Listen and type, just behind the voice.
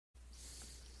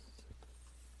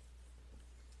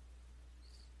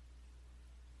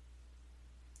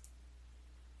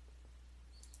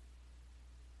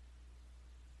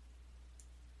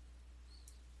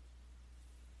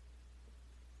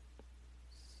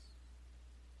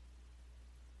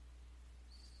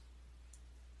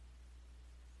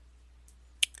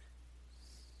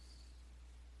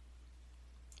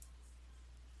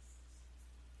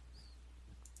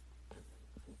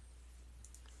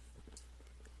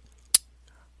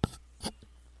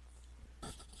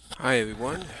Hi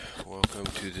everyone, welcome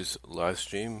to this live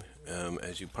stream.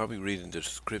 As you probably read in the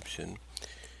description,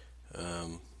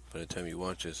 um, by the time you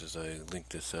watch this, as I link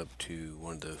this up to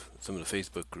some of the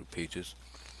Facebook group pages.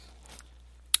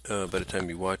 By the time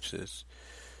you watch this,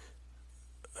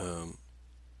 um,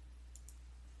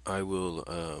 I will.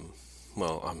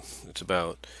 It's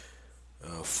about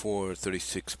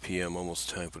 4:36 p.m.,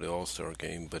 almost time for the All-Star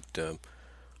game. But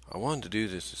I wanted to do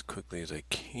this as quickly as I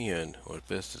can, or as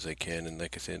best as I can. And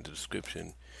like I said in the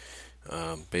description,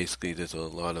 basically there's a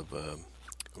lot of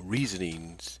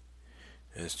reasonings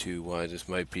as to why this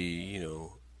might be,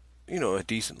 a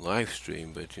decent live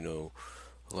stream, but a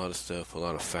lot of stuff, a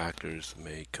lot of factors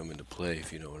may come into play,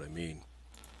 if you know what I mean.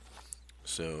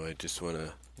 So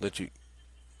let you,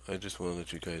 I just want to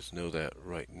let you guys know that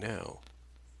right now.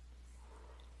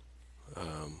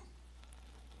 Um,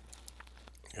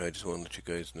 I just want to let you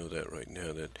guys know that right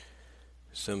now that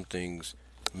some things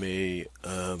may,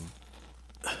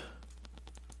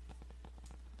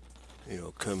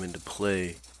 come into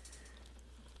play,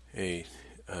 hey,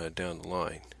 down the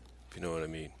line, if you know what I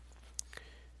mean.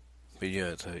 But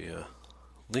yeah, I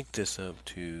link this up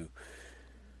to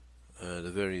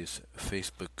the various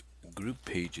Facebook group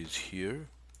pages here,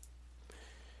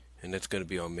 and that's going to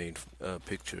be our main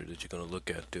picture that you're going to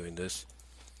look at doing this.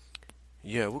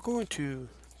 Yeah, we're going to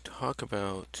talk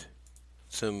about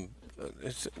some,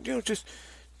 just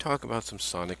talk about some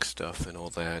Sonic stuff and all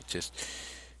that. Just,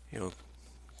 you know,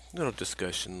 little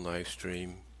discussion, live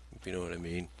stream, if you know what I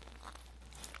mean.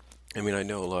 I mean, I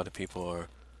know a lot of people are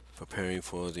preparing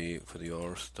for the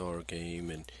All Star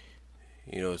game, and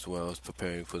as well as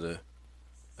preparing for the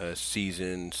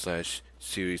season slash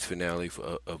series finale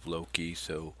of Loki.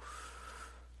 So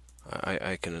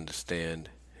I can understand,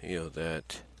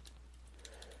 that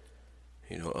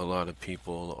a lot of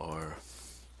people are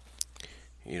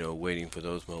waiting for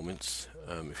those moments,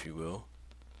 if you will.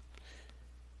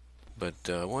 But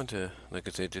I want to, like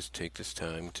I said, just take this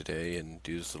time today and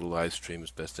do this little live stream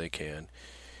as best I can.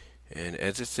 And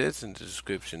as it says in the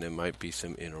description, there might be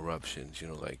some interruptions.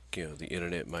 Like the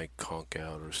internet might conk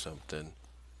out or something,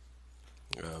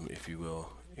 if you will.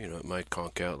 It might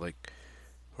conk out. Like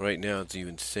right now, it's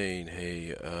even saying,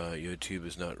 "Hey, YouTube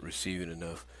is not receiving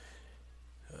enough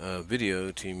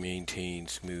video to maintain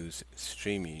smooth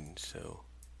streaming." So,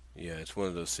 yeah, it's one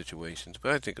of those situations.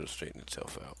 But I think it'll straighten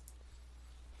itself out.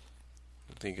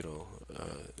 I think it'll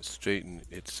straighten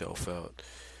itself out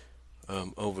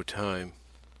over time.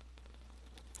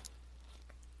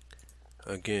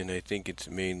 Again, I think it's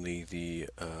mainly the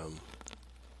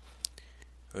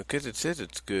because it says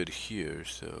it's good here,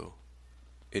 so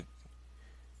it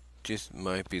just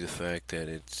might be the fact that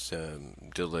it's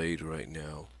delayed right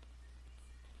now.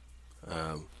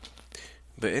 Um,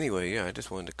 but anyway, yeah, I just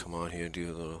wanted to come on here and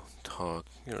do a little talk,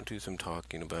 do some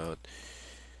talking about,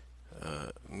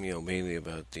 mainly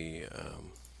about the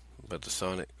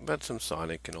Sonic, about some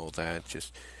Sonic and all that.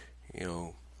 Just, you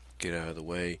know, get out of the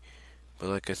way. But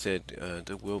like I said,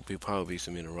 there will be probably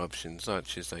some interruptions, not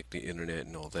just like the internet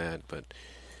and all that, but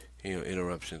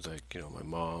interruptions like my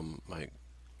mom might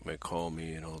call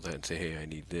me and all that and say, hey, I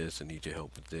need this, I need your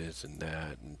help with this and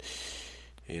that, and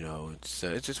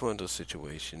it's just one of those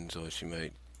situations. Or she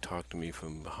might talk to me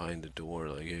from behind the door,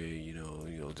 like, hey,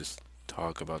 just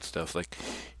talk about stuff. Like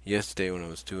yesterday when I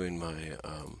was doing my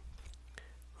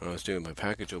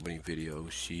package opening video,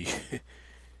 she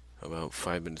about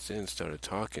 5 minutes in started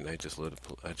talking. I just let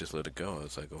it go. I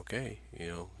was like, okay,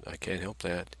 I can't help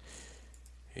that.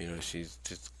 She's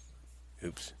just,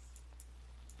 oops.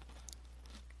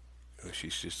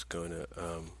 She's just gonna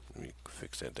let me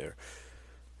fix that there.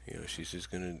 She's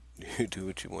just gonna do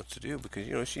what she wants to do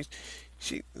because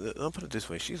she. I'll put it this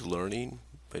way: she's learning,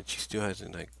 but she still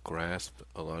hasn't like grasped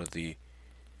a lot of the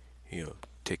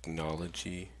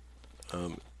technology,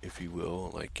 if you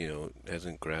will. Like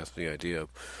hasn't grasped the idea of,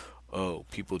 oh,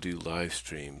 people do live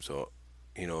streams, or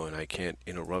and I can't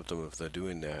interrupt them if they're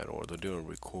doing that, or they're doing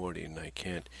recording, and I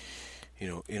can't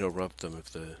interrupt them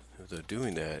if they're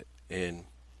doing that. And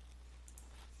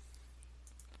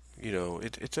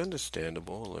it's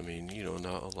understandable. I mean,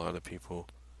 not a lot of people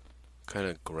kind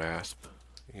of grasp,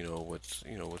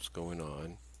 what's going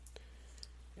on,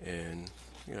 and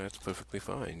it's perfectly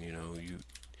fine.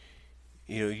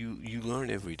 You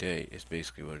learn every day. Is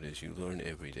basically what it is. You learn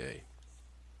every day,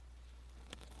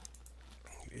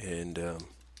 and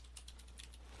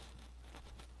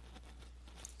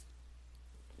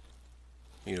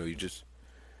you just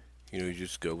you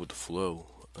just go with the flow,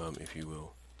 if you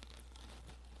will.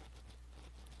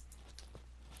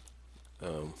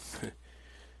 Um,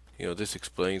 this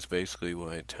explains basically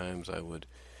why at times I would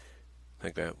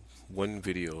like that one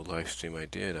video live stream I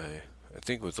did. I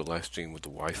think it was the live stream with the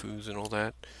waifus and all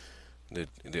that. The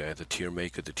tier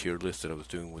maker, the tier list that I was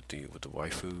doing with the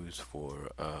waifus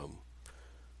for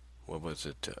what was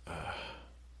it?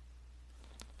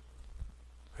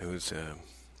 It was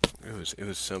it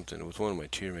was something. It was one of my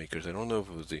tier makers. I don't know if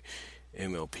it was the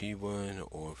MLP one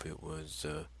or if it was.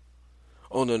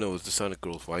 Oh no, it was the Sonic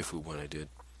Girls waifu one I did,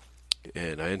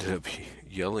 and I ended up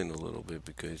yelling a little bit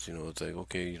because it's like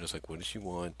okay, it's like what does she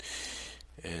want,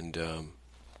 and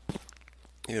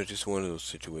just one of those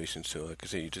situations. So like I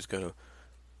say, you just gotta,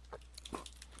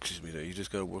 excuse me, you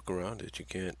just gotta work around it. You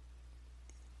can't,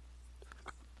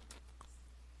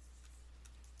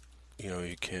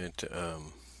 you can't,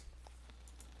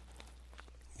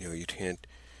 you can't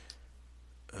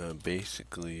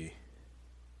basically,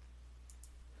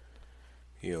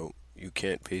 you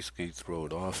can't basically throw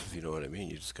it off if you know what I mean.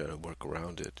 You just gotta work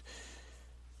around it,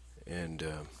 and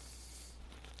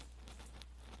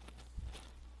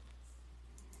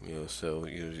so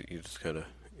you just gotta,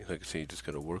 like I say, you just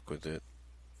gotta work with it.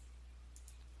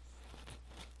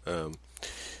 Um,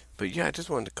 but yeah, I just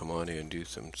wanted to come on here and do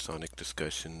some Sonic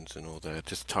discussions and all that.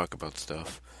 Just talk about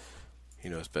stuff,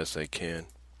 as best I can.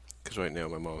 Because right now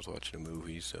my mom's watching a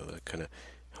movie, so that kind of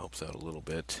helps out a little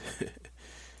bit.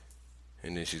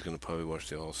 And then she's gonna probably watch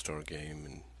the All-Star game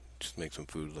and just make some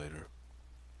food later.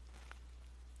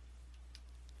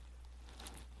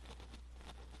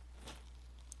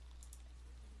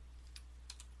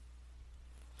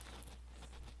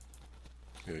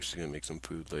 She's gonna make some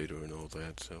food later and all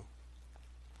that. So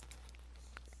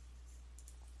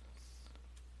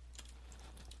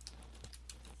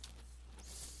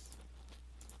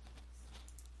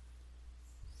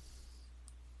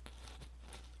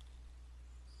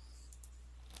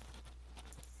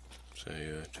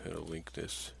I try to link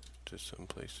this to some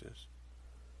places.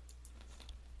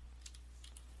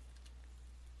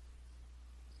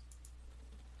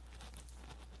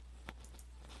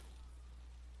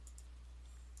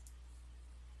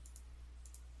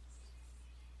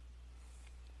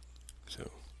 So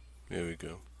there we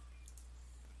go.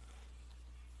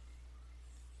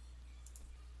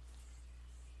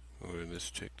 Or let's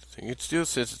check the thing. It still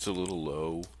says it's a little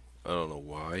low. I don't know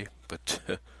why, but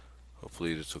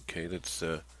hopefully it's okay. Let's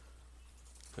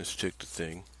check the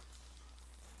thing.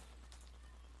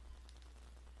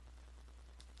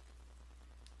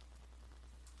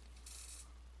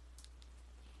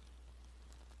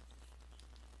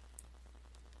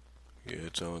 Yeah,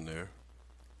 it's on there.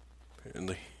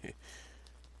 Apparently.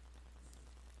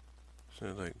 So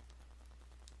like,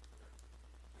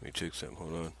 let me check something.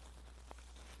 Hold on.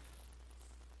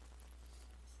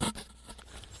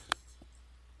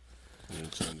 Yeah,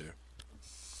 it's on there.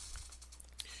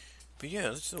 But yeah,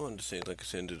 I just wanted to say, like I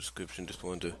said in the description, just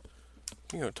wanted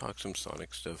to, talk some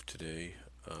Sonic stuff today,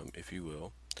 if you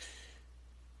will.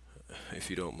 If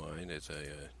you don't mind, as I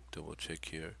double check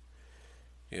here.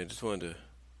 Yeah, just wanted to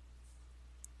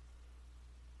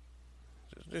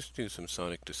just do some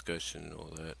Sonic discussion and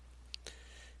all that.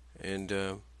 And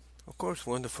of course,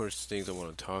 one of the first things I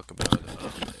want to talk about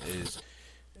is,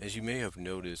 as you may have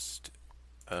noticed,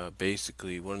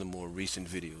 basically one of the more recent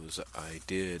videos I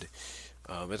did,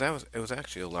 but it was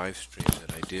actually a live stream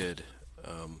that I did,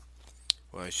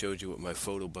 where I showed you what my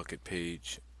photo bucket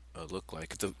page looked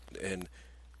like. And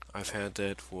I've had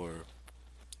that for,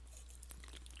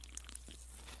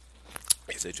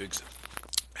 as I drink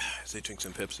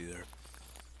some Pepsi there.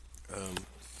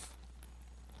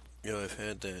 I've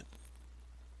had that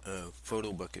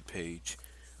photo bucket page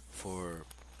for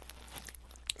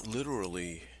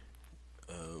literally,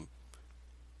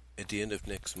 at the end of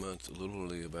next month,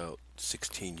 literally about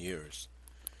 16 years.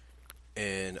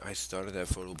 And I started that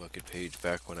photo bucket page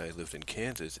back when I lived in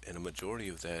Kansas, and a majority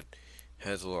of that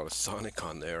has a lot of Sonic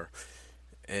on there.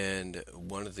 And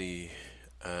one of the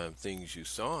things you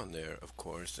saw on there, of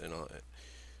course, and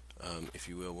if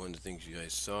you will, one of the things you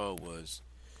guys saw was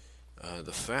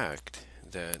the fact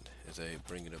that, as I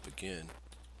bring it up again,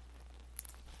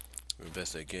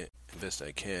 best I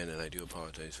can, and I do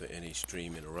apologize for any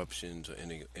stream interruptions or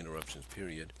any interruptions,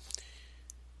 period.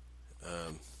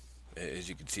 As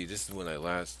you can see, this is when I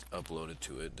last uploaded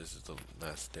to it. This is the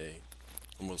last day,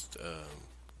 almost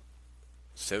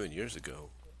 7 years ago.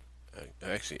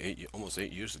 Actually, almost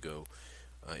 8 years ago,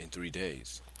 in 3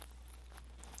 days.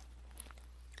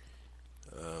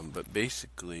 But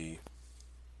basically,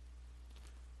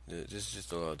 this is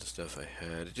just a lot of the stuff I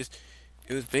had.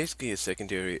 It was basically a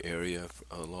secondary area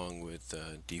along with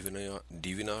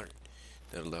DeviantArt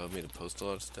that allowed me to post a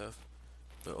lot of stuff.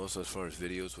 But also, as far as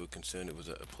videos were concerned, it was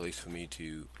a place for me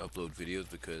to upload videos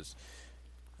because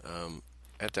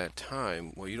at that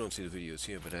time, well, you don't see the videos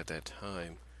here, but at that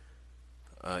time,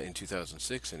 in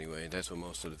 2006 anyway, and that's what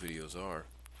most of the videos are.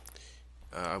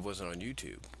 I wasn't on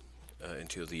YouTube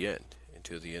until the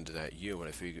end of that year when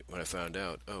I found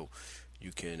out, oh,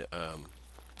 you can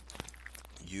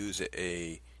use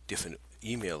a different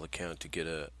email account to get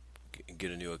a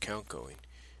new account going,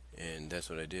 and that's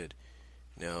what I did.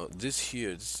 Now this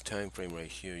time frame right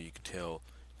here, you can tell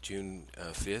June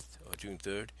 5th or June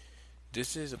 3rd.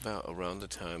 This is about around the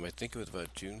time, I think it was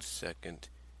about June 2nd.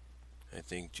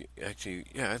 Actually,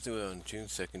 yeah, I think it was on June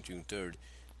 2nd, June 3rd,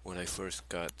 when I first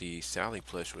got the Sally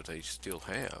plush, which I still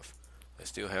have. I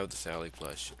still have the Sally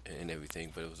plush and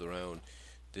everything, but it was around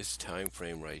this time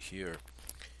frame right here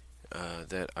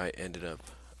that I ended up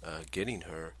getting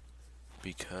her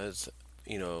because,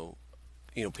 you know,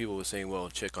 people were saying, well,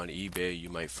 check on eBay, you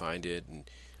might find it, and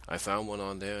I found one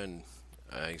on there, and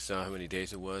I saw how many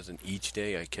days it was, and each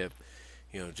day I kept,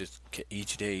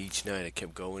 each day, each night, I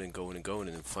kept going and going and going,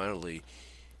 and then finally,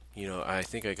 I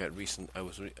think I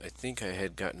think I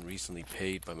had gotten recently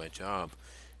paid by my job,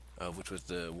 which was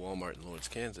the Walmart in Lawrence,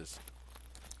 Kansas,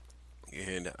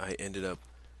 and I ended up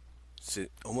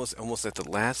almost at the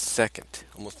last second,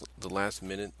 almost the last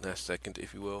minute, last second,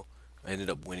 if you will. I ended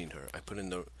up winning her. I put in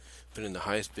the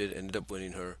highest bid, ended up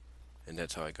winning her, and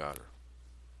that's how I got her.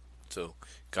 So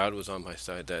God was on my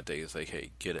side that day. It's like,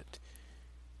 hey, get it.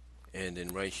 And then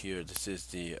right here, this is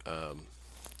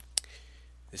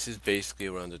basically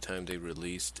around the time they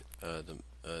released or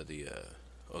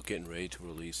getting ready to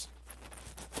release.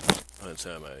 Oh,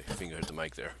 sorry, my finger hit the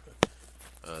mic there.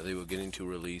 They were getting to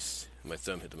release. My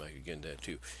thumb hit the mic again. That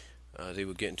too. They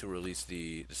were getting to release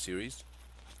the series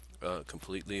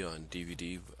completely on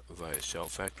DVD via Shell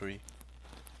Factory,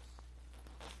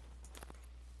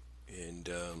 and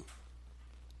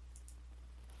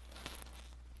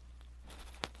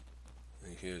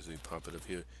here's we pop it up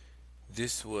here.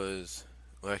 This was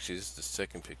actually this is the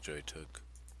second picture I took.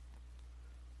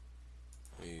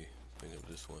 Let me bring up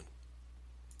this one.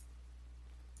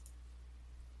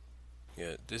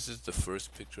 Yeah, this is the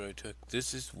first picture I took.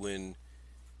 This is when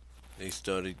they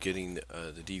started getting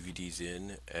the DVDs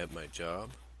in at my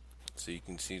job. So you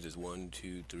can see there's 1,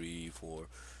 2, 3, 4.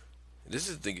 This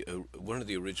is the one of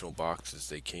the original boxes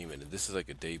they came in, and this is like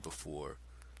a day before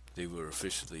they were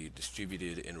officially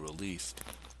distributed and released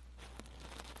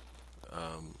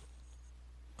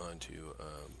onto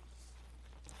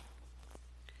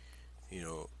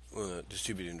well, not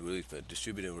distributed and released, but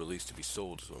distributed and released to be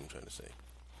sold is what I'm trying to say.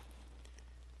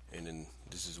 And then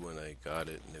this is when I got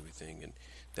it and everything, and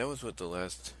that was what the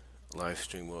last live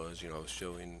stream was. I was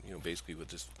showing, basically what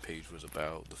this page was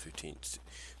about, the 15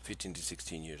 to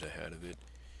 16 years I had of it,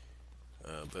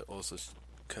 but also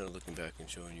kind of looking back and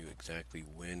showing you exactly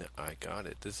when I got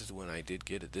it. This is when I did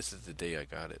get it. This is the day I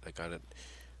got it. I got it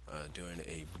during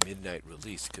a midnight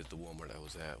release because the Walmart I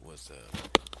was at was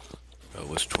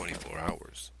 24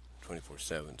 hours,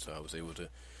 24/7. So I was able to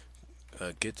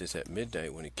get this at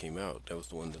midnight when it came out. That was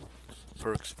the one of the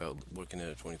perks about working at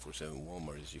a 24/7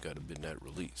 Walmart is you got a midnight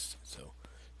release. So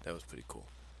that was pretty cool.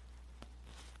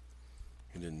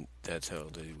 And then that's how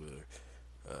they were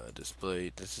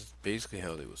displayed. This is basically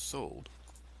how they were sold.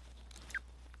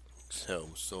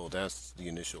 So that's the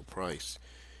initial price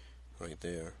right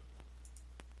there.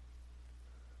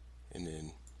 And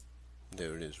then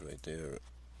there it is right there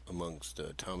amongst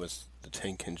Thomas the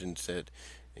Tank Engine set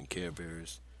and Care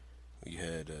Bears. We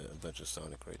had a bunch of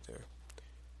Sonic right there.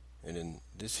 And then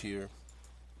this here,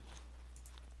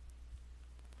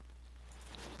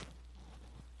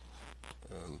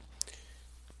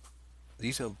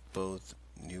 these are both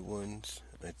new ones.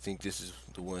 I think this is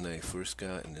the one I first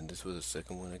got, and then this was the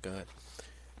second one I got.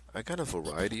 I got a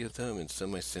variety of them, and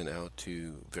some I sent out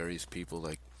to various people.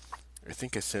 Like, I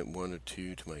think I sent one or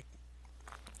two to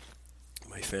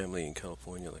my family in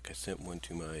California. Like, I sent one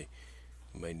to my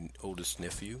oldest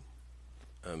nephew,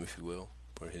 if you will,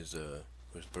 for his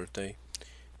birthday.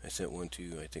 I sent one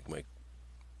to I think my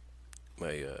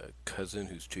cousin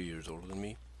who's 2 years older than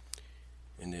me,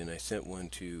 and then I sent one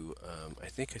to I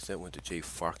think I sent one to Jay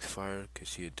Foxfire because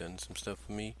she had done some stuff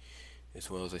for me, as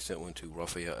well as I sent one to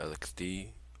Raphael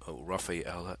XD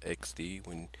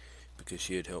because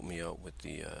she had helped me out with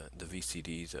the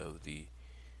VCDs of the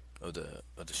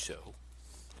show,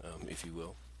 if you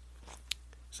will.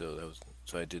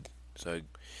 I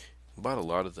bought a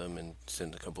lot of them and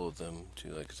sent a couple of them to,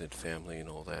 like I said, family and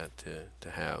all that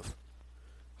to have,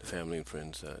 the family and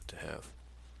friends to have.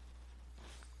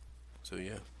 So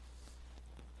yeah,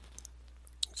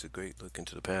 it's a great look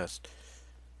into the past,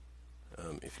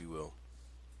 if you will.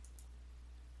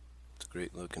 It's a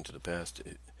great look into the past,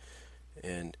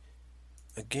 and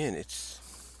again, it's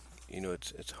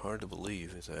it's hard to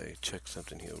believe as I check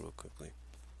something here real quickly.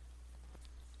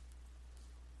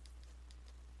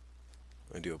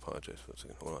 I do apologize for a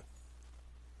second. Hold on.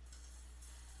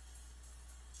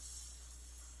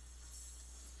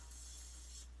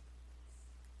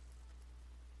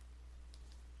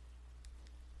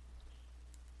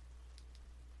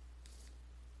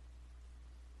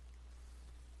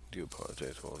 Do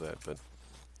apologize for all that, but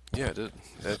yeah,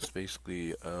 that's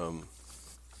basically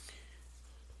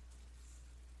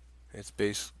it's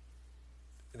base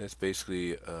that's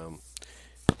basically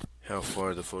how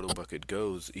far the photo bucket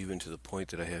goes, even to the point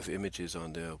that I have images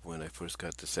on there when I first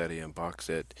got the SatAM box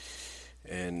set,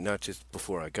 and not just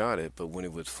before I got it, but when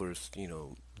it was first,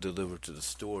 delivered to the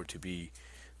store to be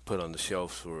put on the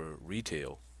shelves for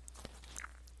retail.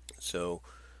 So,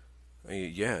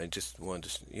 yeah, I just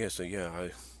wanted to, yeah, so yeah,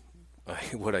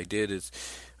 what I did is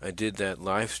I did that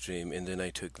live stream, and then I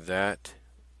took that,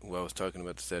 well, I was talking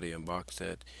about the SatAM box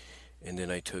set, and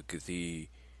then I took the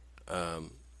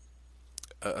um,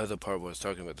 other part where I was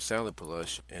talking about the salad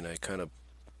plush, and I kind of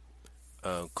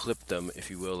clipped them,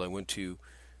 if you will. I went to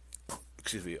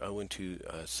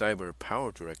Cyber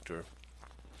Power Director,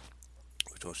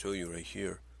 which I'll show you right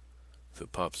here. If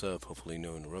it pops up, hopefully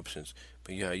no interruptions.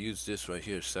 But yeah, I used this right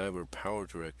here, Cyber Power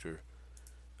Director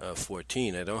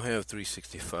 14. I don't have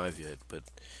 365 yet, but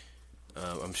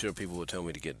I'm sure people will tell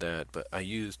me to get that. But I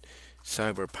used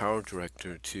Cyber Power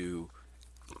Director to,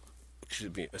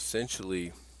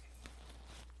 essentially,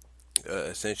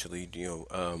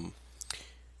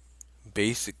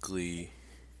 basically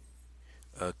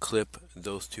clip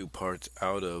those two parts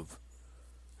out of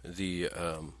the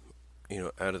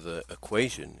out of the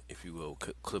equation, if you will,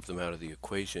 clip them out of the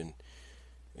equation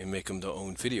and make them their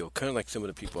own video, kind of like some of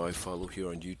the people I follow here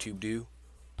on YouTube do,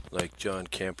 like John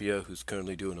Campia, who's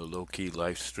currently doing a low-key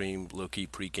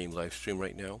pre-game live stream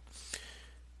right now,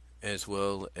 as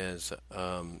well as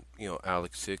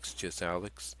Alex Six, just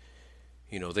Alex.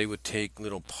 They would take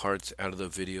little parts out of the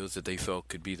videos that they felt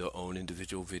could be their own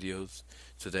individual videos,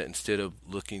 so that instead of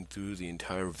looking through the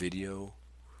entire video,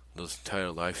 the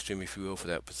entire live stream, if you will, for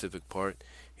that specific part,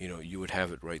 you would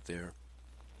have it right there.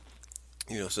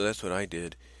 So that's what I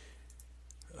did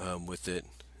with it.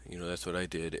 That's what I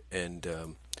did, and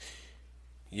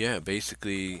yeah,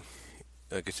 basically,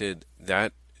 like I said,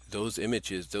 those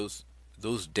images, those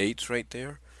dates right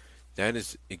there, that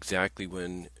is exactly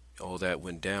when all that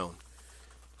went down.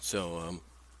 So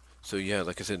yeah,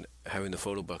 like I said, having the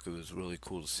photo bucket was really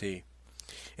cool to see,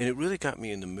 and it really got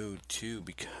me in the mood too,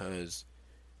 because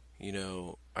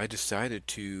I decided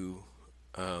to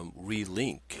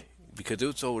relink, because it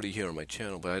was already here on my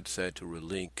channel, but I decided to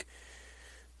relink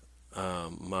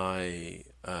my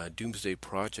Doomsday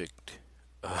Project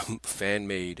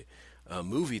fan-made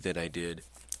movie that I did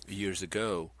years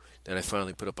ago, that I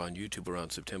finally put up on YouTube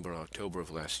around September, October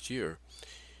of last year.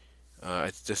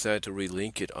 I decided to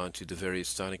relink it onto the various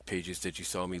Sonic pages that you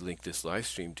saw me link this live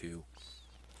stream to,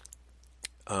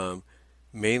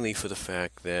 mainly for the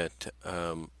fact that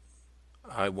I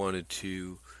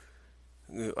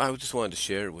just wanted to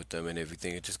share it with them and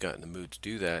everything. I just got in the mood to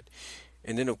do that.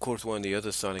 And then, of course, one of the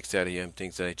other Sonic SatAM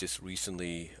things that I just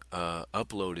recently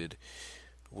uploaded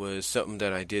was something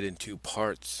that I did in two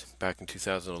parts back in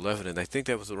 2011, and I think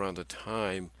that was around the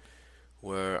time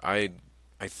where I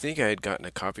think I had gotten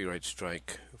a copyright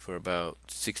strike for about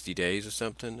 60 days or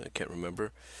something. I can't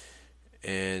remember.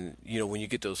 And when you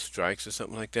get those strikes or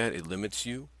something like that, it limits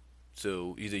you.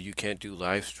 So either you can't do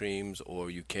live streams,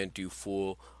 or you can't do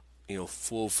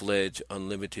full-fledged,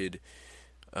 unlimited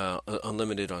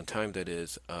on time, that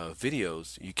is,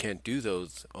 videos. You can't do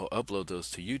those or upload those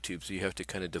to YouTube, so you have to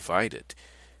kind of divide it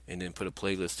and then put a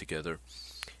playlist together.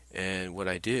 And what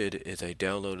I did is I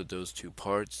downloaded those two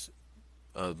parts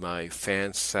of my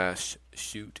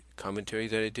fan/shoot commentary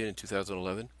that I did in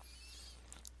 2011,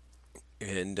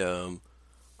 and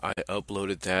I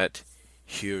uploaded that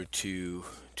here to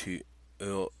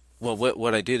well,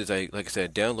 what I did is like I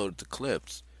said, I downloaded the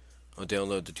clips. I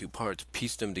downloaded the two parts,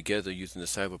 pieced them together using the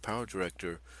Cyber Power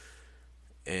Director,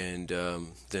 and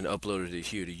then uploaded it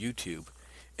here to YouTube.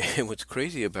 And what's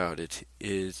crazy about it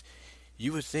is,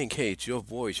 you would think, hey, it's your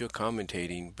voice, you're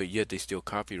commentating, but yet they still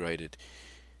copyright it.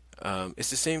 It's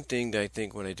the same thing that I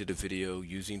think when I did a video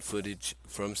using footage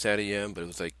from SatAM, but it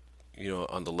was like,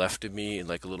 on the left of me in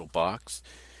like a little box.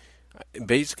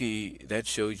 Basically, that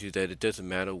shows you that it doesn't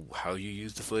matter how you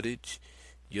use the footage,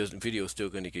 your video is still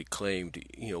going to get claimed,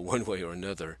 one way or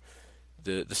another.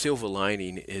 The silver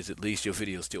lining is at least your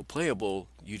video is still playable,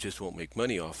 you just won't make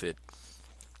money off it.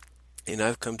 And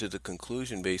I've come to the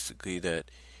conclusion basically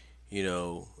that,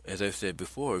 as I've said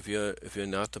before, if you're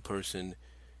not the person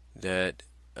that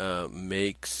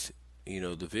makes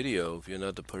the video, if you're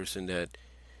not the person that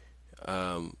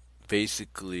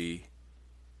basically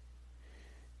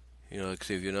like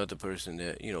say if you're not the person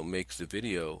that makes the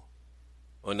video,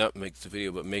 or not makes the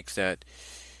video, but makes that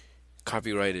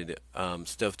copyrighted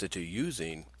stuff that you're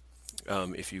using,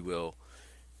 if you will,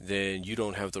 then you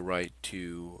don't have the right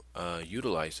to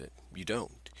utilize it. You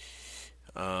don't.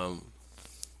 Um,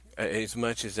 as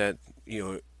much as that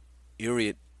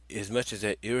irritate, as much as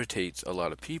that irritates a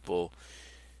lot of people,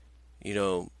 you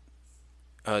know,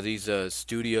 these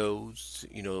studios,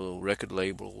 record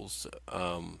labels,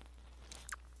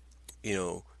 you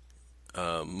know,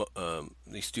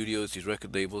 these studios, these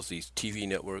record labels, these TV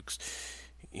networks,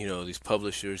 these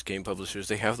publishers, game publishers,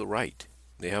 they have the right.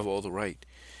 They have all the right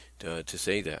to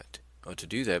say that, or to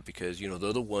do that, because they're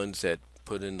the ones that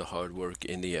put in the hard work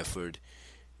and the effort.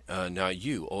 Not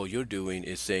you. All you're doing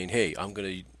is saying, "Hey, I'm going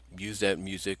to use that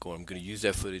music, or I'm going to use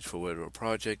that footage for whatever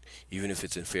project, even if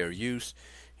it's in fair use."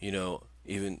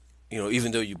 Even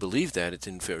though you believe that it's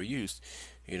in fair use,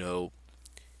 you know,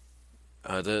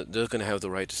 they're going to have the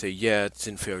right to say, "Yeah, it's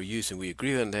in fair use, and we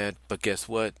agree on that." But guess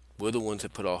what? We're the ones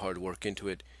that put our hard work into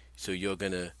it, so you're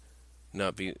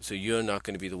not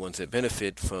going to be the ones that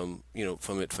benefit from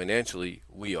it financially.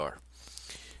 We are.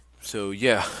 So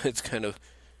yeah, it's kind of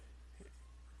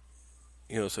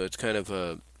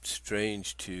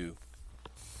strange to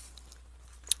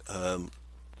um,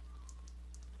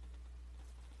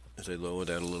 as I lower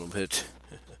that a little bit.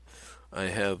 I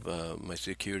have I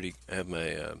have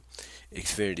my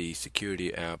Xfinity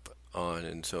security app on,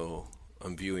 and so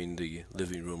I'm viewing the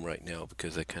living room right now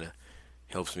because that kind of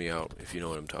helps me out, if you know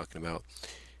what I'm talking about.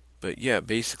 But yeah,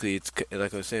 basically, it's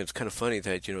like I was saying, it's kind of funny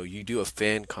that you do a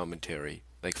fan commentary.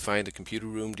 Like Find the Computer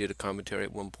Room did a commentary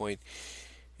at one point.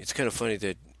 It's kind of funny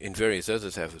that, and various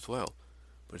others have as well.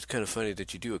 But it's kind of funny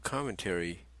that you do a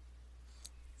commentary,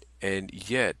 and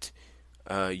yet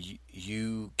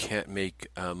you can't make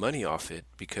money off it,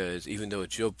 because even though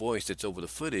it's your voice that's over the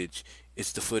footage,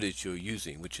 it's the footage you're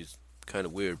using, which is kind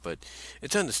of weird, but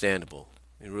it's understandable.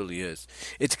 It really is.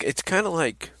 It's kind of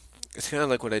like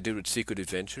what I did with Secret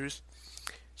Adventures.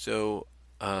 So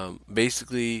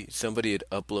basically, somebody had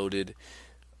uploaded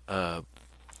uh,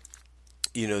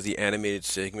 the animated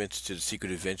segments to the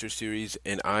Secret Adventure series,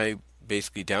 and I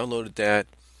basically downloaded that,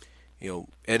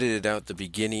 edited out the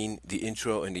beginning, the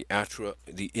intro and the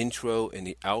intro and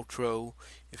the outro,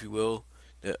 if you will,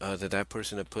 that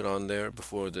person had put on there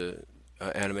before the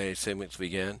animated segments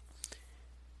began.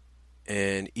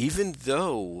 And even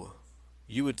though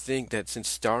you would think that since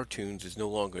Star Tunes is no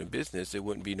longer in business, there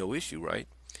wouldn't be no issue, right?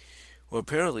 Well,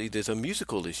 apparently there's a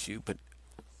musical issue, but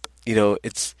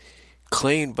it's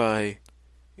claimed by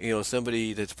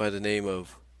somebody that's by the name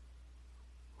of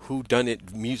Who Done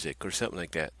It Music or something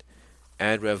like that.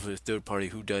 Ad rev for third party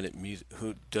Who Done It Music,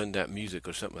 Who Done That Music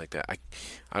or something like that.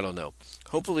 I don't know.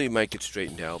 Hopefully it might get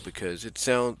straightened out, because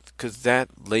that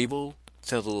label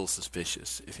sounds a little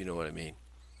suspicious, if you know what I mean.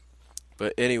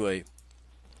 But anyway,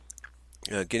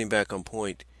 getting back on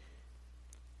point.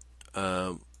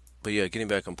 Getting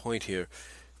back on point here.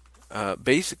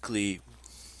 Basically,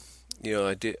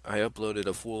 I uploaded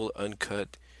a full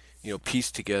uncut,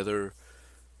 pieced together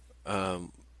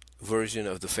version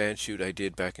of the fan shoot I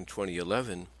did back in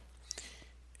 2011.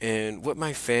 And what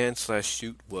my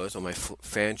fan/shoot was, or my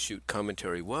fan shoot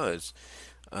commentary was,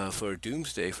 for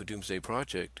Doomsday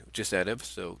Project, just that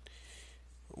episode,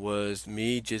 was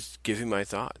me just giving my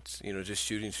thoughts, just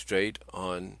shooting straight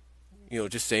on,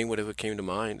 just saying whatever came to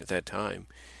mind at that time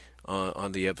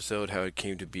on the episode, how it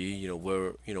came to be,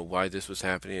 where, why this was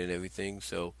happening and everything.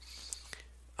 So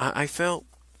I felt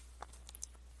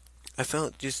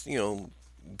just,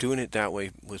 doing it that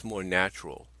way was more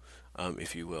natural,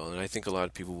 if you will. And I think a lot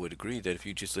of people would agree that if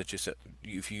you just let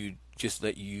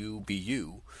you be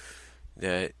you,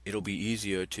 that it'll be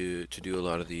easier to do a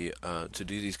lot of the to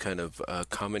do these kind of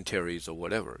commentaries or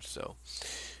whatever. So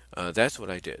that's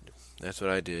what I did. Those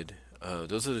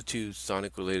are the two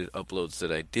Sonic related uploads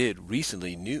that I did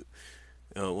recently.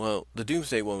 Well, the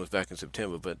Doomsday one was back in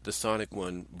September, but the Sonic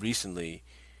one recently,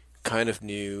 kind of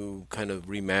new, kind of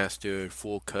remastered,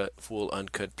 full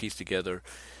uncut, pieced together.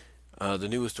 The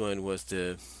newest one was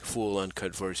the full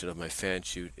uncut version of my fan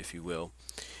shoot, if you will.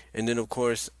 And then, of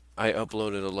course, I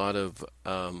uploaded a lot of,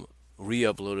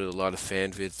 re-uploaded a lot of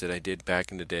fan vids that I did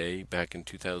back in the day, back in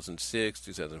 2006,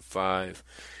 2005.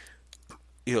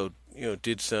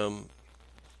 Did some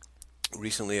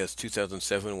recently as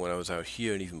 2007 when I was out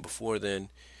here, and even before then.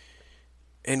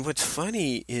 And what's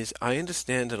funny is I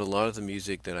understand that a lot of the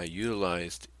music that I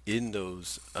utilized in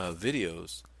those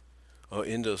videos, or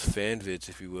in those fan vids,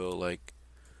 if you will, like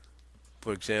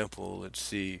For example, let's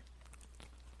see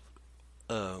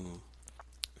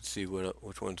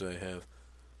which ones I have.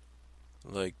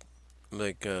 Like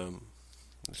like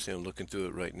let's see, I'm looking through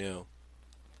it right now.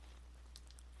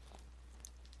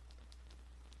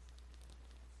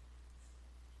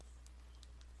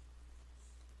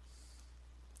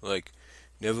 Like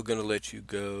never gonna let you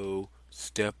go,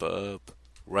 step up,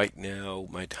 right now,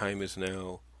 my time is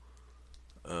now,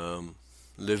 um,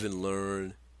 live and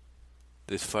learn,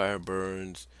 this fire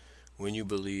burns, when you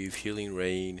believe, healing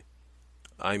rain,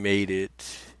 I made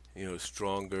it,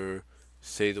 stronger,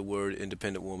 say the word,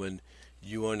 independent woman,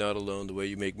 you are not alone, the way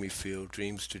you make me feel,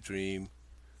 dreams to dream,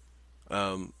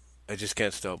 um, I just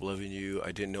can't stop loving you,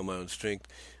 I didn't know my own strength.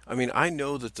 I mean, I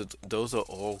know that those are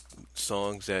all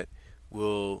songs that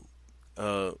will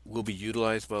will be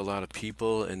utilized by a lot of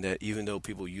people, and that even though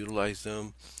people utilize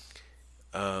them,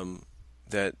 um,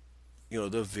 that the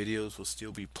videos will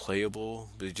still be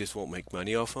playable, but it just won't make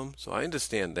money off them. So I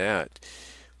understand that.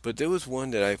 But there was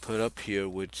one that I put up here,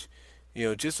 which,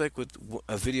 just like with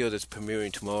a video that's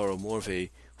premiering tomorrow, more of a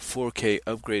 4K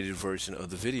upgraded version of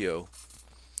the video.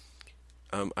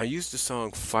 I used the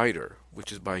song "Fighter,"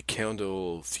 which is by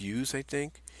Candle Fuse, I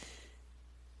think,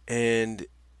 and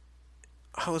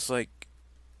I was like,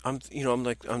 I'm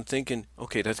thinking,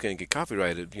 okay, that's gonna get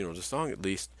copyrighted, the song at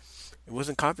least. It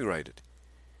wasn't copyrighted.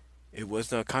 It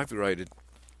was not copyrighted,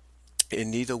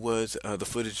 and neither was the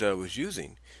footage that I was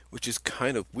using, which is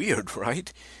kind of weird,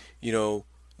 right? You know,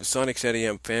 the Sonic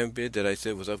SATAM fan bid that I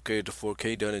said was upgraded to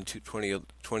 4K, done in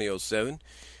 2007.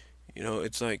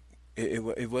 It's like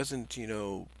it wasn't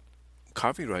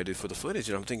copyrighted for the footage,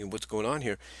 and I'm thinking, what's going on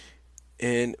here?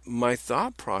 And my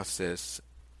thought process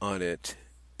on it,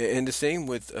 and the same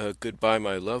with "Goodbye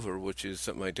My Lover," which is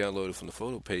something I downloaded from the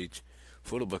photo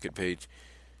bucket page,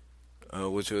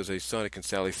 which was a Sonic and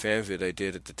Sally fan vid I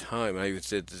did at the time. I even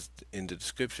said this in the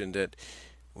description that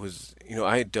was,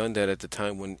 I had done that at the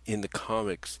time when in the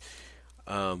comics,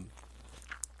 um,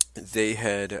 they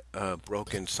had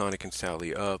broken Sonic and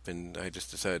Sally up, and I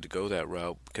just decided to go that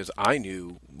route because I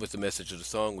knew what the message of the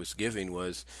song was giving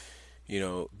was,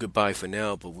 goodbye for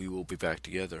now, but we will be back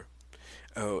together.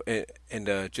 Oh, and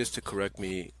just to correct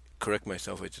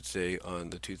myself, I should say, on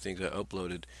the two things I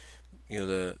uploaded.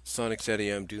 The Sonic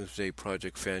SATAM Doomsday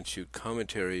Project fan shoot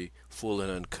commentary, full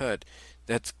and uncut.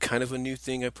 That's kind of a new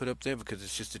thing I put up there because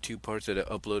it's just the two parts that I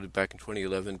uploaded back in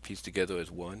 2011, pieced together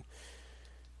as one.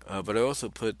 But I also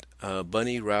put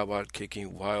Bunny Robot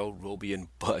kicking Wild Robian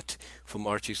butt from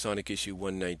Archie Sonic issue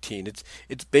 119.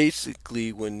 It's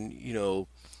basically when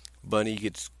Bunny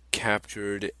gets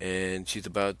captured and she's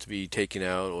about to be taken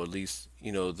out, or at least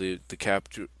the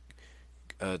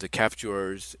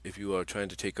capturers, if you are trying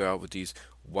to take her out with these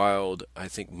wild, I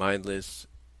think mindless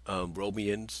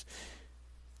Robians,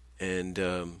 and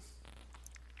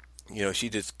she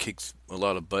just kicks a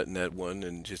lot of butt in that one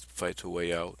and just fights her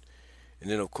way out. And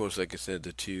then, of course, like I said,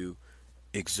 the two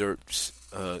clips,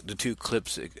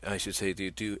 I should say,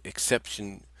 the two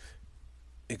exception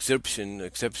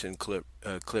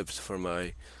clips for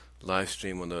my live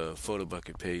stream on the Photo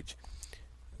Bucket page.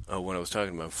 When I was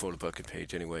talking about Photo Bucket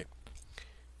page, anyway.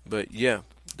 But yeah,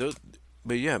 those.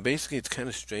 But yeah, basically, it's kind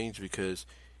of strange because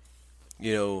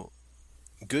you know,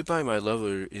 "Goodbye My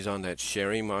Lover" is on that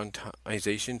sharing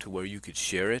monetization to where you could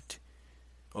share it,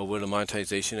 or where the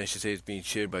monetization, I should say, is being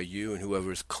shared by you and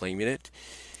whoever is claiming it.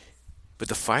 But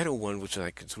the final one, which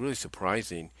like it's really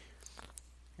surprising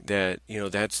that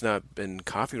that's not been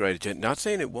copyrighted yet. Not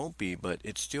saying it won't be, but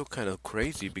it's still kind of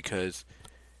crazy because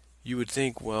you would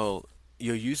think, well,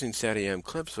 you're using SATAM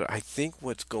clips, but I think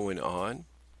what's going on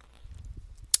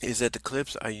is that the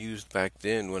clips I used back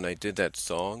then when I did that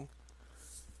song,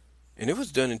 and it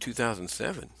was done in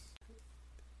 2007.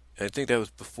 I think that was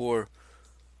before.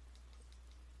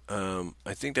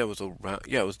 I think that was around.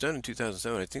 Yeah, it was done in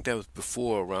 2007. I think that was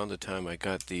before around the time I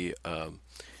got the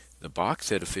box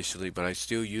set officially, but I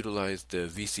still utilized the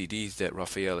VCDs that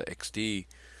Rafaela XD,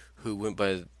 who went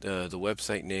by the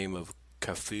website name of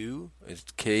Kaifu, it's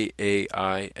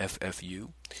Kaiffu,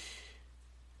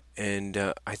 and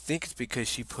I think it's because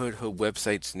she put her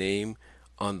website's name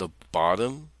on the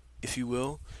bottom, if you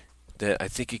will, that I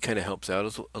think it kind of helps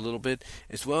out a little bit,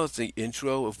 as well as the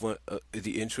intro of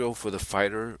the intro for the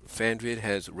Fighter fan vid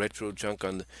has retro junk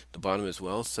on the bottom as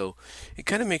well. So it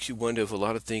kind of makes you wonder if a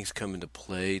lot of things come into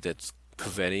play that's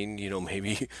preventing,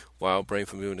 maybe Wild Brain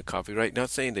from doing the copyright. Not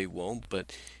saying they won't,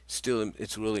 but still,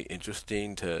 it's really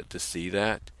interesting to see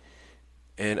that.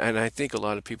 And I think a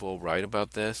lot of people write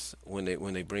about this when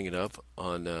they bring it up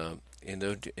on in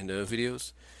their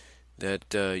videos that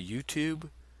YouTube.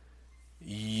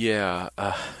 Yeah,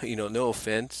 no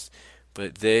offense,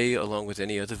 But they, along with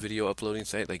any other video uploading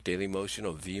site like Dailymotion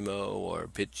or Vimeo or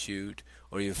BitChute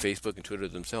or even Facebook and Twitter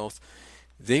themselves,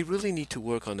 they really need to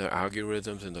work on their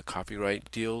algorithms and the copyright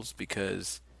deals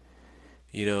because,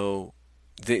 you know,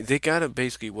 they gotta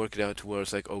basically work it out to where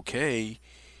it's like, okay,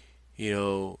 you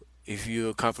know, if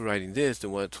you're copywriting this,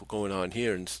 then what's going on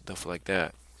here and stuff like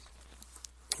that.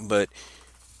 But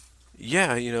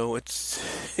yeah, it's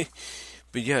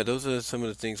but yeah, those are some of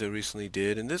the things I recently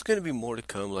did, and there's going to be more to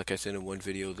come. Like I said in one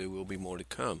video, there will be more to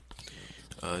come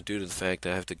due to the fact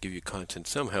that I have to give you content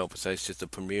somehow besides just the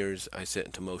premieres I set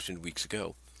into motion weeks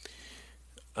ago.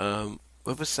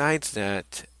 But besides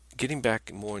that, getting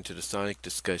back more into the Sonic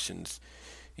discussions,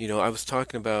 I was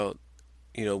talking about,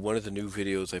 one of the new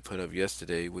videos I put up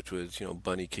yesterday, which was,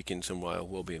 Bunny kicking some Royal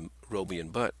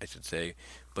Robian butt, I should say.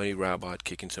 Bunny Robot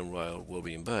kicking some Royal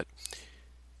Robian butt.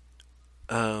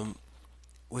 Um,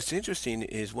 what's interesting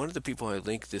is one of the people I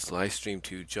linked this live stream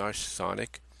to, Josh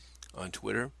Sonic, on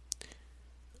Twitter.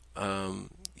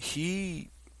 He,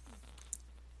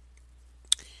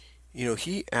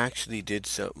 he actually did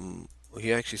something.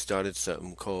 He actually started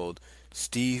something called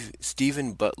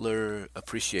Stephen Butler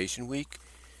Appreciation Week.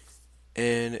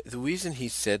 And the reason he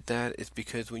said that is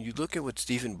because when you look at what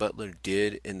Stephen Butler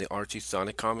did in the Archie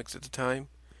Sonic comics at the time,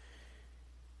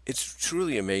 it's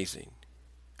truly amazing.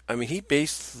 I mean, he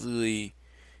basically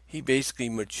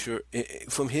matured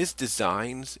from his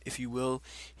designs, if you will.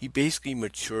 He basically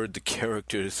matured the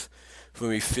characters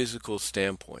from a physical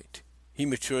standpoint. He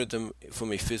matured them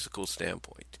from a physical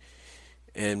standpoint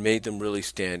and made them really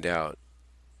stand out.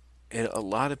 And a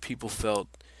lot of people felt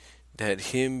that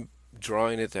him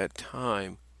drawing at that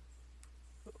time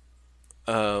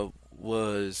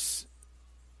was,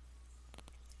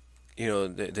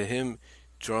 the him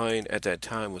drawing at that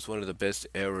time was one of the best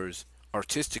errors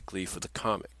artistically for the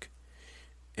comic.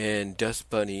 And Dust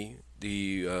Bunny,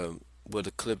 where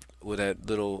the clip, where that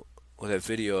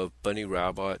video of Bunny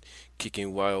Robot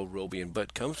kicking Wild Robian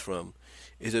butt comes from,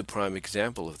 is a prime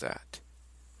example of that.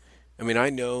 I mean, I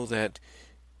know that,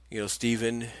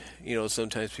 Steven,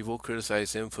 sometimes people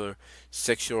criticize him for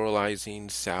sexualizing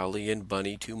Sally and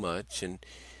Bunny too much, and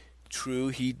true,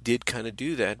 he did kind of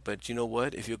do that, but you know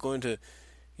what? If you're going to,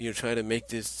 try to make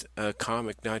this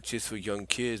comic not just for young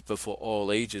kids, but for all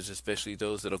ages, especially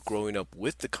those that are growing up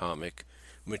with the comic,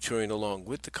 maturing along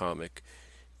with the comic,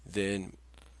 then,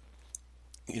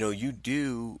 you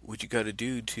do what you got to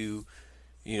do to,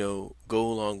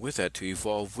 go along with that, to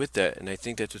evolve with that, and I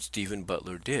think that's what Stephen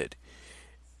Butler did.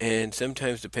 And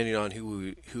sometimes, depending on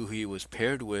who he was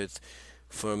paired with,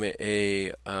 from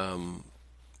a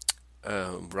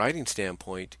writing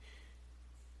standpoint,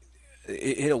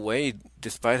 in a way,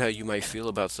 despite how you might feel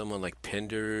about someone like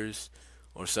Penders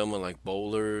or someone like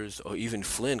Bowlers or even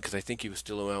Flynn, because I think he was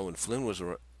still around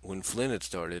when Flynn had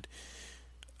started.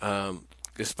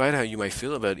 Despite how you might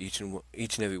feel about each and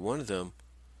every one of them,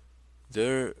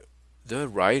 their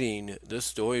writing, their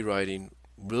story writing,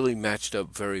 really matched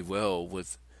up very well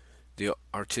with the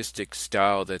artistic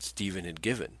style that Steven had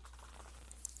given.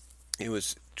 It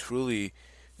was truly,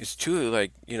 it's truly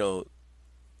like, it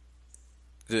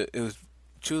was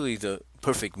truly the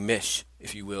perfect mesh,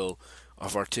 if you will,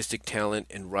 of artistic talent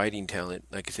and writing talent.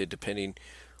 Like I said, depending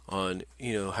on,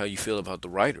 how you feel about the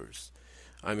writers.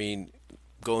 I mean,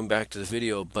 going back to the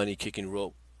video of Bunny kicking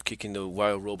the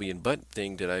Wild Robian butt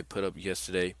thing that I put up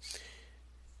yesterday,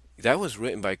 that was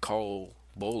written by Carl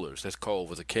Bowlers. That's Carl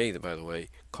with a K, by the way.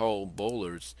 Carl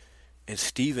Bowlers. And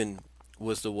Steven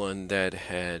was the one that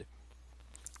had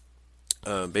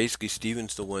basically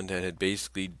Steven's the one that had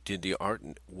basically did the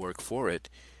artwork for it,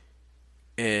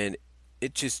 and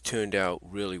it just turned out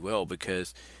really well.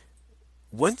 Because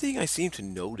one thing I seem to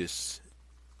notice,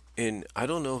 and I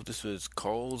don't know if this was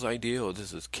Carl's idea or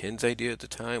this was Ken's idea at the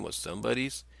time or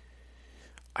somebody's,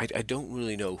 I don't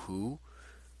really know who,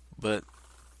 but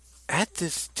at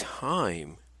this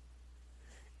time,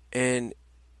 and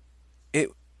it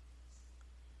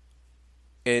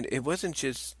it wasn't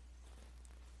just,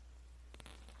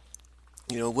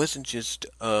 it wasn't just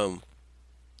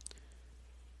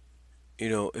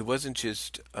it wasn't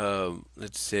just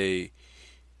let's say,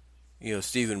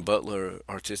 Stephen Butler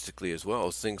artistically as well. It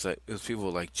was things like, it was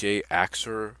people like Jay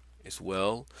Axer as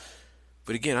well.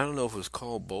 But again, I don't know if it was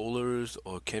Carl Bowlers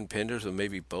or Ken Penders or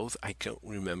maybe both. I can't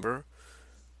remember.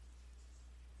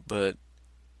 But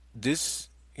this,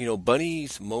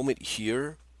 Bunny's moment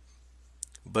here,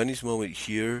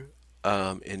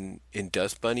 in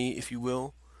Dust Bunny, if you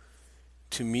will,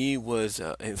 to me was,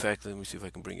 in fact, let me see if I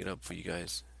can bring it up for you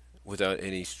guys without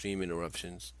any stream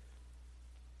interruptions.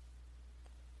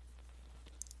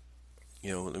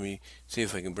 Let me see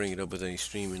if I can bring it up with any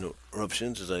stream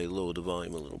interruptions as I lower the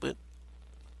volume a little bit.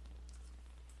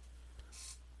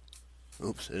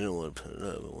 Oops, I didn't want to turn it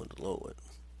up. I wanted to lower it.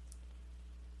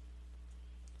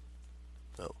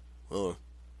 Oh,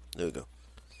 there we go.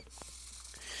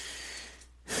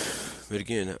 But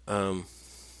again, let's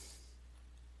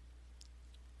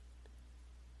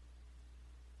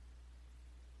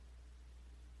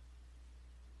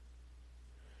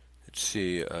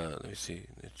see. Let me see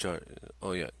the chart.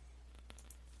 Oh yeah.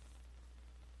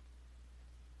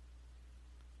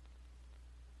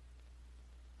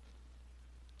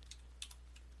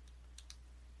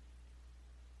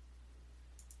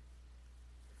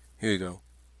 Here you go.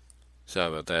 Sorry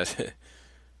about that.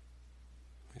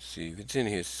 Let's see if it's in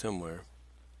here somewhere.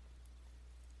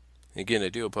 Again, I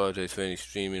do apologize for any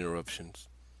stream interruptions.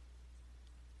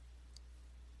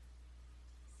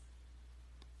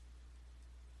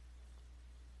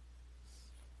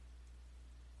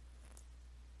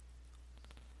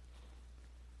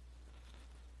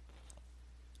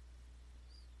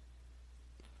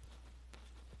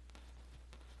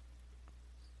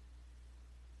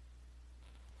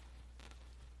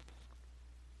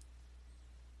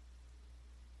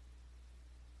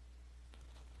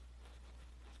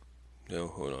 No,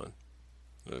 hold on.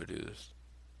 Let me do this.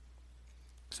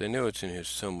 So I know it's in here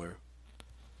somewhere.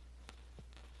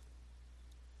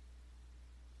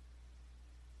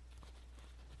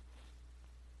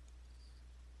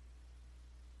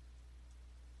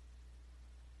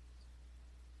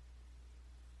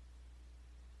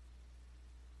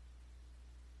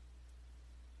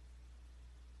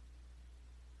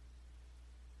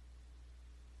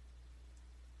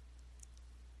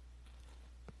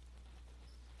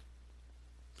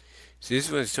 See, this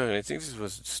is what he's talking. I think this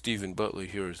was Stephen Butler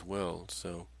here as well.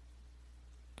 So,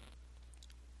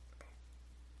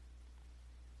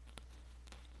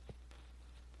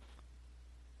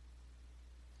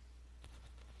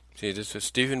 see, this was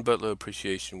Stephen Butler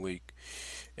Appreciation Week,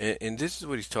 and this is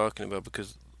what he's talking about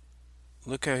because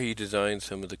look how he designed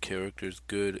some of the characters,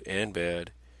 good and bad.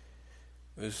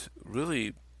 It was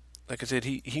really, like I said,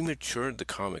 he matured the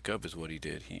comic up is what he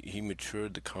did. He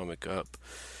matured the comic up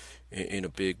in a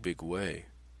big way.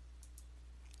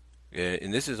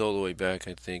 And this is all the way back,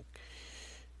 I think,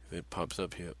 if it pops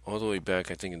up here, all the way back,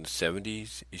 I think, in the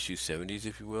 70s, issue 70s,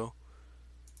 if you will.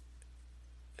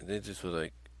 And then this was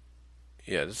like,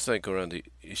 yeah, this is like around the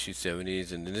issue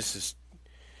 70s, and then this is,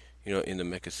 in the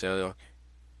Mecha Sally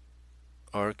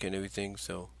arc and everything,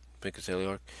 so, Mecha Sally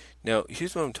arc. Now,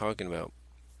 here's what I'm talking about.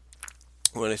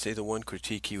 When I say the one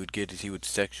critique he would get is he would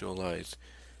sexualize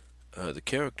the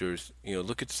characters,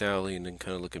 look at Sally and then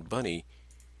kind of look at Bunny,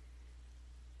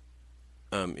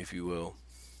 if you will.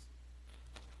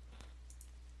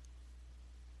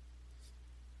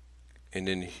 And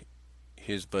then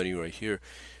here's Bunny right here.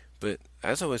 But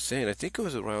as I was saying, I think it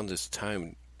was around this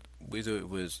time, whether it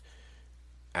was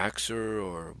Axer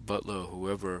or Butler,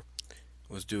 whoever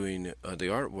was doing the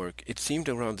artwork, it seemed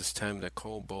around this time that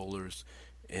Cole Bowlers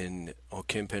or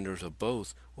Kim Penders or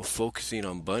both were focusing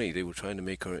on Bunny. They were trying to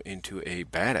make her into a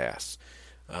badass,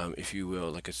 if you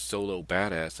will, like a solo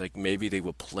badass. Like maybe they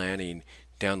were planning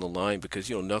down the line because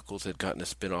Knuckles had gotten a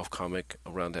spin-off comic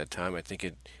around that time. I think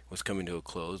it was coming to a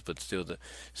close, but still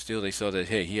they saw that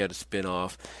hey, he had a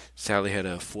spin-off. Sally had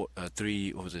a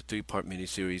 3-part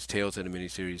miniseries. Tails had a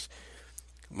miniseries.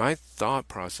 My thought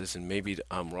process, and maybe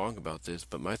I'm wrong about this,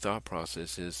 but my thought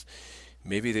process is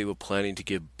maybe they were planning to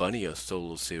give Bunny a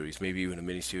solo series, maybe even a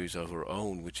miniseries of her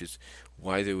own, which is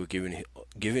why they were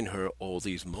giving her all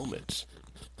these moments.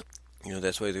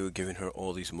 That's why they were giving her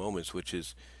all these moments, which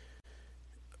is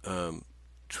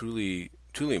truly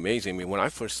amazing. I mean, when I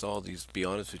first saw these, to be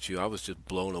honest with you, I was just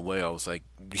blown away. I was like,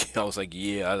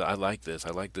 yeah, I like this. I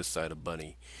like this side of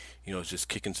Bunny. It's just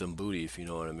kicking some booty, if you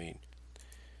know what I mean.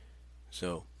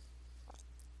 So,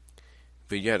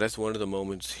 but yeah, that's one of the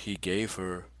moments he gave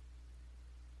her.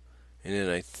 And then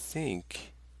I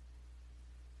think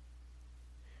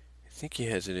he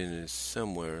has it in it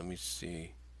somewhere. Let me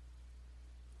see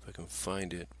if I can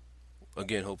find it.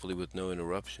 Again, hopefully with no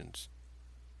interruptions.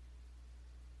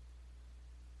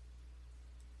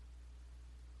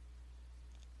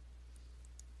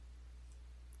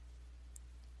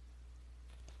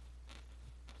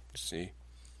 Let's see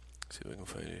if I can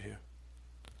find it here.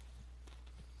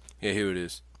 Yeah, here it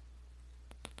is.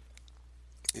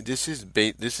 This is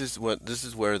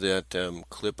where that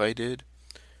clip I did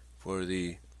for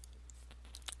the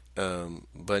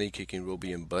Bunny kicking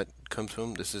Roby in butt comes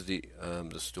from. This is the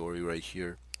story right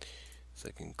here. So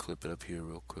I can clip it up here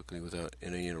real quickly without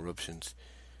any interruptions.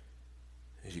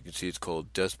 As you can see, it's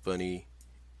called Dust Bunny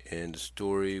and the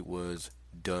story was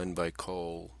done by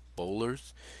Cole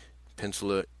Bowlers,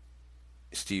 penciler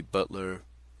Steve Butler,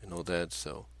 and all that.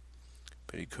 So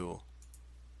pretty cool.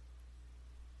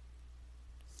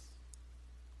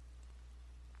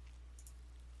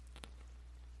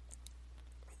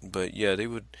 But yeah, they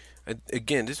would.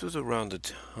 Again, this was around the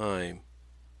time.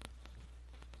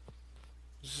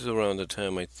 This is around the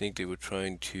time I think they were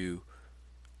trying to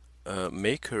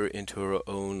make her into her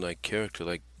own like character,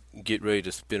 like get ready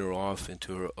to spin her off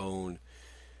into her own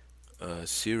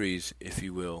series, if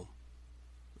you will,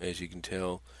 as you can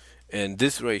tell. And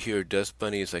this right here, Dust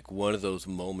Bunny, is like one of those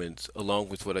moments, along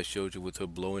with what I showed you with her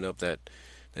blowing up that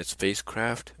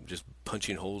spacecraft, just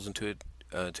punching holes into it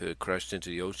to it crashed into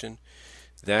the ocean.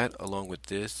 That, along with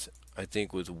this, I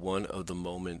think was one of the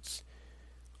moments,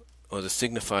 or the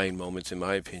signifying moments, in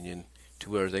my opinion, to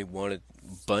where they wanted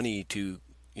Bunny to,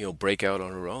 break out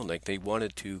on her own. Like they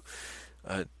wanted to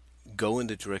uh, go in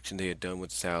the direction they had done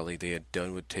with Sally, they had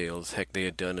done with Tails, heck, they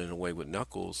had done in a way with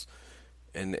Knuckles,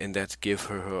 and that's give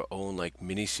her her own like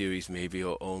miniseries, maybe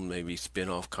her own maybe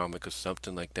spin-off comic or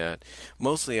something like that.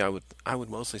 Mostly, I would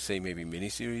mostly say maybe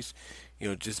miniseries,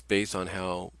 just based on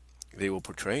how they were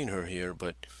portraying her here.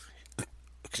 But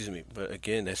excuse me, but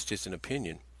again, that's just an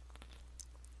opinion.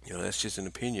 That's just an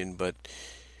opinion. But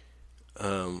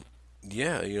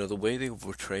yeah, the way they were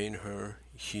portraying her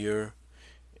here,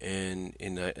 and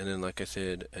then like I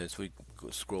said, as we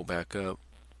scroll back up,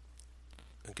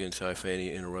 again, sorry for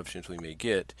any interruptions we may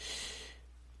get.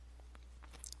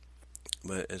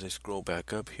 But as I scroll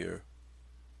back up here,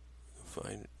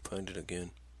 find it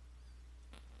again.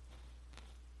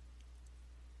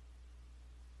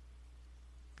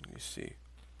 Let me see.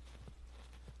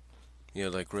 Yeah,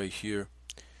 like right here,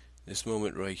 this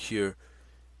moment right here,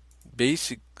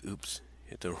 oops,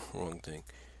 hit the wrong thing.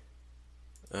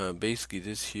 Basically,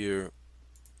 this here,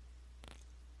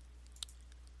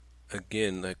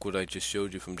 again, like what I just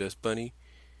showed you from Dust Bunny,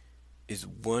 is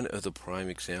one of the prime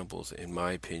examples, in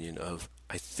my opinion, of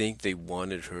I think they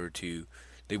wanted to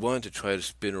try to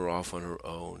spin her off on her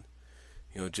own.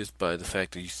 Just by the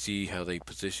fact that you see how they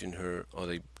positioned her, or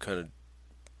they kind of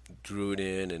drew it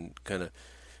in and kind of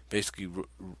basically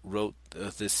wrote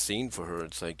this scene for her.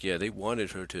 It's like, yeah, they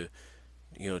wanted her to,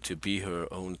 to be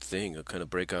her own thing, or kind of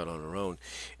break out on her own.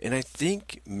 And I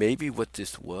think maybe what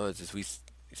this was is we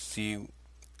see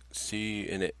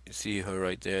her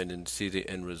right there, and then see the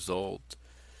end result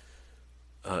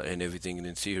and everything, and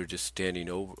then see her just standing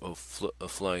over or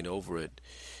flying over it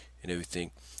and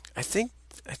everything. I think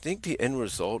I think the end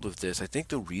result of this, I think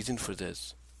the reason for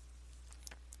this,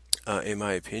 in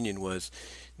my opinion, was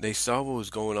they saw what was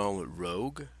going on with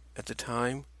Rogue at the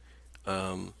time,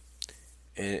 um,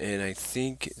 and I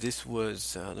think this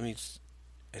was I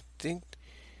think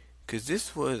because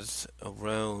this was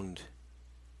around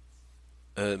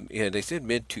yeah, they said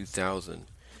mid 2000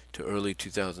 to early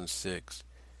 2006.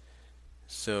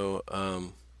 So uh,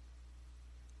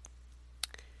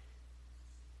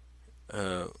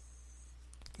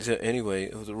 so anyway,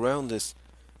 it was around this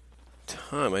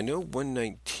time. I know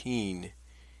 119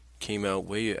 came out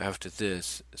way after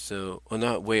this. So, well,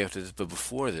 not way after this, but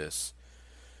before this.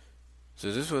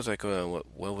 So this was like around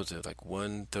what was it, like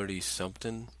 130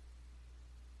 something?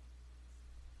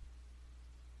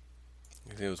 I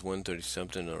think it was 130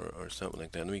 something, or something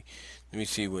like that. Let me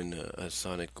see when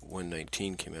Sonic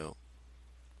 119 came out.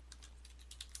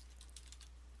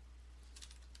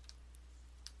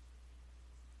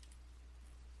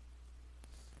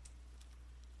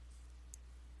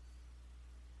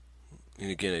 And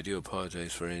again, I do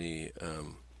apologize for any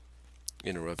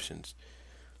interruptions.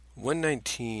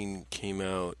 119 came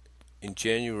out in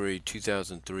January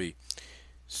 2003.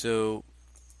 So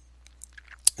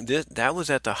that was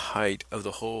at the height of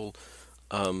the whole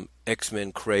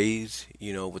X-Men craze,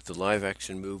 with the live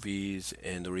action movies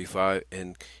and the revive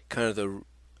and kind of the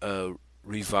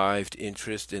revived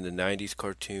interest in the 90s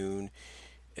cartoon,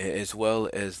 as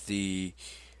well as the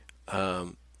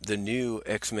new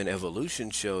X-Men Evolution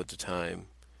show at the time.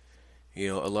 A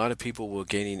lot of people were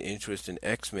gaining interest in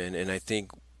X-Men, and I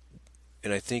think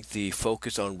the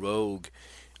focus on Rogue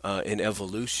in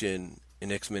Evolution,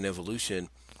 in X-Men Evolution,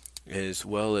 as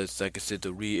well as, like I said,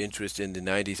 the re-interest in the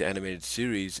 90s animated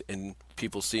series, and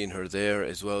people seeing her there,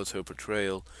 as well as her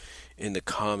portrayal in the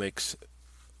comics,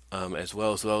 as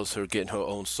well as her getting her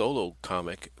own solo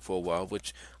comic for a while,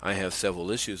 which I have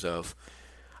several issues of.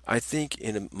 I think,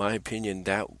 in my opinion,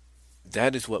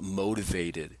 that is what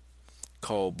motivated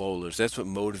Cole Bowlers. That's what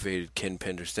motivated Ken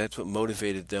Penders. That's what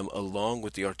motivated them, along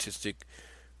with the artistic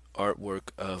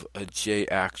artwork of a Jay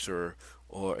Axer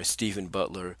or a Stephen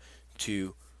Butler,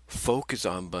 to focus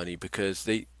on Bunny because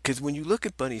when you look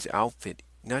at Bunny's outfit,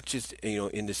 not just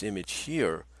in this image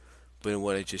here, but in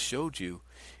what I just showed you,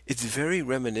 it's very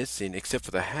reminiscent, except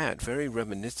for the hat, very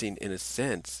reminiscent in a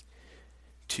sense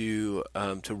to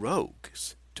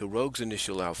Rogue's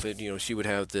initial outfit. She would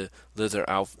have the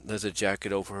leather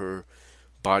jacket over her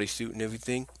bodysuit and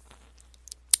everything.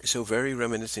 So very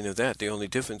reminiscent of that. The only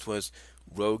difference was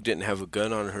Rogue didn't have a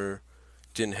gun on her,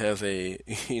 didn't have a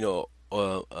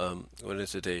what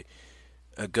is it,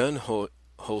 a gun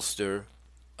holster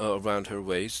around her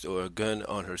waist, or a gun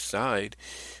on her side,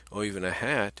 or even a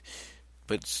hat.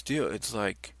 But still, it's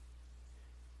like,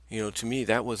 to me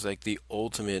that was like the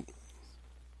ultimate.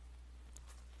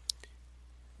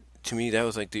 To me, that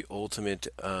was like the ultimate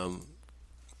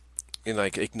in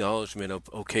like acknowledgement of,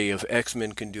 okay, if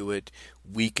X-Men can do it,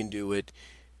 we can do it.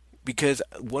 Because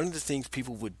one of the things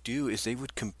people would do is they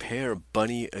would compare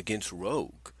Bunny against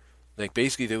Rogue. Like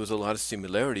basically there was a lot of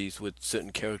similarities with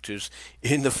certain characters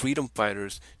in the Freedom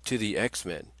Fighters to the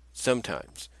X-Men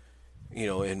sometimes.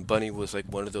 And Bunny was like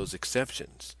one of those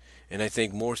exceptions. And I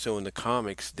think more so in the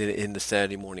comics than in the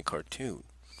Saturday morning cartoon.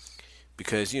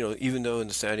 Because, even though in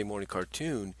the Saturday morning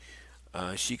cartoon,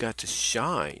 she got to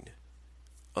shine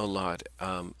a lot,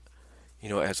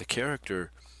 as a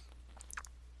character,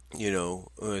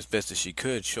 as best as she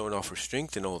could, showing off her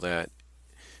strength and all that,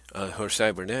 her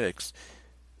cybernetics.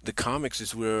 The comics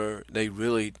is where they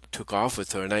really took off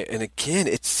with her, and again,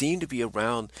 it seemed to be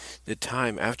around the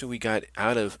time after we got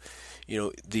out of,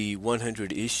 the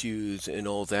 100 issues and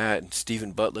all that, and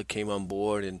Stephen Butler came on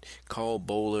board, and Carl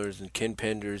Bowlers and Ken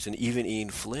Penders and even Ian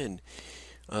Flynn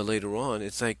later on.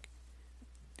 It's like,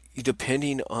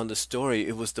 depending on the story,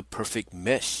 it was the perfect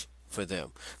mesh for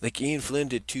them. Like Ian Flynn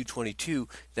did 222,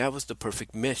 that was the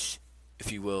perfect mesh,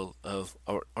 if you will, of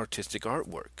artistic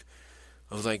artwork.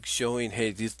 Of like showing,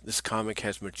 hey, this comic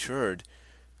has matured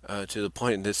to the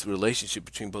point in this relationship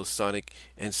between both Sonic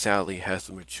and Sally has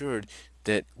matured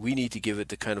that we need to give it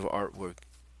the kind of artwork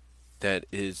that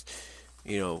is,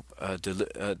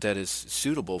 that is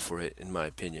suitable for it, in my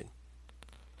opinion.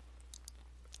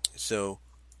 So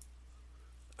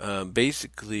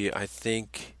basically, I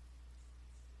think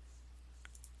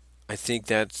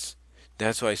that's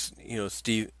why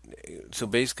Steve. So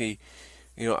basically,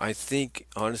 I think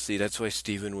honestly that's why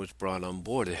Steven was brought on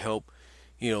board to help.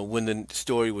 When the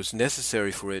story was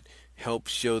necessary for it, help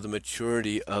show the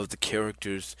maturity of the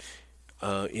characters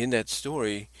in that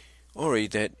story, or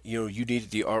that you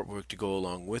needed the artwork to go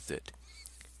along with it.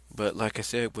 But like I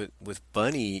said, with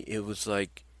Bunny, it was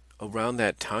like around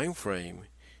that time frame,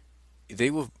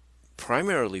 they were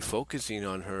primarily focusing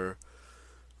on her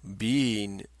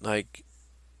being like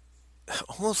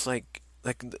almost like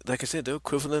I said, the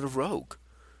equivalent of Rogue.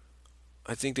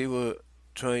 I think they were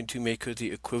trying to make her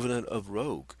the equivalent of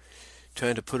Rogue,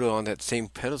 trying to put her on that same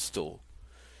pedestal,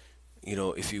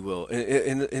 if you will.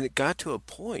 And it got to a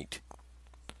point,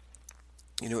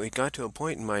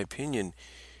 in my opinion,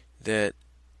 that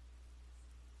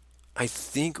I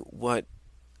think what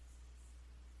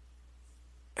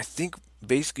I think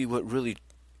basically what really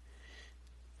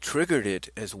triggered it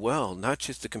as well, not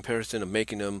just the comparison of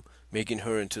making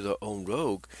her into their own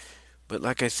Rogue, but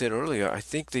like I said earlier, I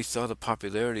think they saw the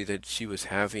popularity that she was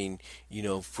having,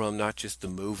 from not just the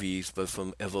movies, but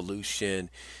from Evolution,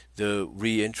 the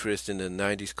reinterest in the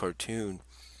 90s cartoon,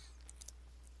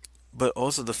 but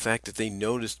also the fact that they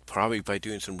noticed, probably by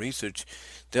doing some research,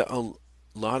 that a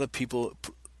lot of people,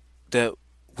 that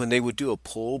when they would do a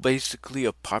poll basically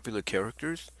of popular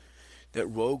characters, that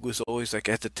Rogue was always like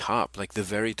at the top, like the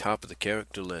very top of the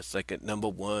character list, like at number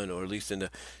one, or at least in the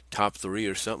top three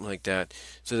or something like that.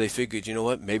 So they figured, you know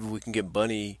what, maybe we can get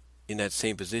Bunny in that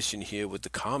same position here with the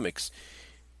comics.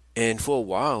 And for a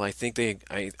while, I think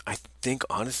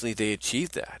honestly they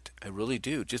achieved that. I really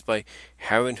do, just by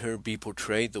having her be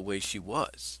portrayed the way she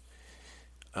was.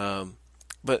 Um,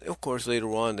 but of course,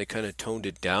 later on they kind of toned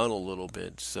it down a little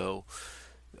bit. So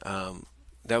um,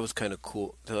 that was kind of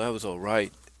cool. So that was all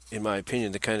right, in my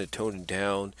opinion. They kind of toned it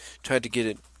down, tried to get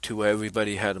it to where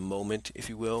everybody had a moment, if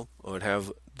you will, or would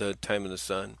have the time in the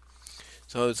sun.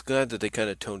 So I was glad that they kind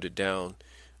of toned it down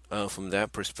from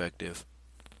that perspective.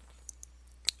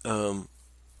 Um,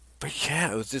 but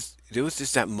yeah, there was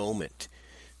just that moment,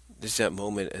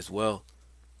 as well.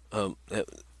 That,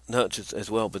 not just as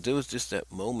well, but there was just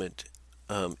that moment,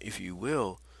 if you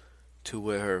will, to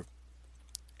where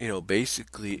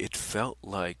basically it felt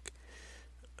like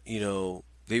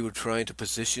they were trying to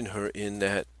position her in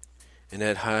that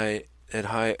high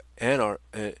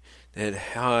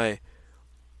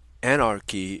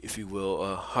anarchy, if you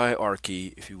will,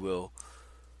 hierarchy, if you will,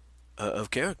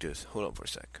 of characters. Hold on for a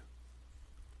sec.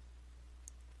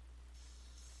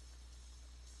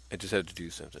 I just had to do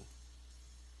something.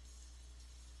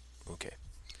 Okay.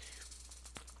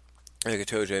 Like I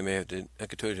told you, like I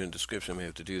told you in the description, I may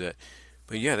have to do that.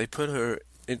 But yeah, they put her.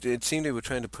 It seemed they were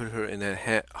trying to put her in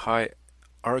that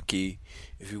hierarchy,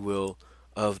 if you will,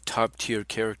 of top tier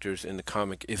characters in the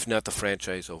comic, if not the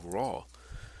franchise overall.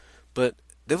 But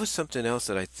there was something else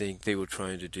that I think they were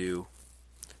trying to do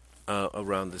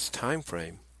around this time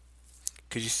frame.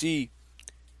 Because you see,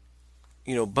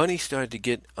 Bunny started to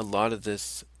get a lot of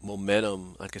this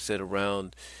momentum, like I said,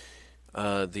 around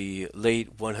the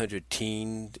late 100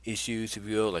 teen issues, if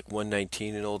you will, like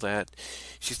 119 and all that.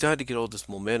 She started to get all this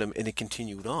momentum, and it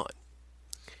continued on.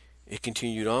 It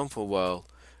continued on for a while,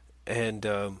 and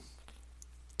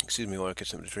excuse me while I get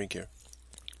something to drink here.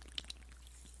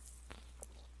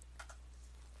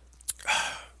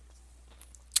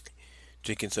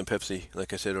 Drinking some Pepsi,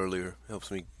 like I said earlier, helps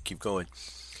me keep going.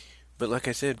 But like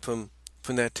I said, from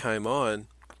that time on,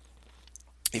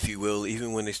 if you will,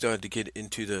 even when they started to get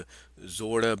into the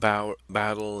Zorda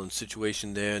battle and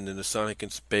situation there, and then the Sonic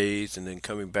in space, and then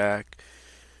coming back,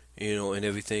 and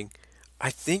everything.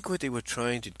 I think what they were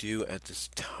trying to do at this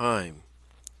time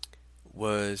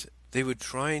was they were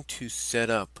trying to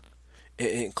set up,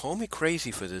 and call me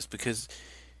crazy for this, because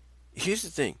here's the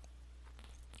thing: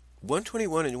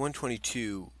 121 and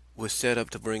 122 was set up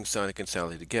to bring Sonic and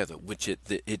Sally together, which it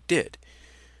did.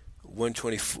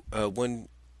 120 one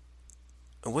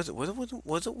was it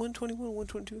 121 or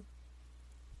 122?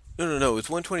 No. It's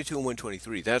 122 and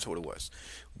 123. That's what it was.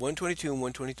 122 and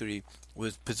 123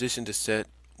 was positioned to set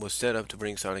up to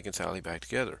bring Sonic and Sally back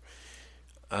together.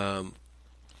 Um,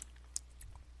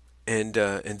 and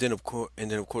then of course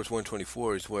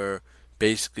 124 is where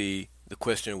basically the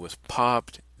question was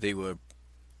popped. They were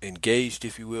engaged,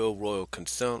 if you will, royal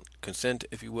consent,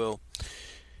 if you will.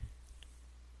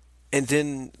 And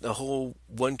then the whole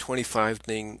 125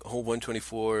 thing, whole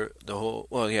 124,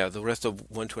 the rest of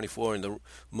 124 and the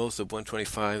most of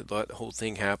 125, that whole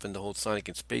thing happened. The whole Sonic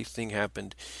in space thing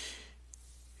happened.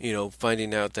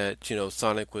 Finding out that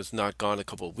Sonic was not gone a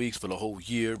couple of weeks, but a whole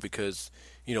year, because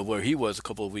where he was a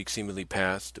couple of weeks seemingly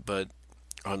passed, but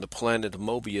on the planet of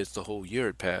Mobius, the whole year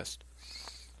had passed.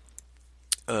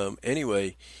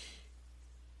 Anyway,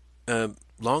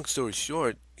 long story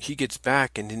short, he gets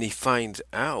back and then he finds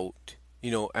out,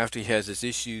 after he has his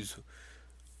issues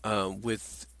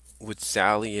with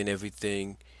Sally and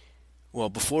everything. Well,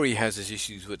 before he has his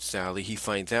issues with Sally, he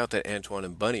finds out that Antoine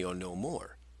and Bunny are no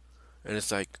more, and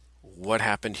it's like, what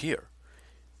happened here?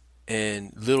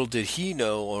 And little did he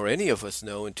know, or any of us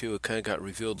know, until it kind of got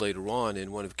revealed later on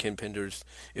in one of Ken Pender's,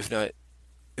 if not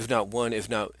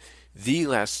the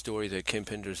last story that Ken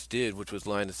Penders did, which was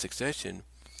Line of Succession,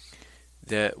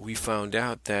 that we found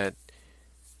out that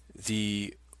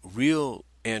the real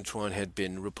Antoine had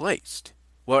been replaced.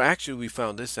 Well, actually, we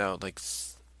found this out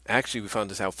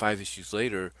 5 issues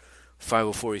later, 5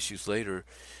 or 4 issues later,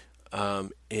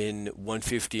 in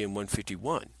 150 and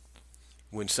 151,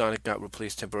 when Sonic got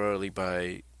replaced temporarily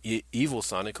by Evil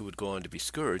Sonic, who would go on to be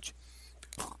Scourge.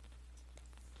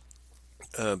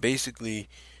 Basically,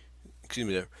 excuse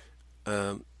me there.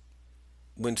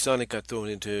 When Sonic got thrown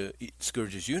into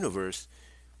Scourge's universe,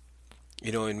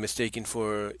 and mistaken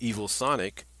for Evil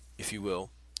Sonic, if you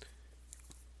will,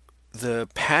 the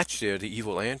Patch there, the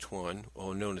Evil Antoine,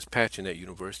 or known as Patch in that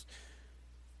universe,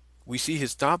 we see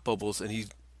his thought bubbles, and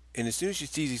as soon as you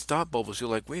see these thought bubbles, you're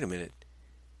like, wait a minute.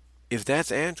 If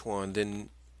that's Antoine, then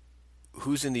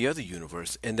who's in the other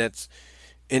universe? And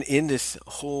in this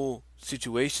whole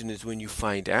situation is when you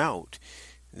find out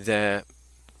that,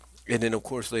 and then of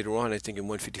course later on, I think in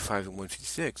 155 and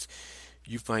 156,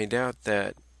 you find out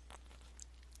that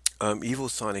Evil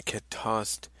Sonic had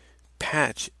tossed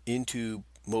Patch into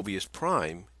Mobius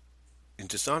Prime,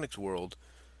 into Sonic's world,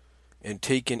 and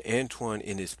taken Antoine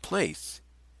in his place.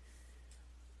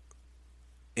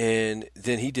 And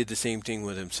then he did the same thing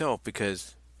with himself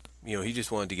because, he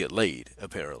just wanted to get laid,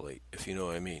 apparently, if you know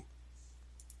what I mean.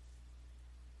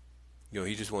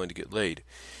 He just wanted to get laid.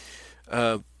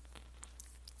 Uh,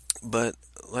 but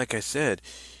like I said,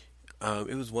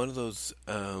 it was one of those.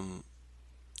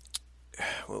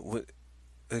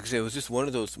 Like I said, it was just one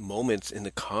of those moments in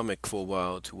the comic for a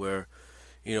while to where,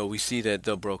 we see that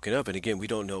they're broken up, and again, we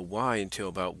don't know why until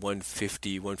about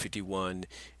 150, 151,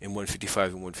 and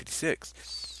 155 and 156.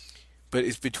 But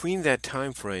it's between that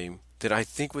time frame that I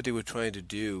think what they were trying to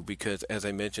do, because as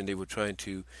I mentioned, they were trying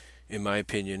to, in my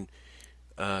opinion,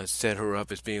 set her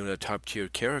up as being a top tier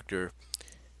character.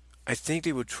 I think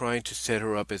they were trying to set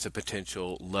her up as a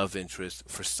potential love interest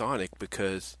for Sonic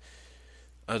because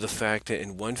of the fact that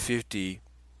in 150,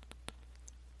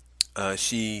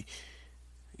 she,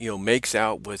 makes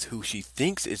out with who she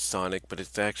thinks is Sonic, but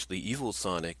it's actually evil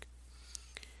Sonic.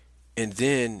 And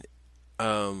then,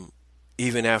 um,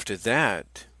 even after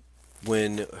that,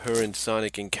 when her and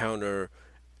Sonic encounter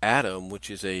Adam, which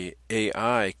is a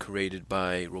AI created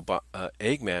by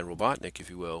Eggman Robotnik, if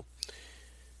you will,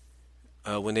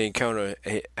 when they encounter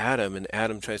Adam, and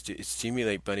Adam tries to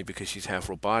stimulate Bunny because she's half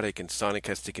robotic, and Sonic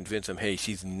has to convince him, hey,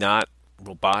 she's not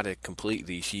robotic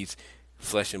completely. She's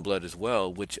flesh and blood as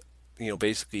well, which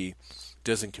basically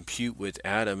doesn't compute with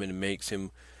Adam, and it makes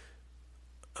him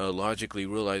logically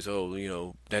realize,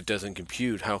 oh, that doesn't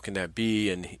compute. How can that be?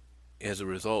 And as a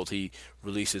result, he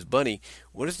releases Bunny.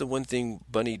 What is the one thing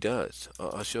Bunny does?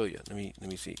 I'll show you. Let me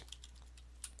see.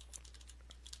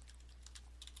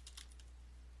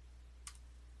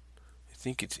 I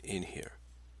think it's in here.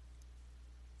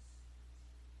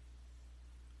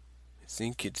 I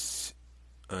think it's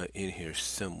in here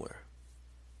somewhere.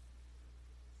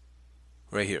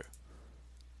 Right here.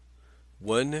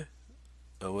 What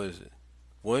is it?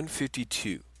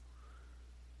 152.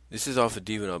 This is off of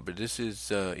Deviant, but this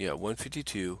is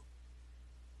 152.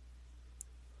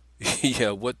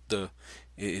 Yeah,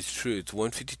 it's true. It's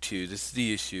 152. This is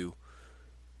the issue.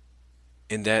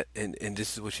 And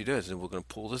this is what she does. And we're going to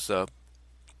pull this up.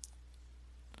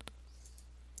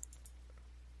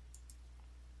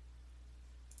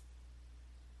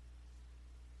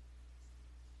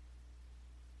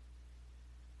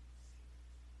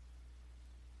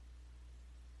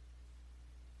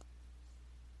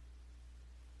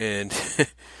 And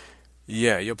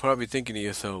yeah, you're probably thinking to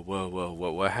yourself, well,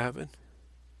 what happened?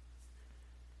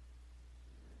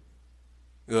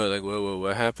 Like,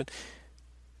 what happened?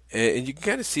 And you can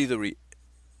kind of see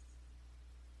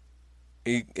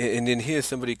and then here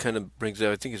somebody kind of brings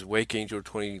up, I think it's Wake Angel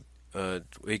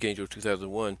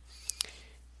 2001.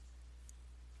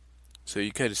 So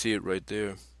you kind of see it right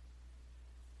there.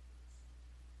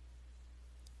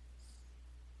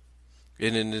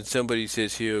 And then somebody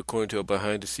says here, according to a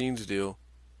behind the scenes deal,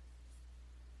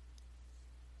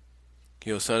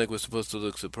 Sonic was supposed to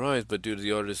look surprised, but due to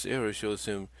the artist's error, shows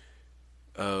him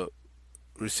uh,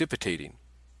 reciprocating.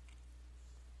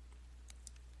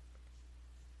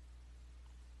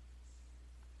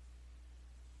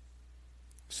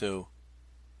 So,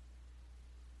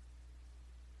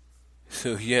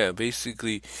 yeah,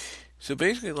 basically,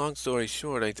 long story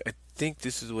short, I think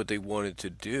this is what they wanted to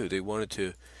do. They wanted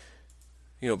to,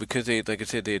 because they, like I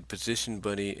said, they had positioned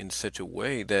Bunny in such a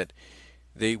way that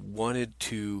they wanted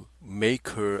to make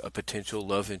her a potential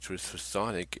love interest for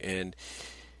Sonic, and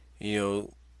you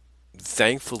know,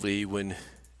 thankfully when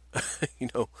you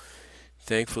know,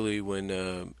 thankfully when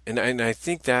and I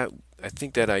think that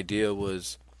idea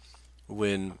was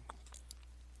when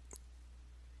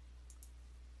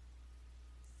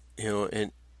you know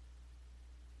and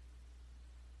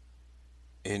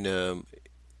and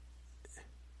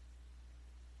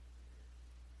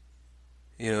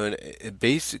it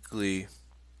basically,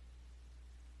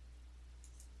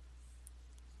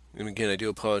 and again, I do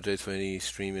apologize for any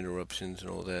stream interruptions and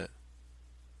all that.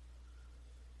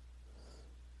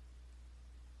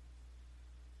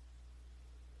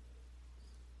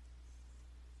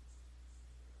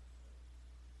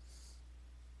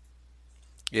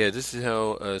 Yeah, this is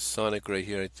how Sonic right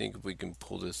here, I think if we can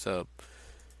pull this up,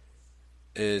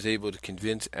 is able to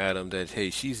convince Adam that, hey,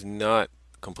 she's not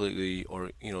completely,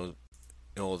 or,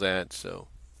 all that, so.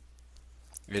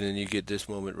 And then you get this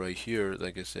moment right here,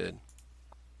 like I said,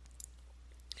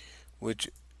 which,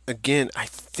 again, I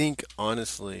think,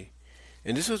 honestly,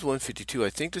 and this was 152, I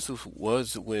think this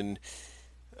was when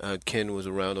Ken was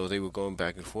around, or they were going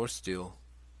back and forth still.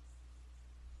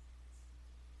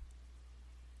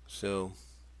 So,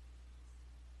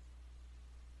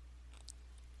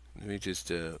 let me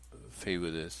just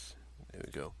favor this. There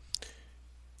we go.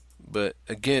 But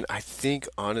again, I think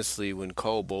honestly, when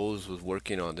Carl Bowles was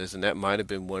working on this, and that might have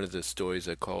been one of the stories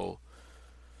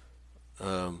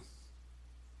um,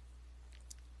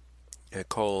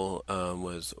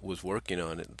 was working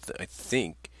on it. I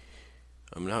think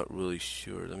I'm not really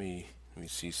sure. Let me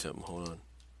see something. Hold on.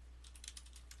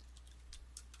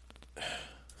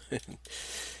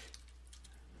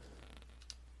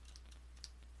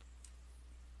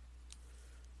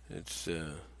 Let's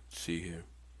see here.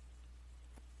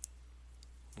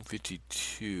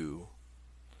 52.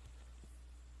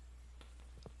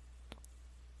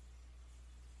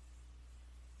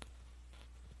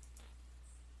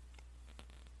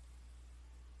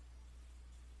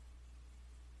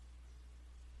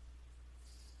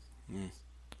 Mm.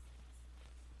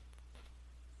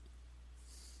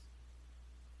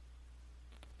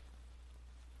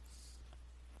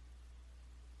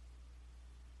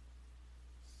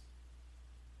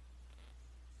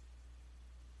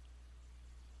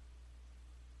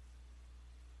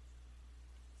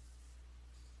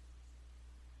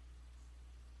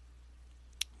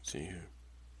 see here.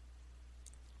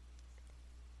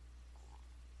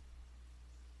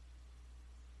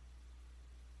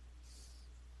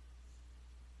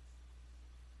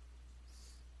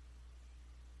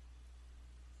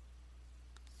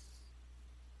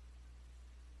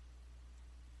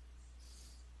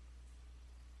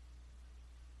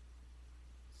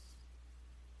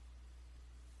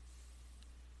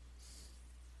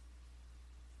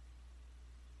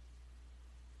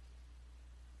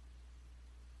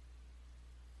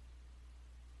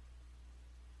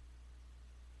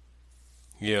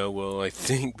 Yeah, well, I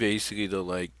think basically the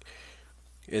like,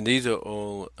 and these are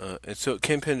all, and so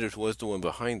Ken Penders was the one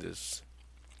behind this.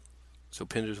 So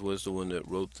Penders was the one that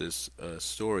wrote this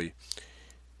story.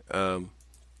 Um,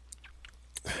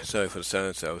 Sorry for the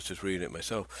silence. I was just reading it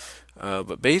myself.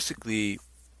 But basically,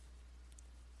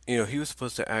 he was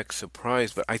supposed to act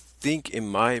surprised. But I think, in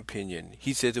my opinion,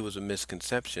 he said it was a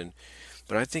misconception.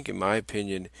 But I think, in my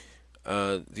opinion,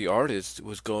 the artist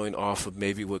was going off of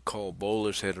maybe what Carl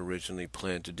Bowlers had originally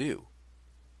planned to do,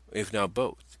 if not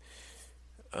both.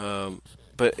 Um,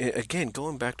 but again,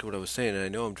 going back to what I was saying, and I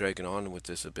know I'm dragging on with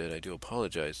this a bit. I do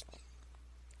apologize.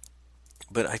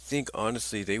 But I think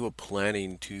honestly, they were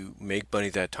planning to make Bunny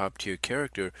that top tier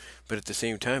character, but at the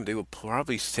same time, they were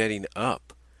probably setting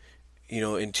up,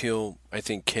 until I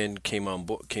think Ken came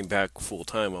back full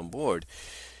time on board.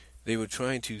 They were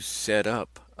trying to set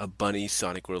up a Bunny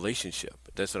Sonic relationship.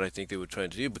 That's what I think they were trying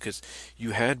to do because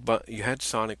you had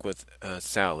Sonic with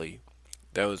Sally.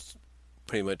 That was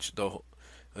pretty much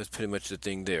the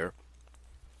thing there.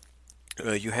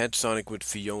 You had Sonic with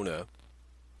Fiona,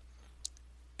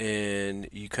 and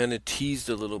you kind of teased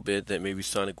a little bit that maybe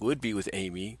Sonic would be with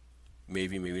Amy,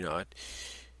 maybe not.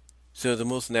 So the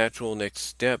most natural next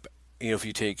step, if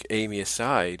you take Amy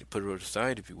aside, put her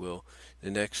aside, if you will, the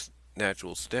next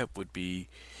natural step would be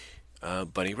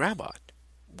Bunny Rabbit,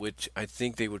 which I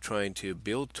think they were trying to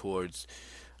build towards.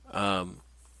 Um,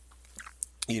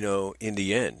 in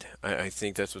the end, I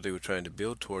think that's what they were trying to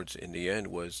build towards. In the end,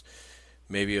 was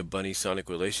maybe a Bunny Sonic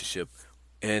relationship,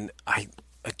 and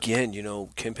again,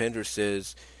 Kim Pender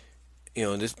says,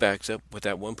 and this backs up what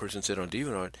that one person said on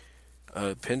DeviantArt.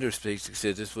 Pender basically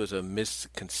said this was a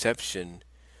misconception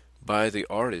by the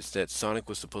artist that Sonic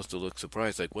was supposed to look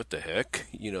surprised, like what the heck,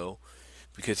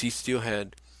 because he still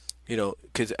had,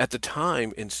 because at the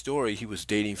time in story he was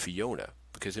dating Fiona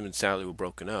because him and Sally were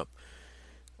broken up.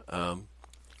 Um,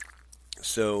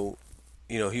 so,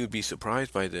 he would be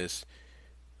surprised by this,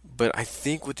 but I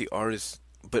think what the artist,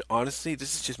 but honestly,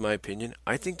 this is just my opinion.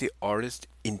 I think the artist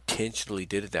intentionally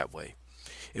did it that way.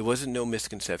 It wasn't no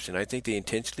misconception. I think they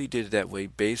intentionally did it that way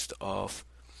based off,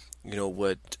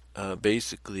 what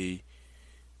basically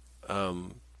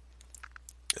um,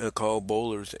 Carl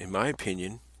Bowlers, in my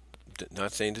opinion,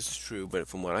 not saying this is true, but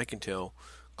from what I can tell,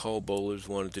 Carl Bowlers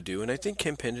wanted to do, and I think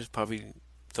Ken Penders probably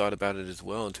thought about it as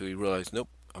well until he realized, nope,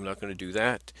 I'm not going to do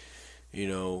that.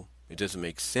 It doesn't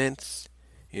make sense.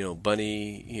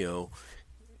 Bunny,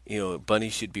 Bunny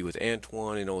should be with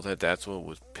Antoine and all that. That's what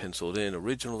was penciled in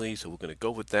originally, so we're going to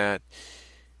go with that.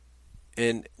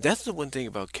 And that's the one thing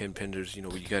about Ken Penders,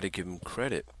 where you got to give him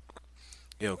credit.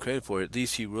 Credit for it. At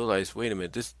least he realized, wait a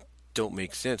minute, this don't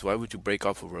make sense. Why would you break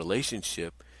off a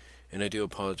relationship? And I do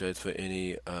apologize for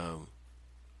any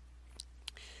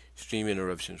stream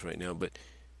interruptions right now, but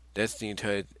that's the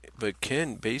entire. But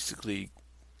Ken basically,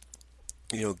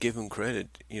 give him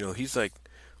credit. He's like,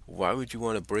 why would you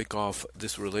want to break off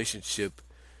this relationship?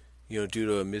 Due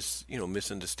to a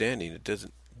misunderstanding. It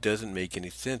doesn't make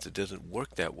any sense. It doesn't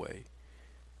work that way.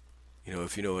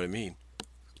 If you know what I mean.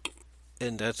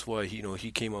 And that's why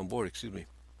he came on board. Excuse me,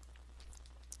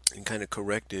 and kind of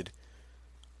corrected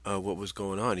what was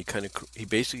going on. He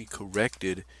basically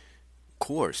corrected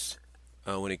course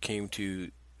when it came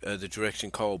to the direction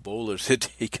Carl Bowlers had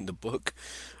taken the book,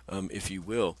 if you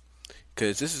will.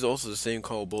 Because this is also the same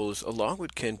Carl Bowlers, along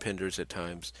with Ken Penders at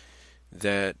times,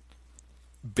 that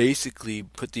basically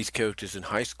put these characters in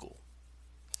high school.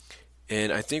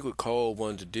 And I think what Carl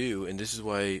wanted to do, and this is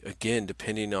why, again,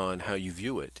 depending on how you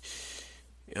view it,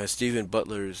 Stephen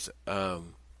Butler's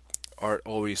art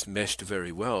always meshed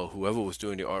very well. Whoever was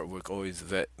doing the artwork always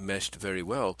meshed very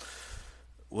well.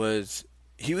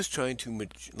 He was trying to,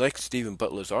 like Stephen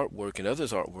Butler's artwork and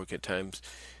others' artwork at times,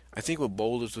 I think what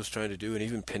Bowlers was trying to do, and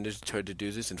even Penders tried to do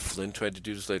this, and Flynn tried to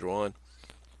do this later on,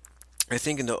 I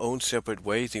think in their own separate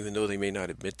ways, even though they may not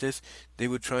admit this, they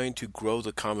were trying to grow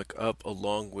the comic up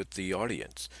along with the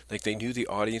audience. Like they knew the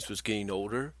audience was getting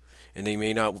older, and they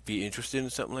may not be interested in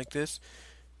something like this,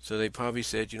 so they probably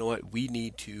said, you know what,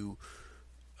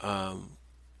 um,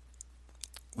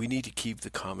 we need to keep the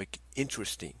comic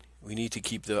interesting. we need to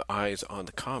keep the eyes on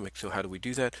the comic. So how do we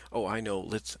do that? Oh, I know.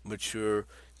 Let's mature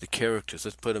the characters.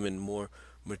 Let's put them in more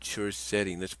mature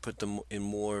setting. Let's put them in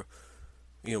more,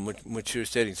 mature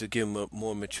settings to give them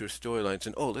more mature storylines.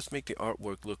 And oh, let's make the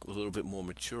artwork look a little bit more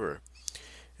mature.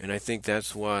 And I think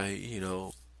that's why,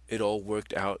 it all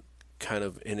worked out kind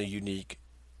of in a unique,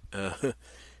 uh,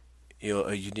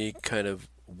 a unique kind of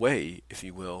way, if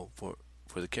you will, for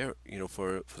the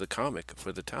for the comic,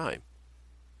 for the time.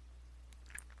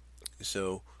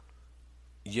 So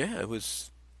yeah, it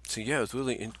was. So yeah, it was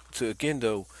really. So again,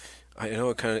 though, I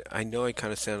know I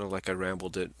kind of sounded like I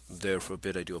rambled it there for a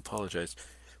bit. I do apologize,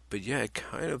 but yeah, it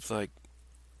kind of like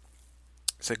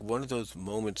it's like one of those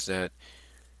moments that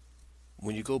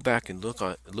when you go back and look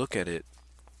at it,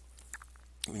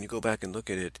 when you go back and look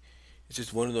at it, it's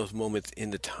just one of those moments in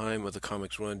the time of the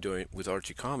comics run during with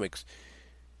Archie Comics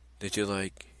that you're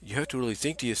like, you have to really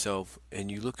think to yourself, and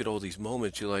you look at all these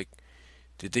moments, you're like,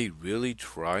 did they really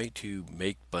try to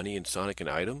make Bunny and Sonic an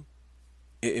item?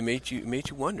 It made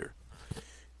you wonder.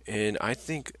 And I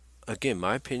think, again,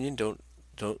 my opinion, don't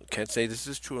can't say this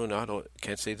is true or not, or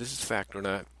can't say this is fact or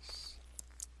not.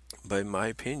 But in my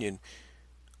opinion,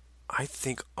 I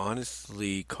think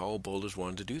honestly, Carl Boulders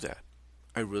wanted to do that.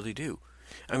 I really do.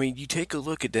 I mean, you take a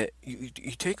look at that. You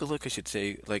take a look, I should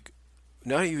say, like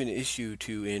not even issue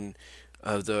two in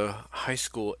the high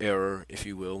school era, if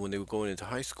you will, when they were going into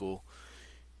high school.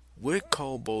 What did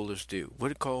Carl Boulders do? What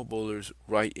did Carl Boulders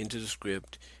write into the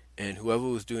script? And whoever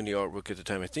was doing the artwork at the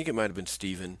time, I think it might have been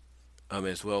Steven,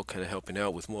 as well, kind of helping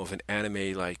out with more of an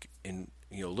anime like in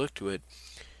look to it.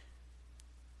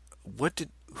 What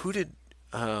did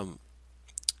um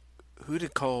who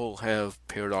did Carl have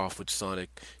paired off with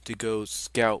Sonic to go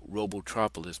scout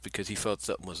Robotropolis because he felt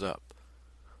something was up?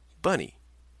 Bunny.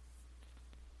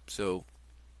 So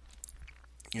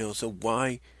so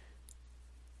why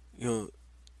you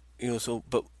know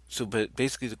but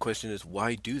basically the question is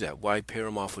why do that? Why pair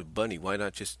him off with Bunny? Why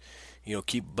not just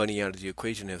keep Bunny out of the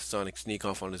equation and have Sonic sneak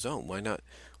off on his own? Why not?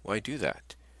 Why do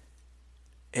that?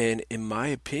 And in my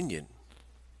opinion,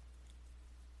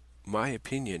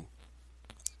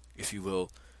 if you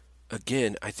will,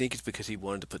 again, I think it's because he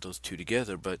wanted to put those two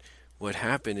together. But what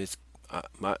happened is,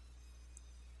 my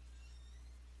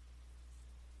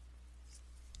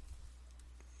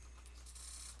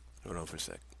hold on for a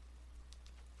sec.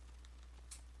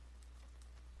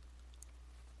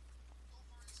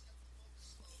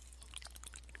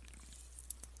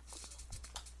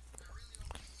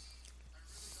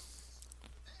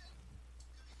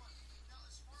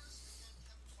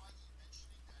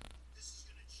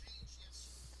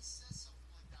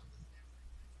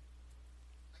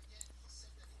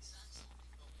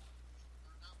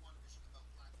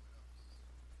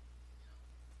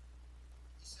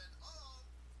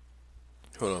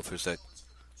 Hold on for a sec.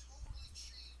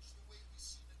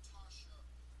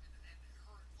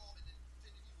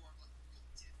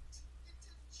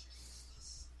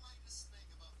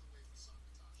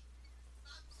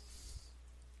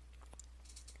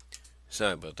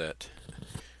 Sorry about that.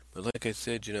 But like I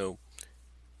said,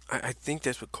 I think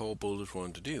that's what Cole Boulders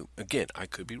wanted to do. Again, I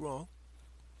could be wrong,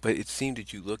 but it seemed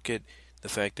that you look at the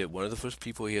fact that one of the first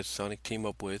people he had Sonic team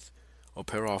up with or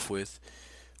pair off with,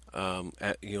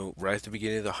 at right at the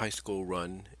beginning of the high school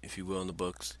run, if you will, in the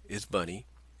books, is Bunny.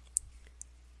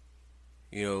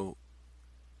 You know,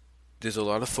 there's a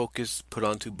lot of focus put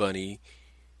onto Bunny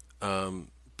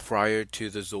prior to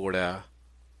the Zorda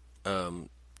um,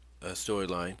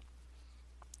 storyline,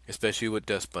 especially with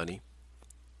Dust Bunny.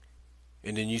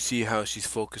 And then you see how she's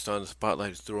focused on the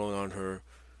spotlight is thrown on her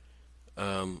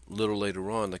a little later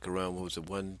on, like around what was it,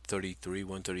 133,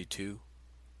 132,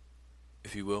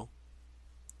 if you will.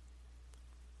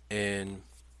 And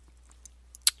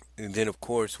then of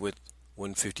course with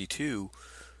 152,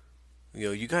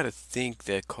 you got to think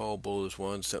that Carl Bowles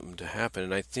wanted something to happen,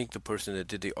 and I think the person that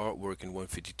did the artwork in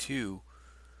 152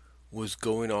 was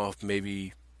going off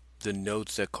maybe the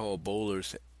notes that Carl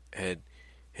Bowlers had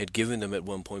given them at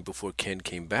one point before Ken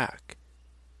came back.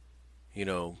 You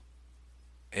know,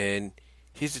 and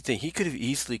here's the thing: he could have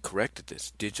easily corrected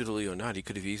this, digitally or not. He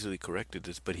could have easily corrected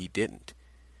this, but he didn't.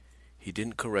 He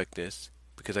didn't correct this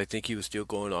because I think he was still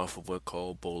going off of what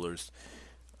Carl Bowlers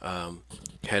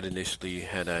had initially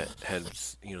had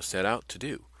set out to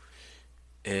do.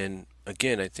 And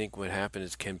again, I think what happened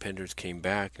is Ken Penders came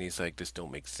back and he's like, "This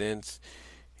don't make sense.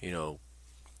 You know,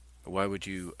 why would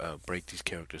you break these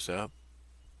characters up?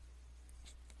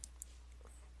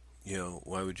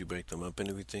 Why would you break them up and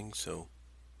everything?" So,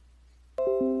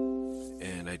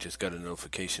 and I just got a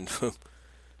notification from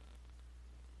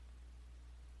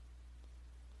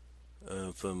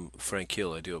from Frank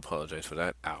Hill. I do apologize for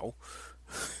that. Ow.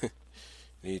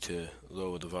 Need to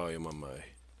lower the volume on my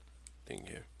thing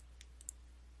here.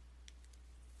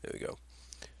 There we go.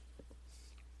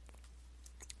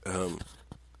 Um,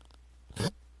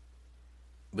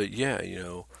 but yeah,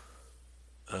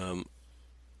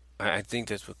 I think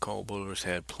that's what Carl Bullers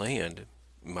had planned,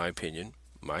 in my opinion.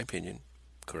 My opinion.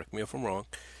 Correct me if I'm wrong.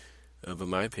 But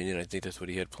my opinion, I think that's what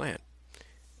he had planned.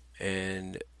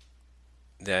 And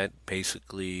that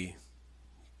basically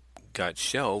got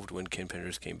shelved when Ken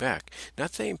Penders came back.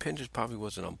 Not saying Penders probably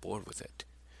wasn't on board with it,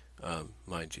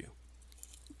 mind you.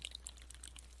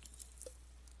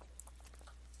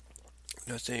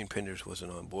 Not saying Penders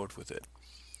wasn't on board with it,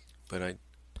 but I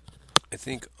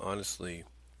think honestly,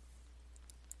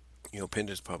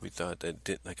 Penders probably thought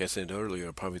that, like I said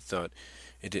earlier, probably thought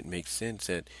it didn't make sense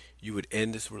that you would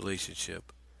end this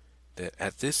relationship that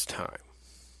at this time,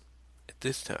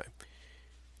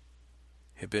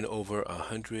 had been over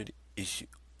 100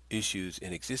 issues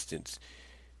in existence.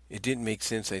 It didn't make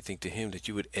sense, I think, to him that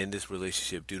you would end this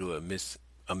relationship due to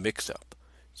a mix-up,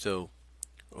 so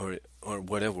or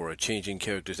whatever, or a change in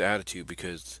character's attitude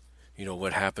because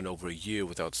what happened over a year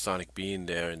without Sonic being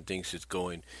there and things just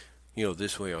going,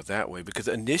 this way or that way. Because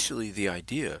initially the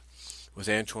idea was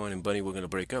Antoine and Bunny were going to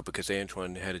break up because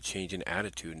Antoine had a change in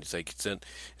attitude, and it's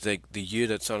like the year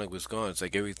that Sonic was gone, it's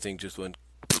like everything just went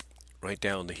right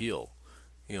down the hill,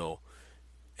 you know.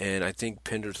 And I think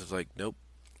Penders is like, nope,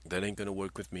 that ain't gonna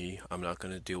work with me. I'm not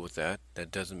gonna deal with that.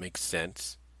 That doesn't make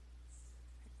sense.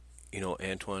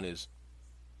 Antoine is,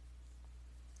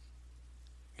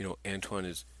 Antoine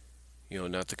is,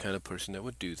 not the kind of person that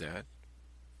would do that.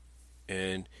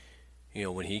 And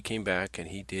when he came back and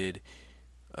he did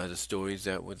the stories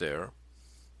that were there,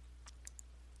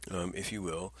 if you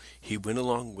will, he went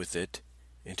along with it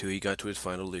until he got to his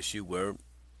final issue where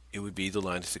it would be the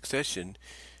line of succession,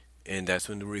 and that's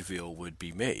when the reveal would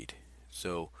be made.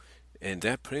 So, and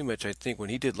that pretty much, I think, when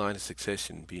he did line of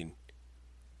succession, being,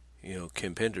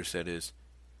 Kim Penders, that is,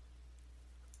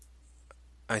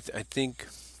 I think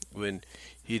when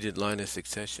he did line of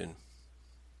succession,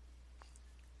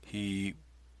 he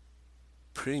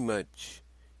pretty much,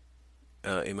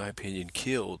 in my opinion,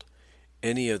 killed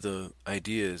any of the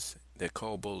ideas that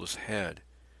Carl Bolas had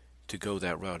to go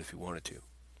that route if he wanted to.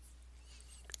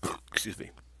 Excuse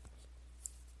me.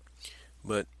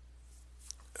 But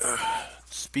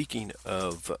speaking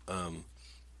of,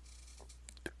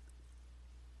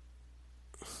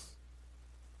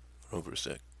 over a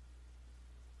sec.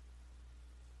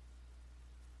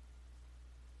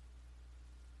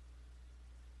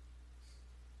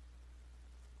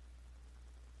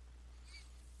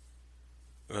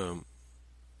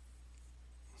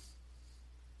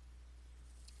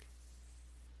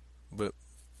 But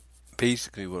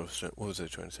basically, what was I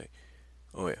trying to say?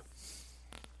 Oh yeah.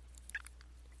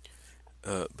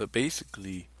 But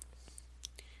basically,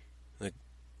 like,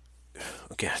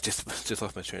 okay, I just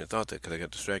lost my train of thought there because I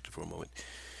got distracted for a moment.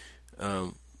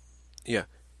 Yeah,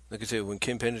 like I said, when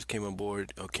Kim Penders came on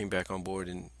board, or came back on board,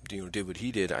 and did what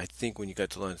he did, I think when you got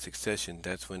to line of succession,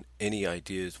 that's when any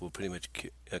ideas were pretty much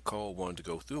Carl wanted to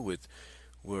go through with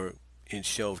were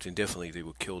shelved indefinitely. They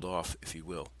were killed off, if you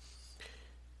will.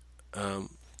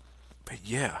 But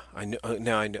yeah, I know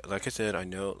now. I know, like I said,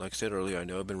 like I said earlier, I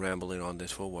know I've been rambling on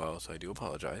this for a while, so I do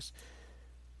apologize.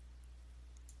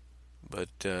 But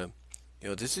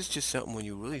this is just something when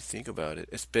you really think about it,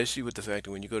 especially with the fact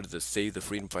that when you go to the Save the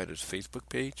Freedom Fighters Facebook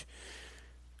page,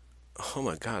 oh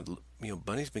my God,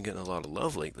 Bunny's been getting a lot of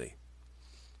love lately.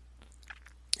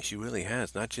 She really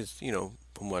has, not just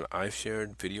from what I've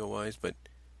shared video-wise, but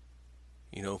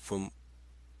from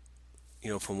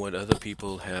from what other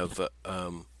people have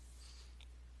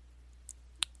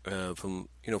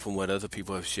from what other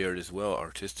people have shared as well,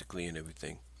 artistically and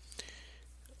everything.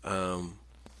 Um,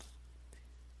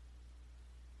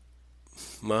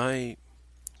 my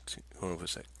hold on for a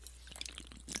sec.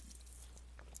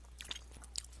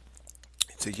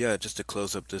 So yeah, just to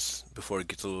close up this before it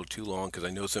gets a little too long, because I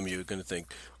know some of you are going to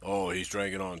think, "Oh, he's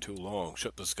dragging on too long.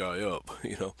 Shut this guy up,"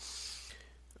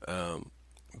 Um,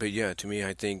 but yeah, to me,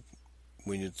 I think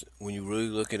when you really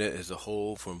look at it as a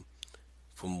whole, from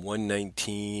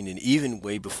 119 and even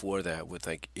way before that, with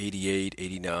like 88,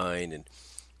 89, and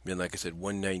then like I said,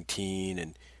 119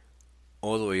 and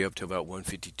all the way up to about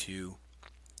 152,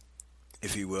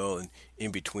 if you will, and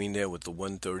in between there with the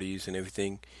 130s and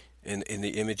everything, and in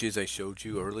the images I showed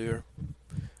you earlier,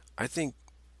 I think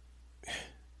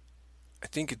I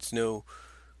think it's no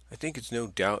I think it's no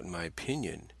doubt in my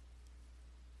opinion.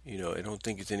 I don't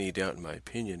think it's any doubt in my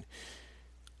opinion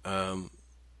um,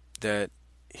 that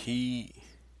he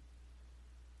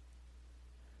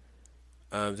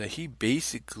that he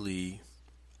basically,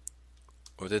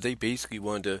 or that they basically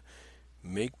wanted to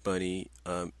make money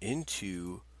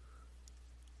into.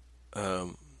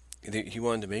 Um, he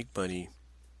wanted to make money,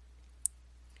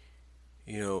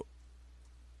 you know,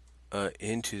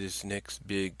 into this next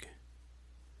big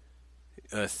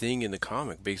thing in the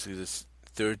comic. Basically, this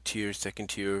third tier, second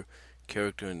tier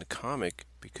character in the comic,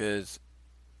 because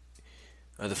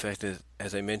of the fact that,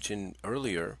 as I mentioned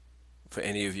earlier, for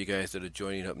any of you guys that are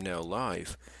joining up now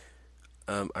live,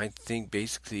 I think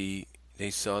basically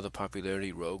they saw the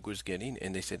popularity Rogue was getting,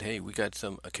 and they said, "Hey, we got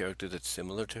a character that's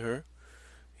similar to her.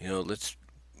 Let's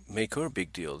make her a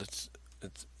big deal. Let's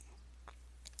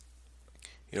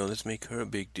let's make her a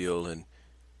big deal and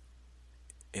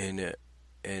uh,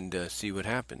 and see what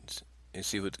happens and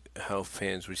see how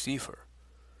fans receive her."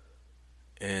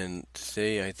 And to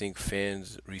say I think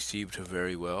fans received her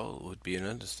very well would be an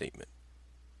understatement.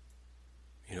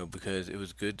 Because it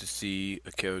was good to see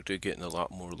a character getting a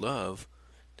lot more love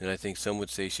than I think some would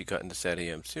say she got in the Sad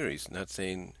AM series. Not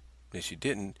saying that she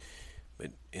didn't,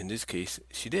 but in this case,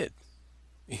 she did.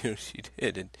 She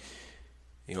did, and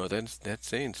that's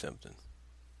saying something.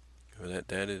 Or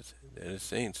that is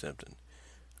saying something,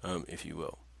 if you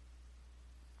will.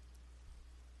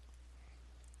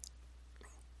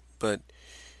 But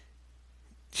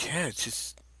yeah,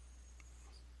 it's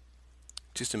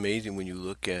just amazing when you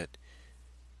look at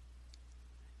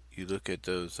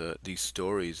these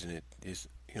stories, and it is,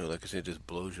 like I said, it just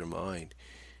blows your mind.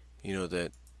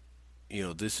 That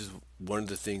this is one of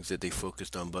the things that they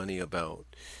focused on Bunny about,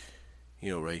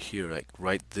 right here, like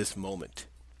right this moment.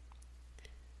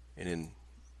 And then,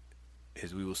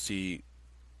 as we will see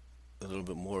a little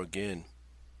bit more again,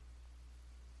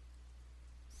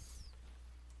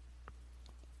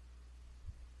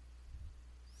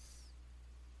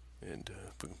 and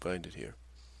if we can find it here.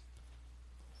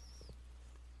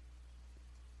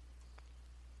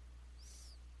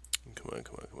 Come on,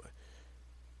 come on, come on.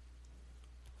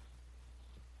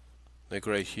 Like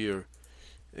right here,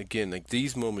 again, like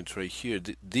these moments right here,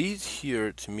 these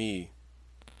here to me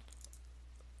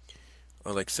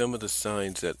are like some of the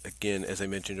signs that, again, as I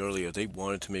mentioned earlier, they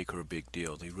wanted to make her a big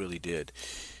deal. They really did.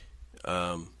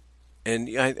 Um, and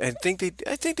I think they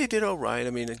did all right.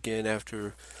 I mean, again,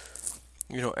 after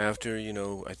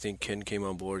I think Ken came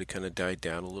on board, it kind of died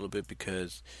down a little bit,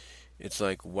 because it's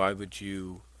like, why would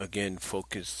you again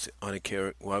focus on a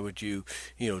character? Why would you,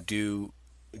 do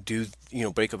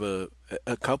break up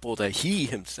a couple that he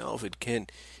himself had Ken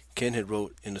had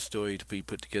wrote in a story to be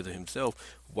put together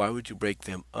himself? Why would you break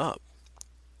them up?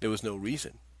 There was no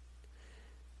reason.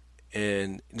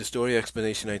 And the story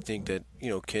explanation I think that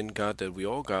Ken got, that we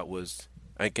all got, was,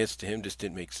 I guess to him, just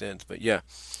didn't make sense. But yeah,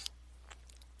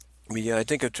 I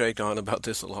think I've dragged on about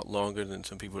this a lot longer than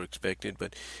some people expected,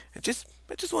 but I just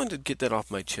wanted to get that off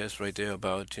my chest right there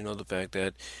about the fact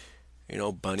that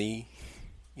Bunny,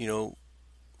 you know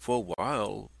for a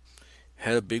while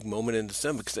had a big moment in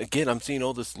December, because again I'm seeing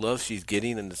all this love she's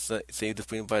getting in the Save the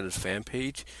Freedom Fighters fan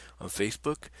page on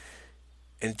Facebook,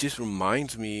 and it just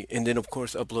reminds me. And then of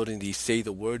course uploading the Say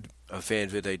the Word fan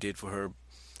vid I did for her,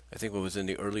 I think it was in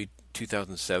the early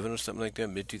 2007 or something like that,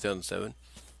 mid 2007.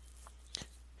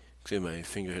 See, my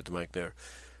finger hit the mic there.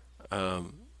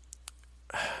 Um,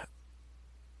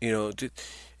 it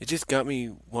just got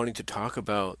me wanting to talk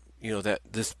about that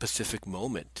this specific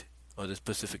moment, or this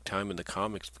specific time in the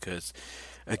comics, because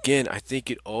again I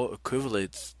think it all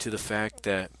equivalates to the fact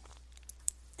that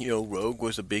Rogue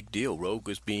was a big deal. Rogue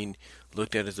was being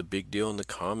looked at as a big deal in the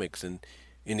comics, and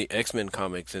in the X-Men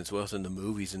comics, as well as in the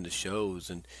movies and the shows.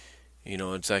 And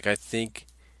it's like,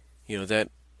 that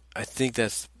I think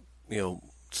that's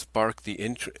sparked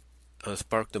the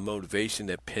sparked the motivation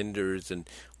that penders and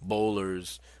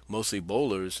bowlers, mostly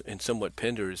bowlers and somewhat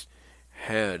penders,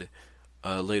 had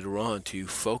later on, to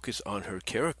focus on her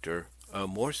character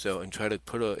more so, and try to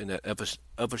put her in that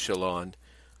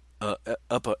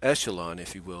upper echelon,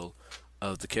 if you will,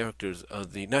 of the characters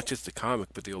of the, not just the comic,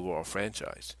 but the overall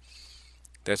franchise.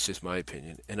 That's just my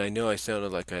opinion, and I know I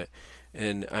sounded like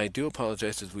and I do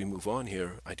apologize as we move on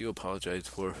here. I do apologize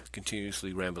for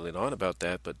continuously rambling on about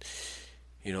that, but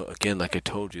again, like I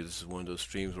told you, this is one of those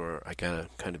streams where I gotta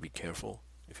kind of be careful,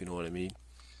 if you know what I mean.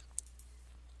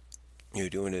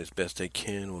 Doing it as best I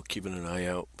can, or keeping an eye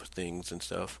out for things and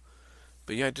stuff.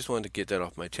 But yeah, I just wanted to get that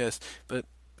off my chest. But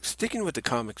sticking with the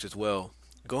comics as well,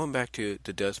 going back to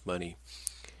the Dust Bunny,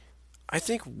 I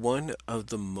think one of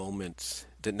the moments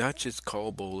that not just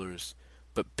Carl Bowlers,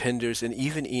 but Penders and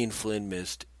even Ian Flynn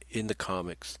missed in the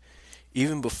comics,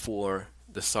 even before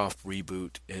the soft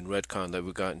reboot and retcon that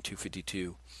we got in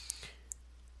 252,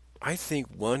 I think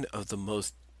one of the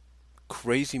most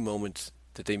crazy moments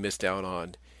that they missed out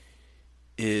on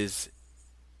is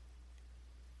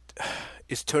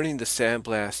turning the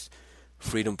Sandblast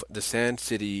the Sand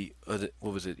City, what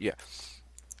was it? Yeah,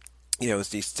 it was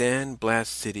the Sandblast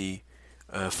City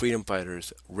freedom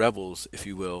fighters, rebels, if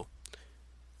you will,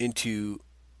 into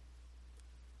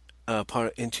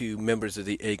into members of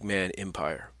the Eggman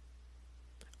Empire.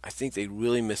 I think they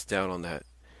really missed out on that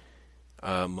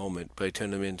moment by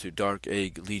turning them into Dark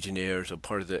Egg Legionnaires, or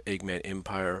part of the Eggman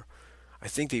Empire. I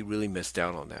think they really missed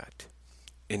out on that,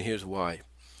 and here's why.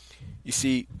 You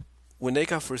see, when they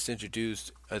got first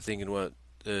introduced, I think in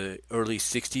the early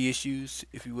 60 issues,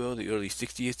 if you will, the early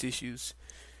 60th issues,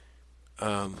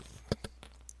 um,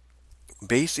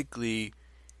 basically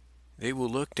they were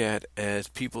looked at as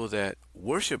people that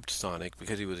worshipped Sonic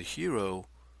because he was a hero,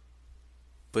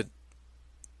 but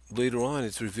later on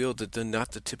it's revealed that they're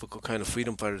not the typical kind of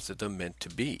freedom fighters that they're meant to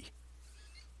be.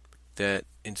 That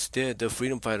instead they're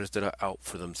freedom fighters that are out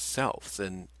for themselves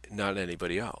and not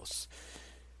anybody else.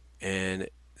 And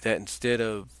that instead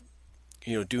of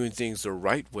doing things the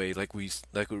right way, like what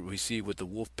we see with the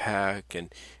Wolf Pack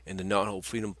and the Knothole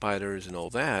Freedom Fighters and all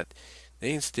that,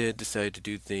 they instead decided to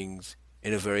do things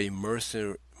in a very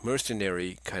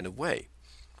mercenary kind of way.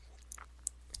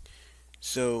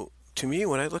 So to me,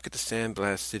 when I look at the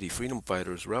Sandblast City Freedom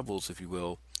Fighters, rebels, if you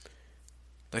will,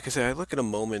 like I said, I look at a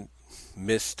moment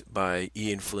missed by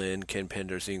Ian Flynn, Ken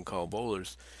Penders, and Carl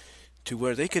Bollers, to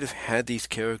where they could have had these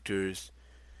characters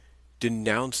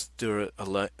denounce their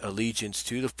allegiance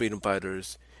to the freedom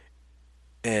fighters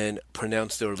and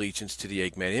pronounce their allegiance to the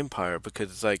Eggman Empire, because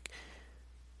it's like,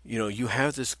 you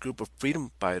have this group of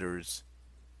freedom fighters,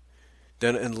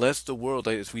 then unless the world,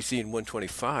 like as we see in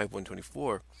 125,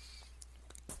 124,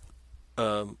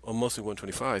 or mostly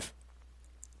 125,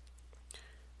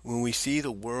 when we see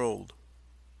the world,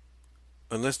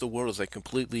 unless the world is like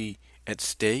completely at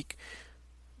stake,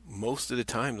 most of the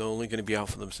time they're only going to be out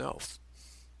for themselves.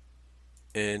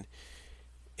 And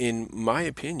in my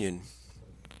opinion,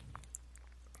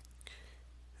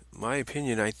 I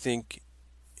think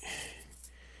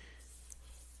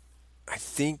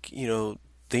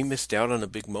they missed out on a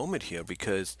big moment here,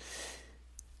 because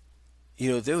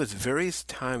there was various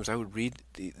times I would read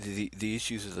the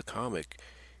issues of the comic,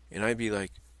 and I'd be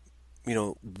like,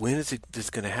 when is this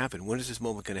going to happen? When is this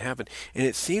moment going to happen? And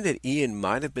it seemed that Ian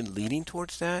might have been leaning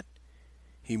towards that.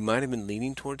 He might have been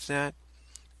leaning towards that.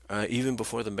 Even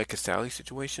before the Mecha Sally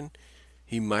situation,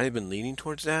 he might have been leaning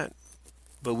towards that,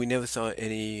 but we never saw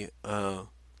any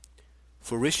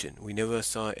fruition. We never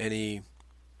saw any,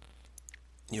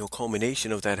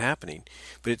 culmination of that happening.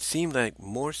 But it seemed like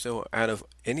more so out of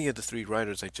any of the three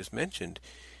writers I just mentioned,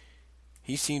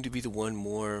 he seemed to be the one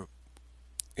more,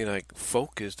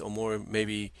 focused, or more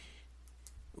maybe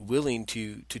willing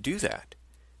to do that,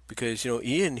 because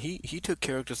Ian he took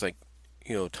characters like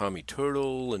Tommy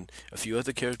Turtle and a few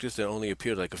other characters that only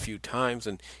appeared like a few times,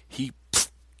 and he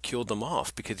killed them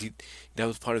off because that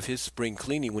was part of his spring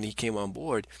cleaning when he came on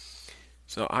board.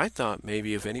 So I thought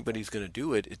maybe if anybody's going to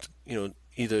do it, it's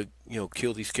either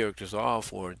kill these characters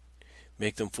off or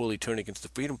make them fully turn against the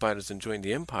freedom fighters and join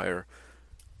the Empire.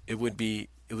 It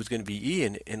was going to be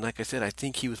Ian, and like I said, I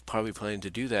think he was probably planning to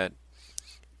do that,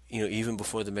 even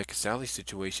before the Mecha Sally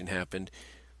situation happened,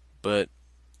 but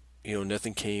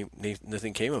nothing came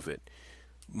of it.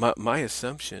 My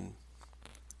assumption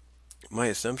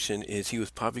is he was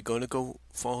probably going to go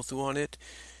follow through on it,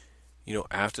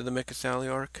 after the Mecha Sally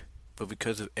arc, but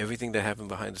because of everything that happened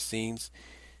behind the scenes,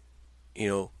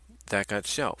 that got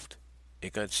shelved.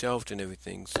 It got shelved and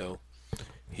everything, so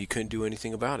he couldn't do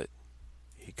anything about it.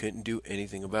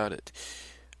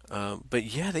 But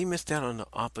yeah, they missed out on the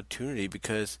opportunity,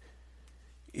 because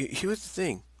here's the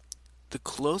thing: the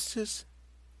closest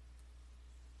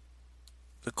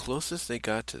they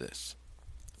got to this,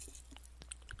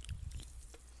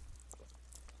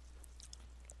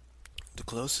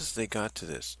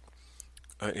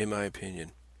 in my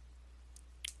opinion,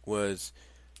 was,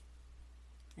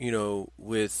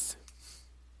 with,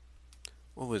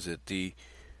 what was it?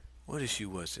 What issue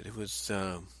was it? It was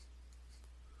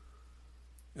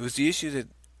the issue that,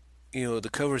 the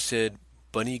cover said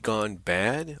 "Bunny Gone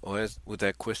Bad," or with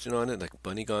that question on it, like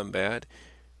 "Bunny Gone Bad."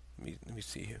 Let me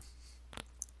see here.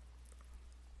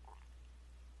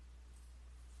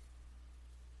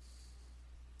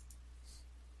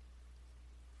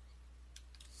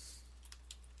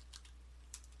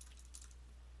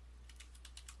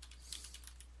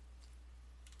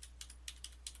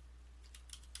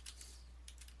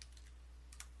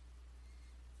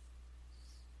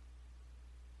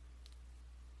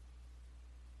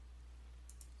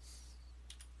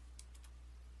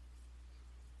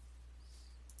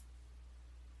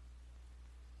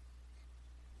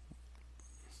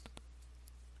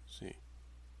 see.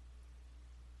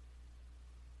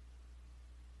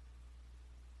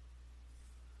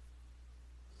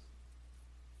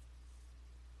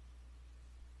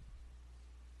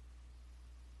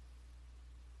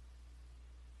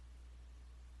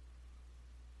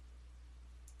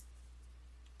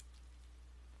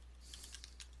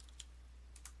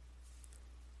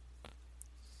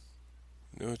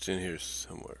 No, it's in here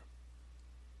somewhere.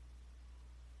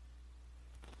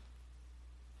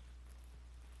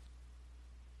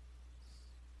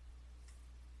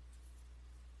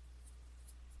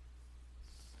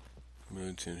 No,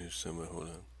 it's in here somewhere. Hold on.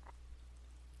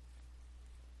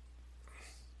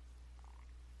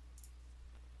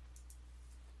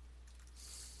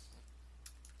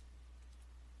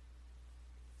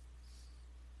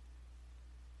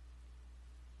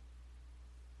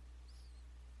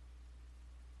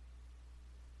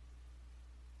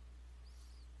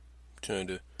 Trying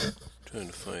to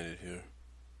find it here.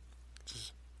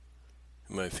 Just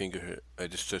my finger here. I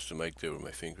just touched the mic there with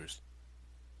my fingers.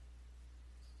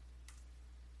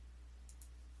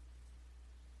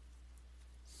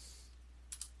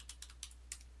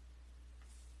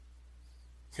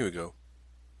 Here we go.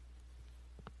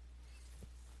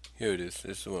 Here it is.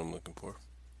 This is what I'm looking for.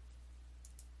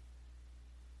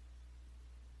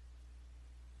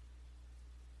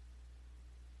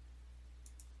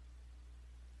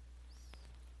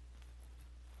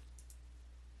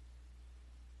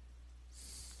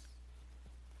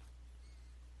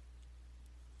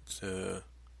 It's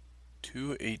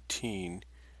 218.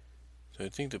 So I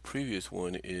think the previous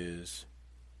one is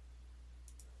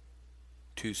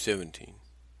 217.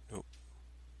 Nope.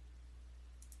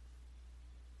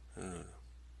 I don't know.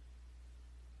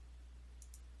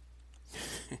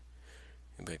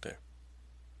 Get back there.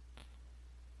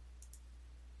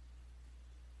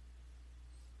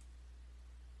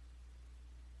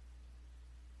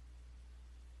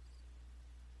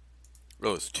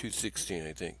 Oh, it's 216,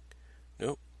 I think.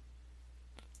 Nope.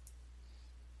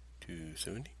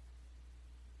 270.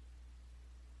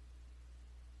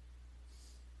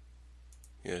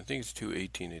 Yeah, I think it's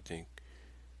 218, I think.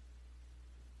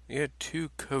 He had two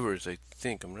covers, I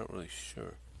think. I'm not really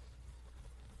sure.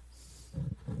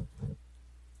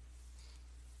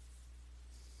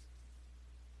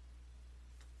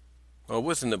 Oh, it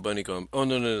wasn't the Bunny Gone... Oh,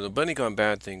 no. The Bunny Gone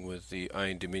Bad thing was the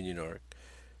Iron Dominion arc.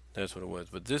 That's what it was.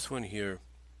 But this one here...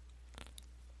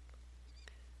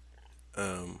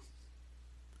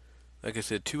 like I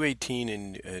said, 218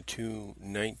 and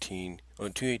 219... Oh,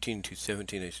 218 and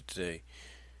 217, I should say.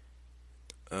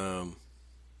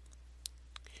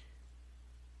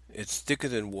 It's thicker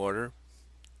than water.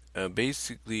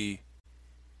 Basically...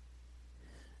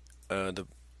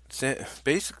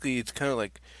 basically, it's kind of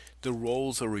like the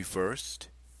roles are reversed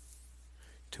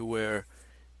to where,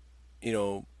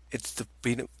 it's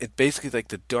basically like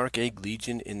the Dark Egg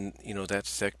Legion in that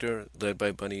sector led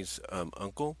by Bunny's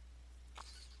uncle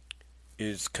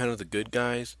is kind of the good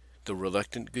guys. The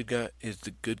reluctant good guy is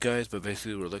the good guys, but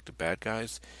basically the reluctant bad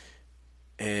guys.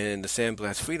 And the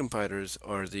Sandblast Freedom Fighters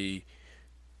are the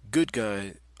good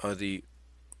guy, are the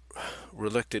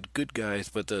reluctant good guys,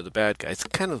 but the bad guys.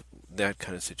 Kind of that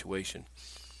kind of situation.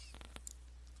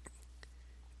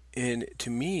 And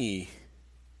to me,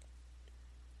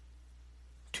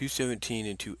 217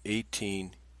 and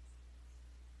 218,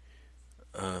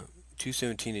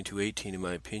 217 and 218, in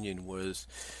my opinion, was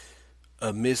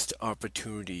a missed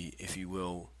opportunity, if you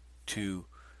will, to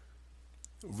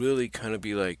really kind of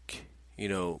be like,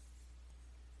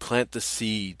 plant the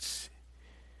seeds,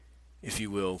 if you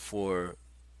will, for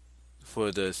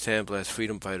the Sandblast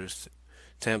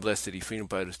City Freedom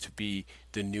Fighters to be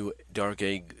the new Dark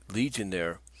Egg Legion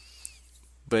there.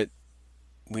 But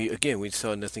we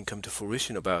saw nothing come to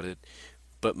fruition about it.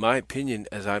 But my opinion,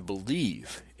 as I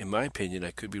believe, in my opinion,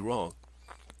 I could be wrong,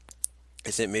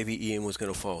 is that maybe Ian was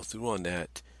going to follow through on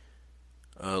that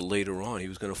later on. He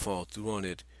was going to follow through on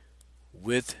it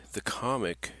with the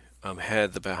comic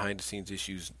had the behind the scenes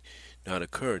issues not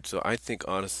occurred. So I think,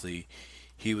 honestly,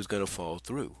 he was going to follow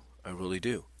through. I really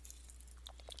do.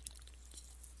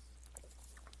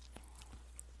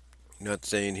 Not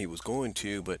saying he was going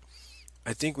to, but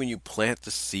I think when you plant the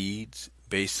seeds,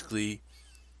 basically,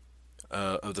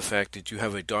 of the fact that you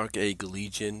have a Dark Egg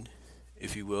Legion,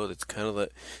 if you will,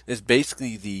 that's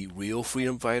basically the real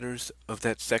freedom fighters of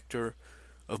that sector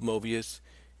of Mobius,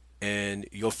 and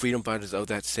your freedom fighters of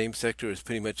that same sector is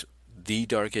pretty much the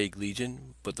Dark Egg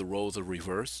Legion, but the roles are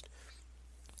reversed.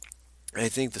 I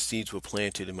think the seeds were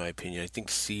planted, in my opinion. I think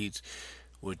the seeds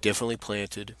were definitely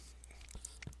planted.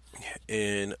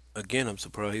 And again, I'm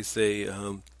surprised they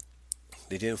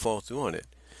didn't fall through on it.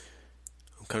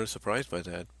 kind of surprised by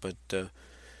that. But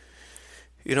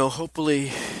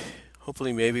hopefully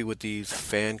maybe with these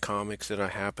fan comics that are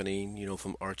happening,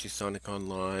 from Archie Sonic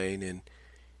Online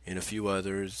and a few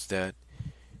others that,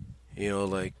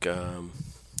 like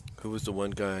who was the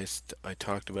one guy I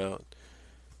talked about?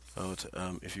 Oh,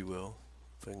 if you will,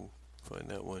 if I can find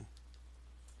that one.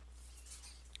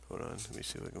 Hold on, let me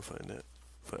see if I can find that.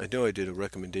 I know I did a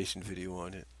recommendation video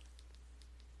on it.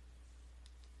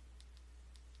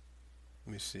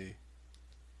 Let me see.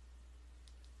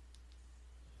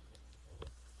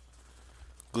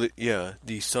 Yeah,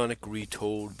 the Sonic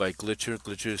Retold by Glitcher.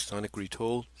 Glitcher's Sonic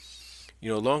Retold.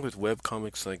 Along with web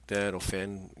comics like that, or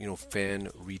fan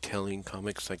retelling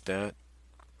comics like that.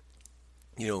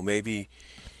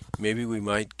 Maybe we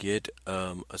might get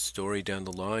a story down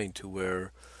the line to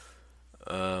where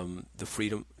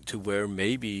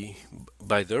maybe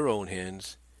by their own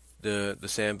hands, the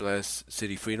Sandblast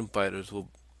City Freedom Fighters will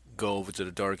go over to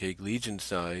the Dark Egg Legion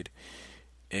side,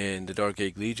 and the Dark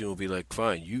Egg Legion will be like,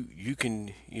 fine, you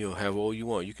can have all you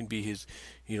want, you can be his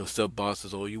sub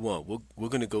bosses all you want. We're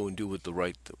gonna go and do it the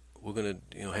right. We're gonna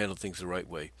handle things the right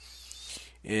way.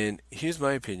 And here's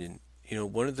my opinion.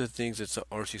 One of the things that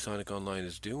RC Sonic Online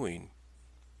is doing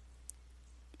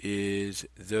is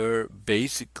they're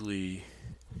basically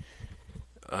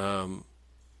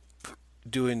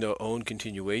doing their own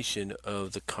continuation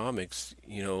of the comics,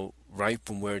 right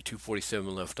from where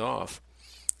 247 left off,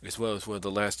 as well as where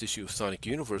the last issue of Sonic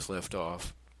Universe left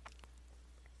off,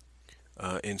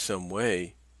 in some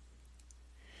way.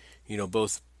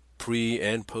 Both pre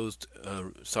and post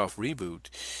soft reboot,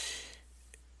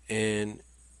 and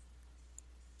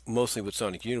mostly with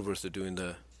Sonic Universe, they're doing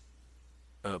the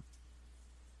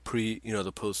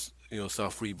the post,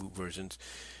 soft reboot versions.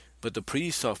 But the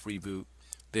pre-soft reboot,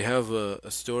 they have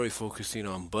a story focusing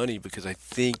on Bunny, because I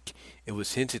think it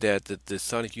was hinted at that the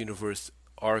Sonic Universe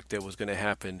arc that was going to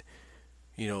happen,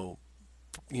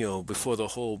 before the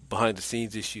whole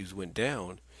behind-the-scenes issues went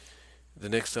down, the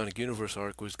next Sonic Universe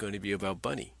arc was going to be about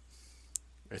Bunny.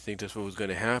 I think that's what was going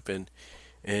to happen,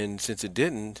 and since it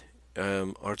didn't,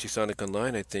 Archie Sonic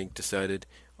Online, I think, decided,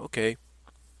 okay,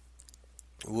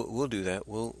 we'll do that.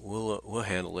 We'll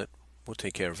handle it. We'll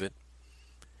take care of it.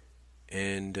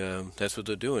 And that's what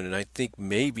they're doing. And I think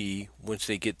maybe once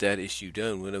they get that issue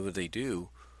done, whenever they do,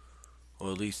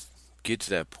 or at least get to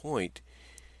that point,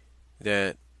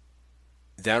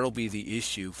 that'll be the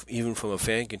issue, even from a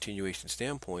fan continuation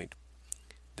standpoint.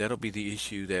 That'll be the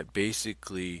issue that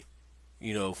basically,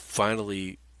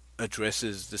 finally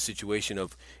addresses the situation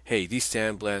of, hey, these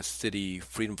Sandblast City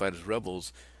Freedom Fighters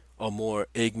rebels are more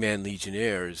Eggman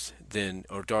Legionnaires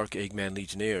or Dark Eggman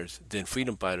Legionnaires than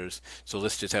Freedom Fighters, so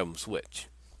let's just have them switch.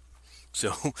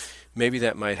 So maybe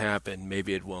that might happen,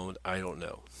 maybe it won't, I don't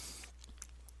know.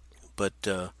 But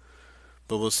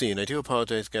we'll see. And I do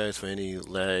apologize, guys, for any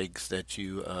lags that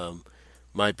you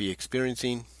might be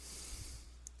experiencing.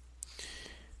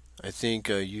 I think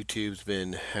YouTube's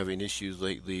been having issues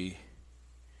lately.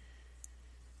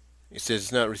 It says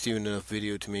it's not receiving enough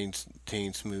video to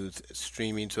maintain smooth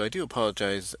streaming, so I do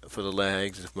apologize for the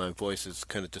lags if my voice is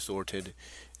kind of distorted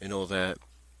and all that.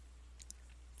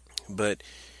 But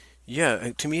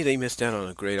yeah, to me they missed out on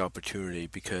a great opportunity,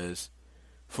 because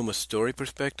from a story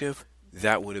perspective,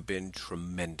 that would have been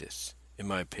tremendous, in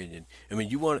my opinion. I mean,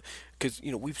 because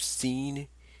we've seen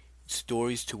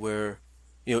stories to where,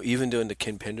 even during the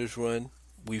Ken Penders run,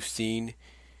 we've seen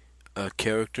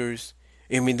characters.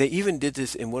 I mean, they even did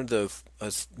this in one of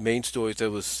the main stories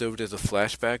that was served as a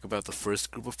flashback about the first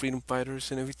group of Freedom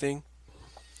Fighters and everything.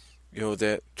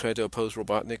 That tried to oppose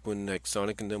Robotnik when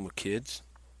Sonic and them were kids.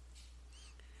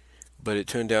 But it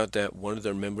turned out that one of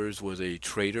their members was a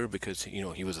traitor because,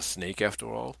 he was a snake after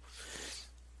all.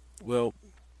 Well,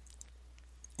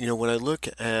 when I look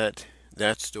at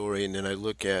that story, and then I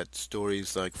look at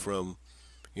stories like from,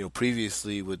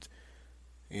 previously with,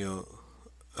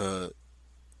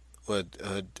 what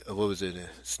was it,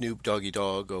 Snoop Doggy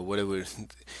Dogg, or whatever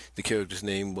the character's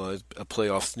name was, a play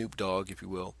off Snoop Dogg, if you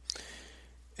will,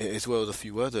 as well as a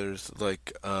few others,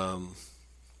 like,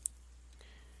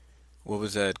 what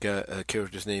was that guy,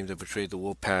 character's name that betrayed the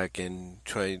Wolfpack and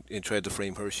tried to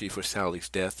frame Hershey for Sally's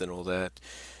death and all that.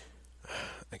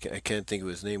 I can't think of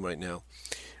his name right now.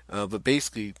 But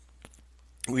basically,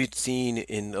 we'd seen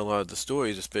in a lot of the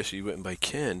stories, especially written by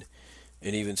Ken,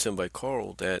 and even some by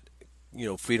Carl, that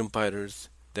freedom fighters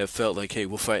that felt like, hey,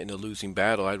 we're fighting a losing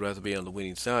battle, I'd rather be on the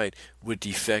winning side, would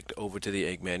defect over to the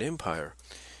Eggman Empire.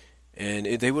 And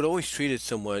they would always treat it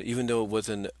somewhat, even though it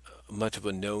wasn't much of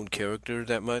a known character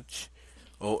that much.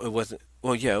 Or it wasn't,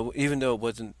 well, yeah, even though it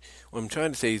wasn't, what I'm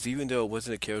trying to say is, even though it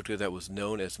wasn't a character that was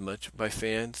known as much by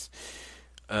fans,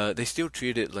 they still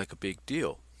treat it like a big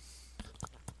deal.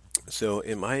 So,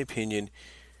 in my opinion,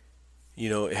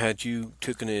 had you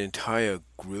taken an entire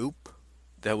group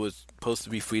that was supposed to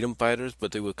be freedom fighters,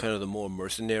 but they were kind of the more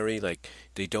mercenary, like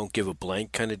they don't give a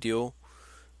blank kind of deal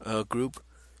group,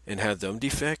 and have them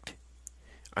defect,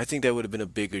 I think that would have been a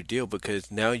bigger deal because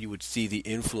now you would see the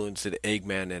influence that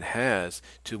Eggman has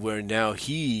to where now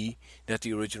he, not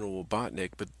the original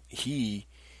Robotnik, but he,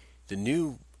 the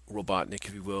new Robotnik,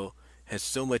 if you will, has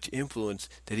so much influence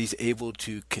that he's able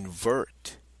to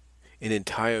convert an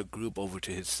entire group over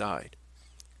to his side.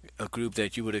 A group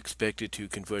that you would expect it to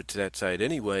convert to that side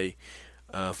anyway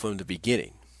from the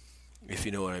beginning, if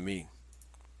you know what I mean.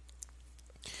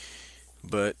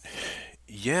 But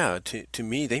yeah, to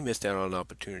me, they missed out on an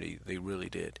opportunity. They really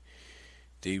did.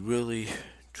 They really,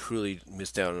 truly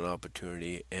missed out on an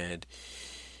opportunity. And,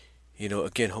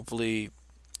 again, hopefully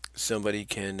somebody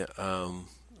can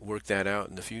work that out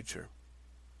in the future.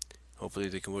 Hopefully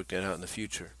they can work that out in the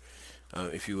future,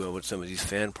 if you will, with some of these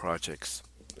fan projects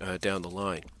down the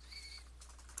line.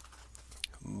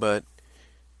 But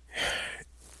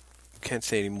can't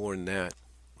say any more than that.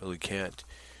 Really can't.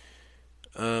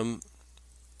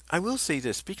 I will say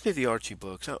this. Speaking of the Archie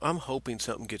books, I'm hoping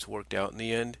something gets worked out in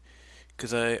the end.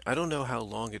 Because I don't know how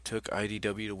long it took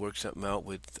IDW to work something out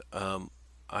with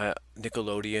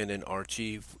Nickelodeon and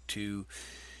Archie to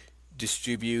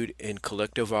distribute in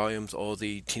collector volumes all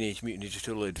the Teenage Mutant Ninja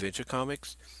Turtle Adventure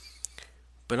comics.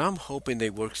 But I'm hoping they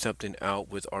work something out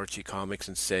with Archie Comics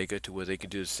and Sega to where they could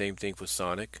do the same thing for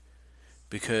Sonic.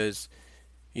 Because,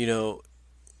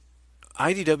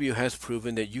 IDW has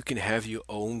proven that you can have your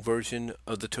own version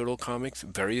of the Turtle comics,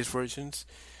 various versions,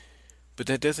 but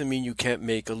that doesn't mean you can't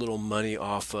make a little money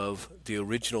off of the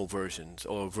original versions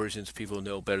or versions people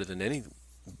know better than any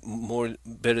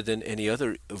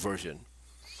other version.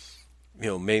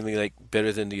 Mainly like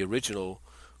better than the original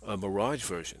Mirage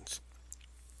versions.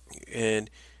 And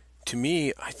to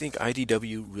me, I think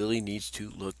IDW really needs to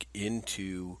look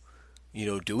into,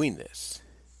 doing this.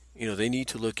 They need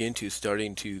to look into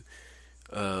starting to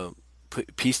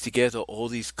piece together all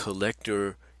these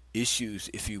collector issues,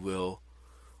 if you will,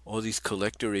 all these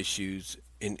collector issues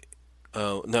in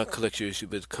not collector issues,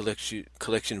 but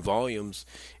collection volumes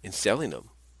and selling them.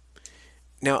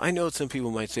 Now, I know some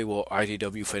people might say, well,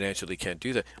 IDW financially can't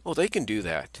do that. Oh, they can do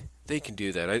that. They can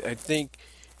do that. I think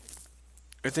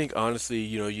honestly,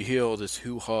 you hear all this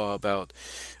hoo-ha about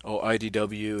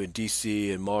IDW and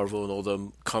DC and Marvel and all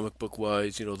them comic book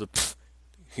wise, they're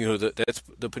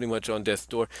pretty much on death's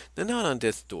door. They're not on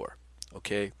death's door,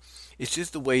 okay? It's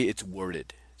just the way it's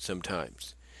worded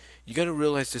sometimes. You got to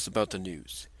realize this about the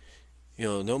news.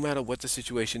 No matter what the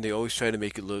situation, they always try to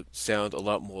make it sound a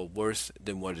lot more worse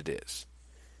than what it is.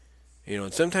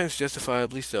 And sometimes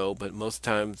justifiably so, but most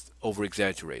times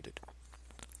over-exaggerated.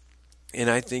 And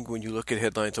I think when you look at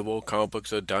headlines of, comic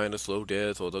books are dying a slow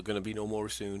death or they're going to be no more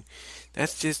soon,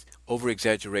 that's just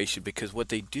over-exaggeration because what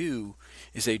they do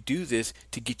is they do this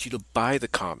to get you to buy the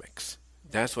comics.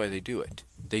 That's why they do it.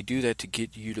 They do that to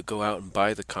get you to go out and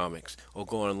buy the comics or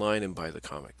go online and buy the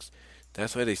comics.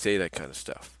 That's why they say that kind of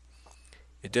stuff.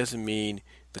 It doesn't mean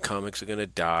the comics are going to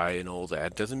die and all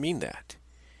that. It doesn't mean that.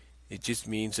 It just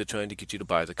means they're trying to get you to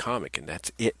buy the comic, and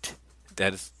that's it.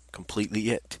 That is completely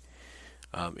it,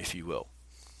 if you will.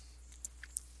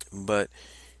 But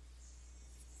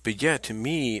yeah, to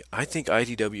me, I think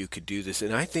IDW could do this,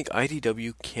 and I think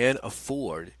IDW can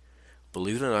afford,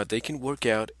 believe it or not, they can work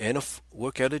out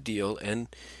a deal, and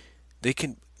they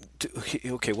can.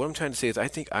 Okay, what I'm trying to say is, I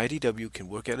think IDW can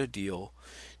work out a deal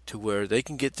to where they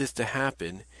can get this to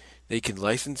happen. They can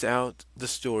license out the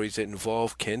stories that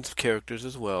involve Ken's characters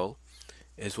as well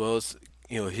as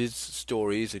his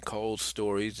stories and Carl's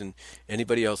stories and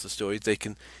anybody else's stories. They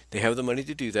have the money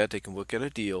to do that. They can work out a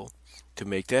deal to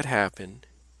make that happen.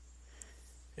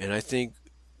 And I think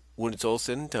when it's all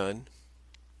said and done,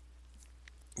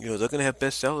 they're going to have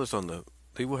bestsellers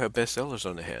they will have bestsellers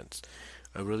on their hands.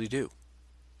 I really do.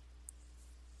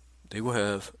 They will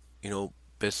have,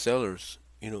 bestsellers,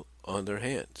 on their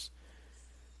hands.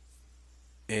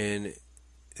 And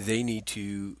they need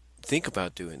to think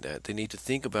about doing that. They need to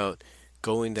think about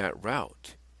going that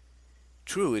route.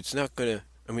 True, it's not going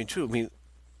to,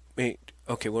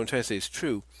 okay, what I'm trying to say is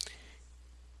true.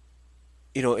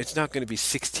 It's not going to be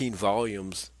 16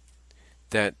 volumes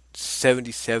that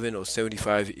 77 or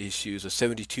 75 issues, or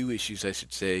 72 issues, I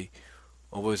should say,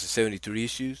 or was it 73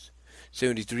 issues?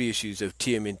 73 issues of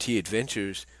TMNT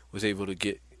Adventures was able to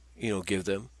give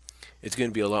them. It's going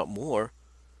to be a lot more,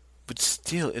 but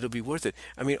still, it'll be worth it.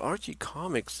 Archie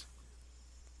Comics,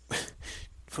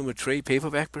 from a trade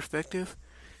paperback perspective,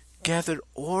 gathered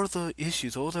all the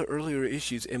issues, all the earlier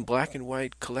issues in black and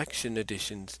white collection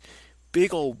editions,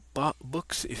 big old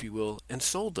books, if you will, and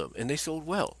sold them, and they sold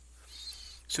well.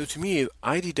 So to me, if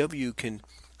IDW can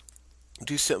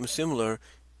do something similar,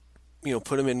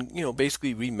 put them in,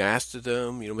 basically remaster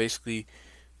them, basically,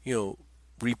 you know,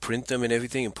 reprint them and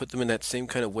everything, and put them in that same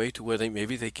kind of way to where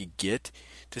maybe they could get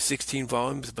to 16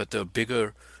 volumes, but the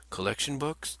bigger collection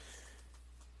books,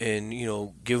 and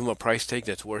give them a price tag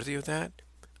that's worthy of that.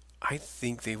 I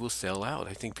think they will sell out.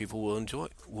 I think people will enjoy,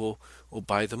 will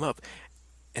buy them up.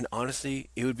 And honestly,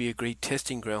 it would be a great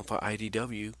testing ground for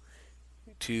IDW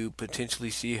to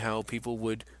potentially see how people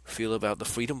would feel about the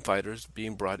freedom fighters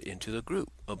being brought into the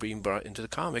group or being brought into the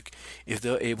comic if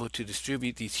they're able to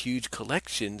distribute these huge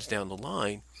collections down the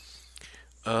line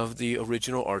of the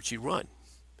original Archie run.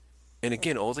 And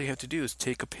again, all they have to do is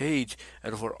take a page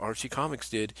out of what Archie Comics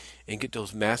did and get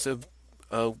those massive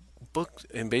books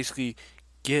and basically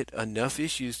get enough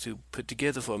issues to put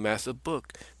together for a massive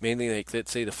book. Mainly, like,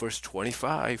 let's say the first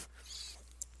 25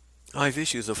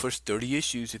 issues, the first 30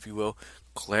 issues, if you will,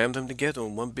 clam them together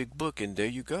in one big book, and there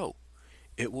you go.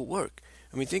 It will work.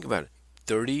 I mean, think about it.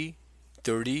 30,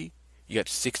 30, you got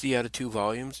 60 out of 2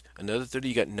 volumes. Another 30,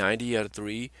 you got 90 out of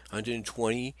 3,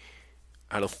 120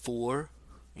 out of 4,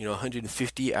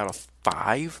 150 out of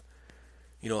 5,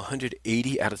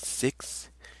 180 out of 6,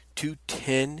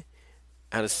 210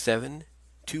 out of 7,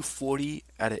 240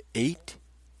 out of 8,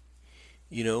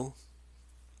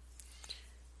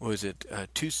 what was it,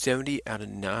 270 out of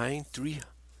 9, 3,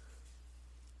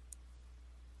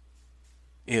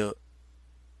 you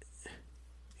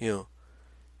know,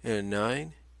 and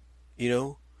 9,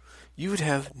 you would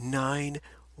have 9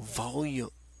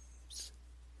 volumes.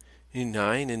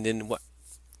 9, and then what?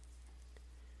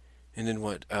 And then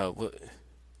what? What?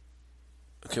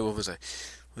 Okay, what was I?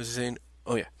 What was I saying?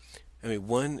 Oh yeah, I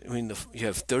mean, you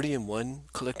have 30 in one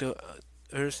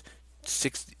collectors,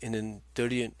 6, and then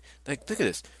 30 in, like, look at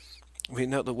this. I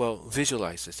mean,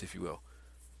 visualize this, if you will.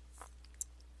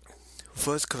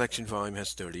 First collection volume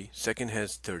has 30, second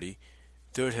has 30,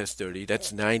 third has 30,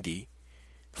 that's 90,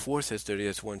 fourth has 30,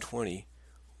 that's 120,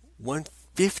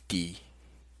 150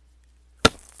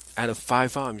 out of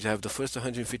 5 volumes. You have the first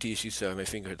 150 issues. Sorry, my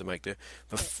finger hit the mic there.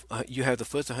 But you have the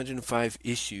first 105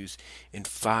 issues in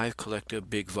 5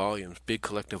 big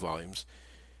collector volumes,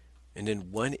 and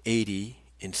then 180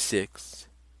 in 6,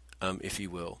 if you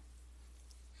will,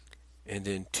 and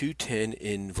then 210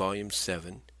 in volume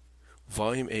 7.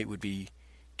 Volume 8 would be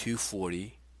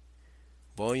 240.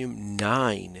 Volume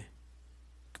 9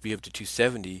 could be up to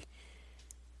 270,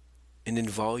 and then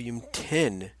volume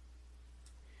 10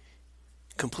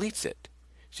 completes it.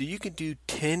 So you could do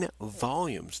 10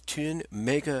 volumes, 10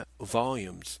 mega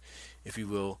volumes, if you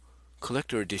will,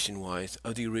 collector edition wise,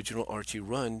 of the original Archie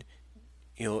run.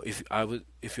 If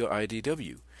you're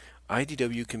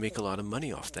IDW can make a lot of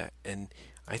money off that, and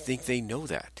I think they know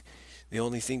that. The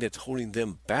only thing that's holding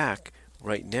them back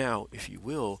right now, if you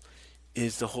will,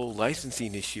 is the whole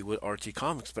licensing issue with Archie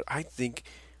Comics. But I think,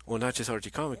 well, not just Archie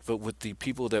Comics, but with the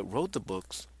people that wrote the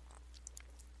books.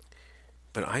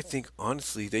 But I think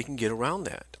honestly they can get around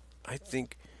that. I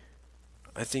think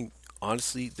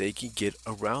honestly they can get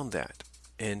around that,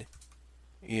 and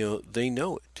they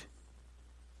know it.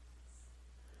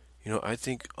 I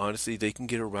think honestly they can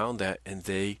get around that, and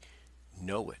they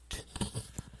know it.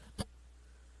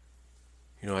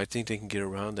 I think they can get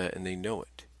around that, and they know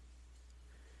it.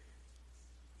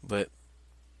 But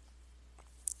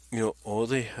all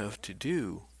they have to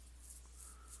do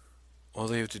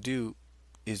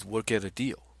is work out a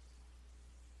deal.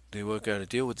 They work out a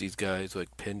deal with these guys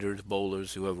like Penders,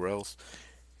 Bowlers, whoever else,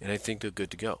 and I think they're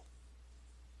good to go.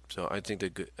 So I think they're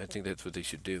good. I think that's what they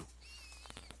should do.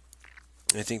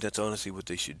 I think that's honestly what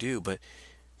they should do. But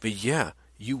yeah,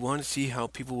 you want to see how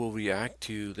people will react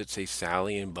to, let's say,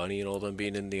 Sally and Bunny and all them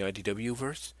being in the IDW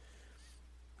verse?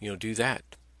 Do that.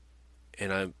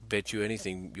 And I bet you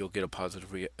anything you'll get a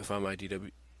positive reaction. If I'm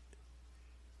IDW,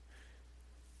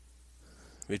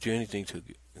 bet you anything to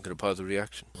get a positive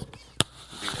reaction.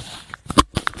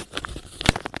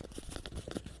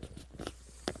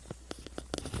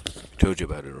 Told you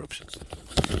about interruptions.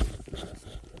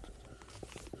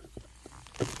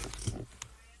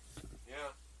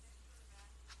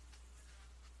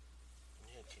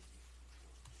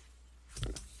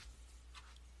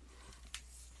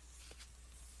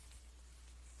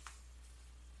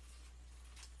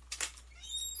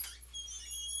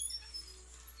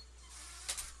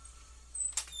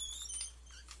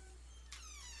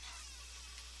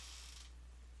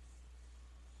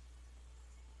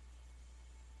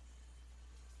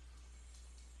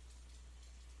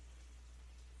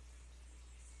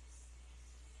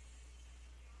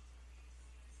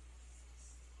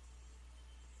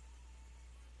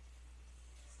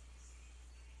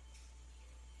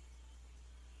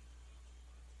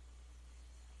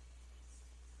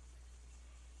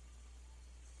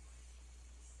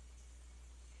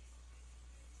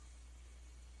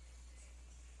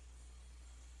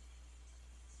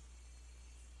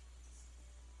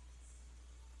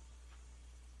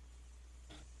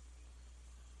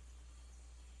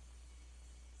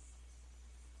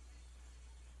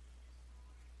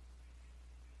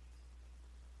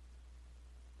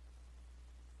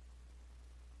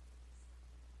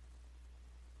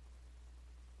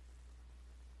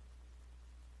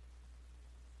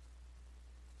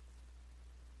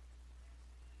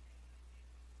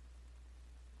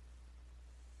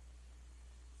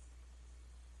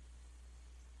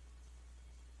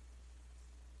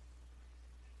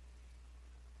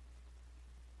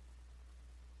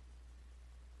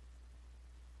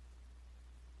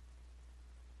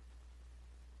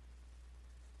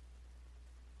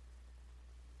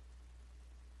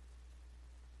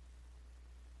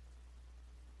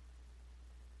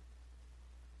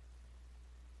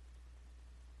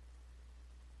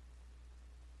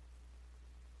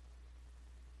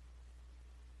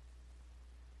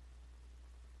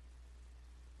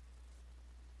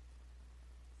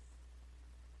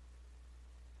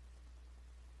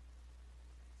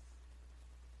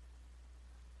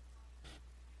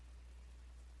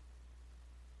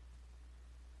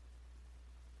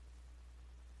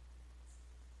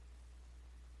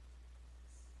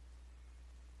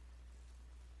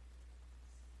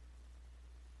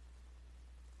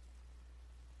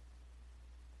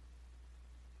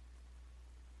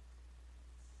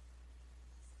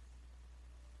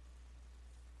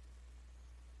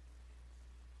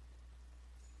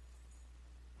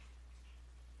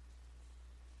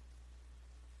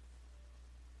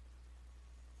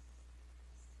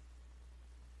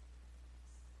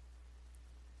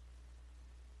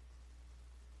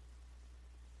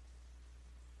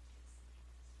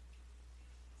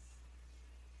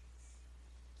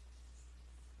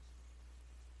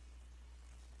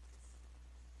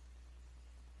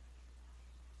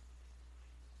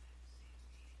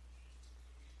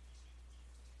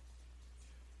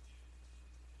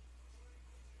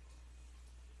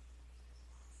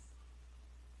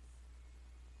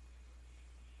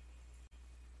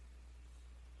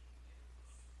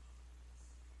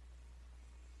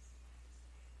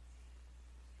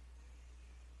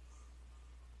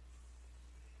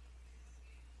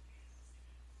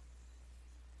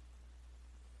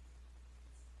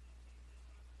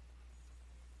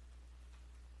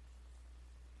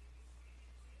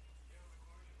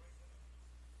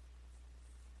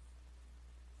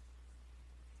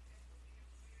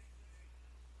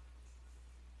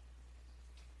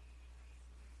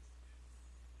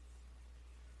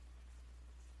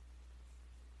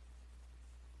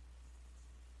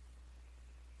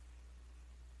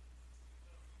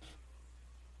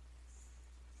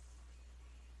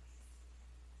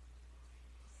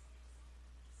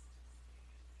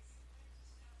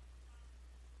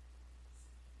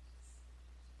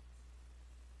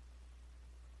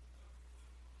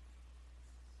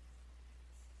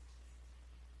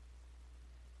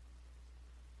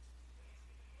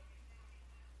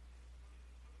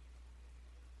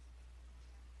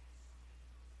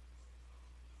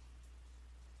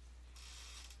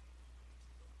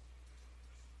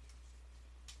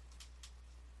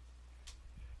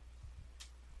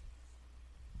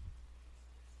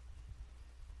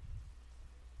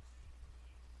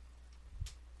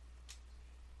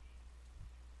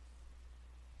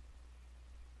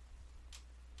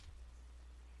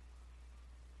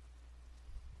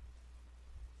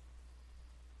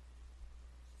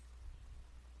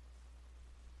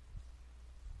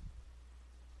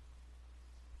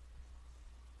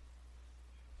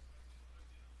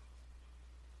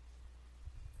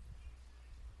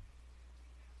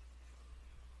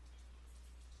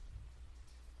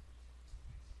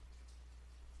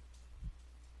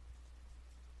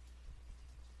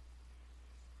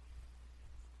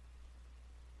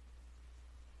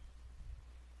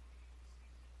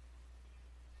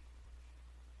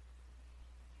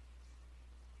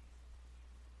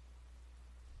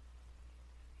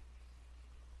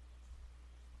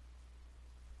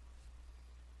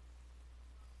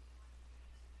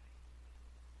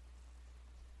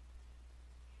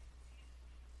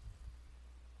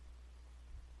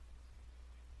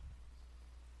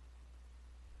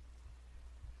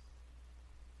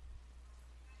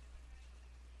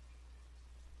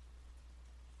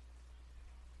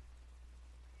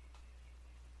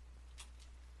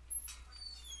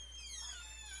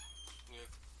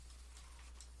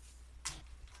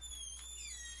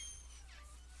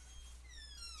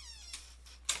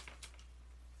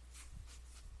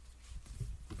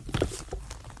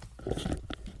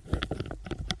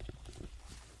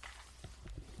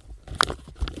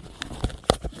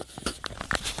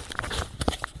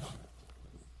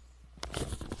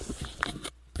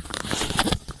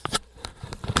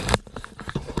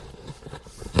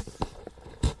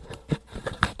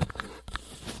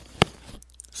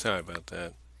 Sorry about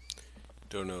that.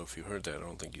 Don't know if you heard that. I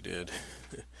don't think you did.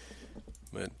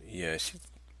 But yeah,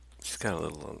 she's got a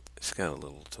little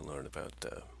to learn about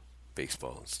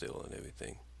baseball and still and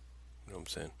everything. You know what I'm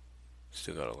saying?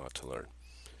 Still got a lot to learn.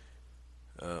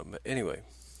 But anyway,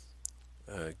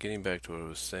 getting back to what I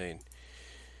was saying.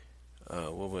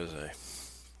 What was I?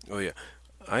 Oh yeah,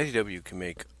 IDW can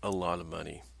make a lot of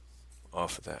money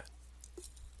off of that.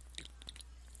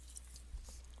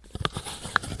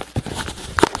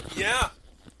 Yeah.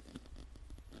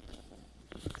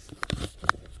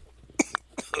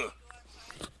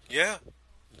 Yeah.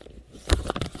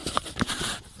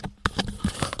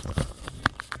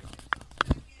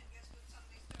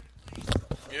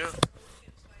 Yeah.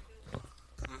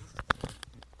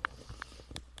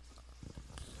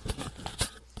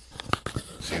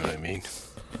 See what I mean?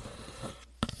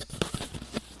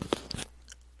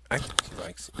 I think he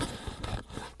likes it.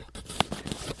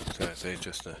 So I say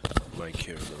just the mic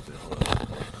here a little bit. Hold on.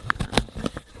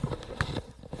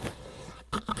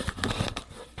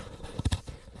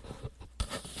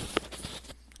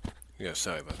 Yeah,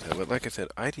 sorry about that. But like I said,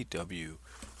 IDW,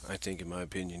 I think, in my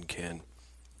opinion, can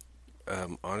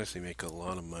honestly make a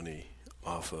lot of money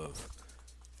off of,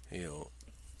 you know,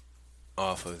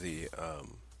 off of the,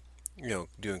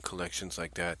 doing collections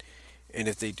like that. And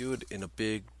if they do it in a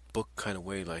big book kind of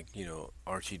way, like,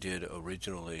 Archie did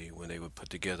originally when they would put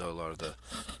together a lot of the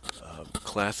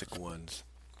classic ones,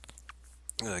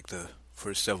 like the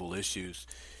first several issues,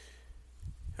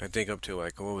 I think up to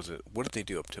like, what was it? What did they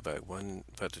do up to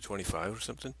about to 25 or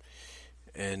something?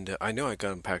 And I know I got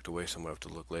them packed away somewhere. I have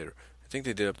to look later. I think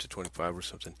they did up to 25 or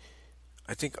something.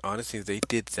 I think honestly, if they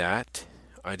did that,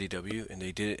 IDW, and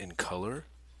they did it in color,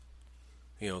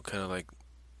 kind of like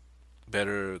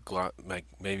like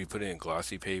maybe put it in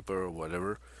glossy paper or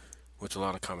whatever, which a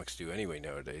lot of comics do anyway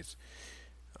nowadays.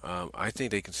 I think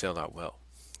they can sell out well.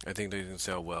 I think they can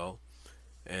sell well,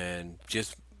 and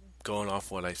just going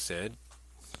off what I said,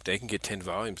 they can get 10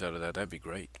 volumes out of that. That'd be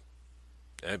great.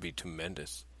 That'd be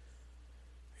tremendous.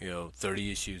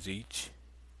 30 issues each.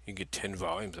 You can get 10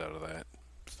 volumes out of that.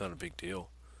 It's not a big deal.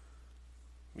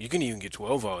 You can even get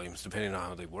 12 volumes depending on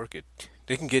how they work it.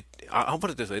 They can get, I'll put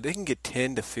it this way, they can get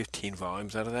 10 to 15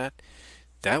 volumes out of that.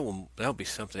 That'll be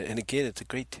something. And again, it's a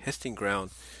great testing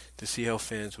ground to see how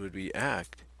fans would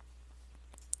react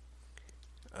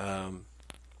um,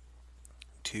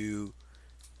 to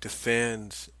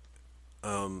fans.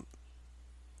 Um,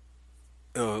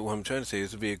 what I'm trying to say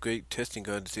is, it would be a great testing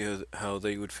ground to see how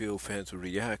they would feel fans would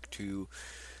react to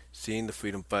seeing the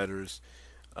freedom fighters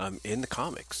in the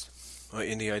comics,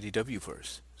 in the IDW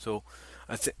verse. So,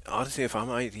 honestly, if I'm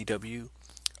IDW,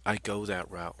 I go that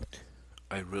route.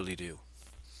 I really do.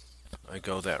 I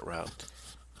go that route.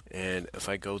 And if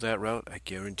I go that route, I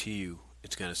guarantee you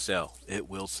it's going to sell. It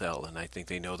will sell. And I think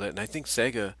they know that. And I think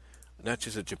Sega, not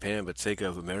just of Japan, but Sega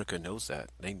of America knows that.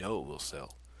 They know it will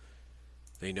sell.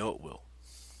 They know it will.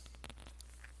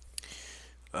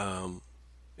 Um,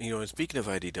 and speaking of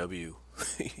IDW,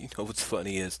 what's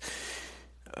funny is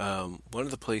one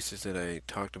of the places that I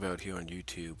talked about here on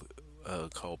YouTube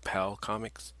called PAL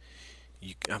Comics.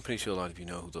 I'm pretty sure a lot of you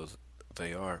know who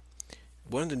they are.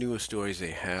 One of the newest stories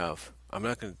they have, I'm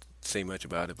not going to say much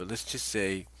about it, but let's just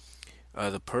say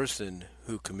the person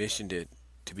who commissioned it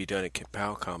to be done at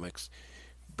PAL Comics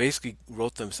basically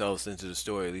wrote themselves into the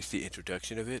story, at least the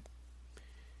introduction of it.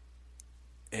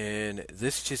 And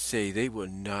let's just say they were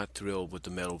not thrilled with the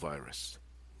metal virus.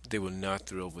 They were not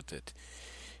thrilled with it.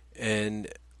 And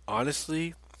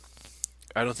honestly,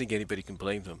 I don't think anybody can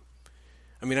blame them.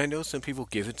 I mean, I know some people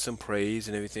give it some praise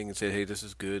and everything and say, hey, this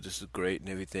is good, this is great and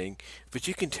everything. But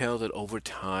you can tell that over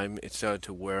time it started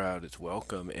to wear out its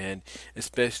welcome. And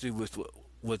especially with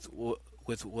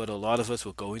what a lot of us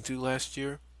were going through last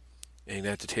year and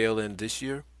at the tail end this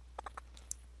year,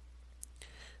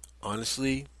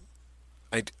 honestly,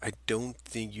 I don't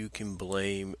think you can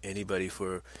blame anybody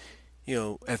for,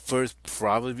 at first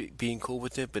probably being cool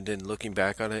with it, but then looking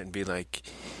back on it and be like,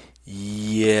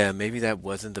 yeah, maybe that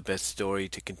wasn't the best story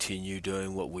to continue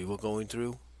doing what we were going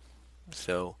through.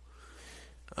 So,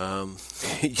 um,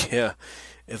 yeah,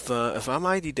 if I'm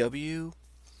IDW,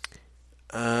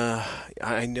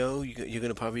 I know you're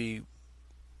gonna probably.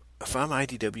 If I'm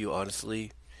IDW,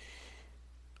 honestly,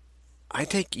 I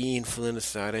take Ian Flynn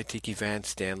aside. I take Evan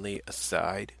Stanley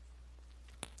aside,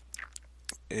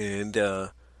 and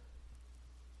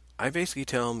I basically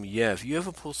tell him, yeah, if you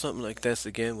ever pull something like this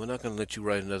again, we're not gonna let you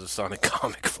write another Sonic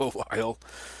comic for a while,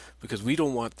 because we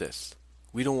don't want this.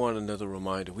 We don't want another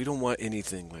reminder. We don't want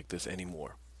anything like this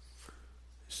anymore.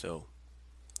 So,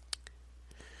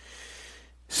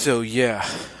 so yeah,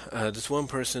 this one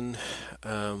person,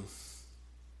 um,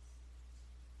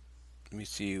 let me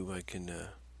see if I can.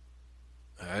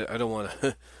 I don't want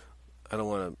to. I don't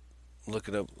want to look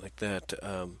it up like that.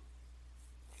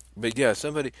 But yeah,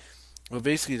 somebody. Well,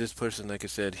 basically, this person, like I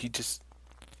said, he just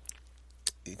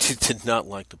did not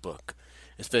like the book,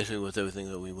 especially with everything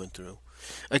that we went through.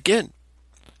 Again,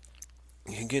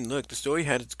 look, the story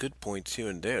had its good points here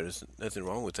and there. There's nothing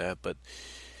wrong with that, but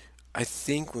I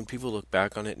think when people look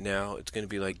back on it now, it's going to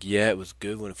be like, yeah, it was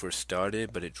good when it first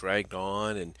started, but it dragged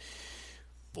on, and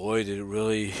boy, did it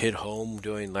really hit home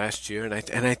during last year. And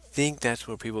I think that's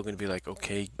where people are going to be like,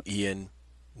 okay, Ian,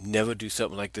 never do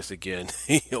something like this again,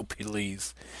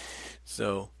 please.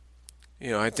 So,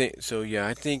 I think so. Yeah,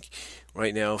 I think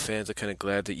right now fans are kind of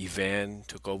glad that Ivan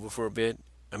took over for a bit.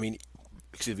 I mean,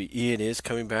 excuse me, Ian is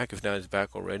coming back, if not, he's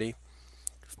back already.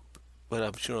 But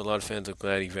I'm sure a lot of fans are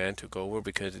glad Ivan took over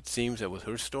because it seems that with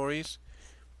her stories,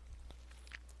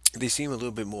 they seem a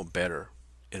little bit more better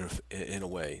in a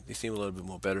way. They seem a little bit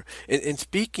more better. And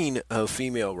speaking of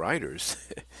female writers,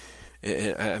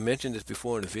 and I mentioned this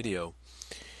before in the video.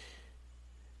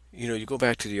 You go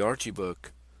back to the Archie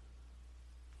book.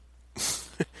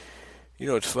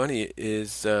 What's funny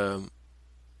is, like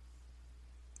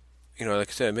I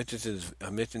said, I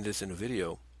mentioned this in a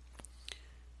video.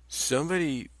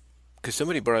 Because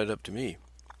somebody brought it up to me.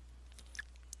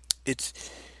 It's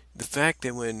the fact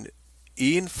that when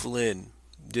Ian Flynn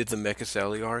did the Mecha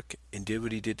Sally arc and did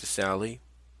what he did to Sally,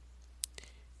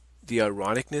 the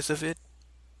ironicness of it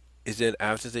is that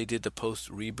after they did the soft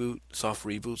reboot,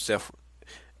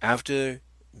 after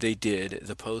they did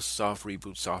the post soft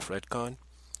reboot, soft retcon,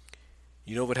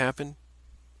 you know what happened?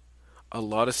 A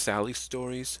lot of Sally's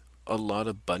stories, a lot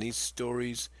of Bunny's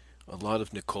stories, a lot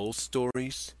of Nicole's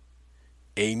stories,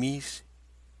 Amy's,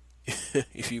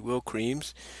 if you will,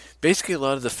 Cream's. Basically, a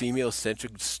lot of the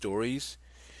female-centric stories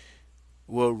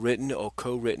were written or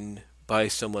co-written by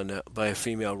by a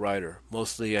female writer.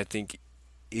 Mostly, I think,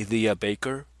 Leah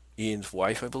Baker, Ian's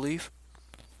wife, I believe.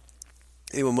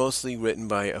 They were mostly written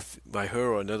by her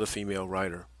or another female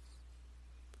writer.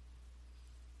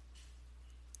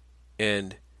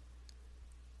 And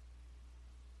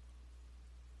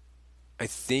I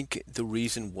think the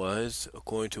reason was,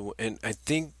 and I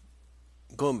think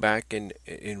going back and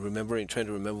remembering, trying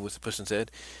to remember what the person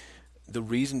said, the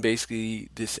reason basically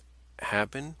this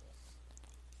happened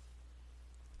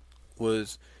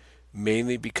was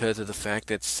mainly because of the fact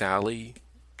that Sally,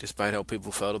 despite how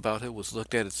people felt about her, was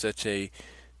looked at as such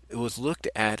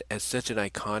an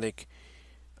iconic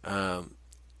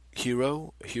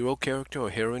hero character or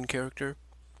heroine character.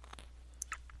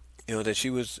 That she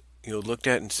was looked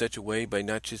at in such a way by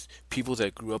not just people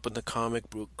that grew up in the comic,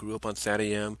 grew up on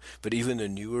SatAM, but even the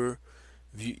newer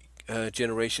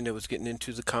generation that was getting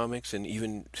into the comics and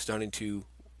even starting to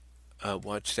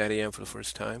watch SatAM for the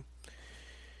first time.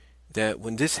 That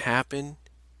when this happened,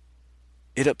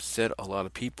 it upset a lot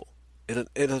of people.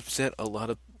 It upset a lot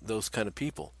of those kind of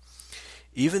people.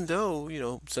 Even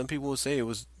though, some people will say it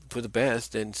was for the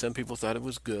best, and some people thought it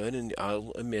was good, and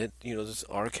I'll admit, this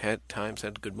arc had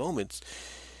good moments.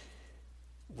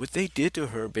 What they did to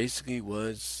her basically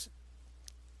was,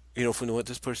 from what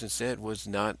this person said, was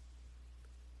not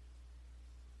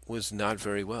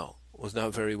very well, was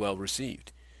not very well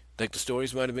received. Like the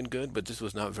stories might have been good, but this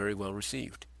was not very well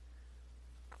received.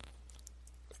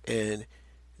 And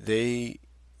the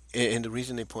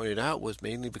reason they pointed out was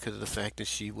mainly because of the fact that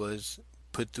she was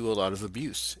put through a lot of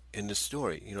abuse in the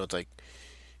story. It's like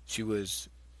she was,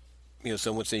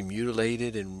 some would say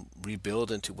mutilated and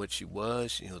rebuilt into what she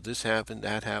was. This happened,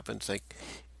 that happened. It's like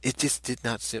it just did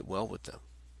not sit well with them.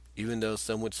 Even though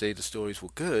some would say the stories were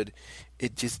good,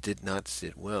 it just did not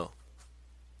sit well.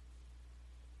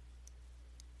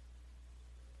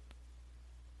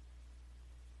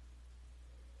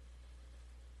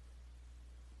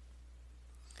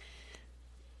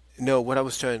 No, what I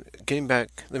was getting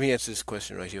back, let me answer this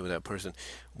question right here with that person.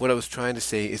 What I was trying to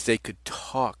say is they could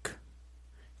talk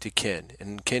to Ken,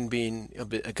 and Ken being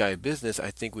a guy of business,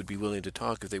 I think would be willing to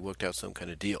talk if they worked out some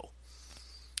kind of deal.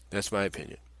 That's my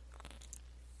opinion.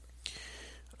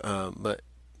 But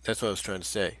that's what I was trying to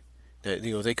say. That,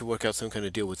 they could work out some kind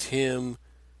of deal with him,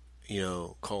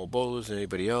 Carl Bowlers and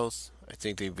anybody else. I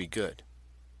think they'd be good.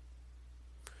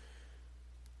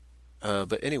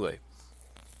 But anyway,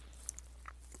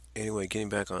 getting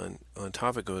back on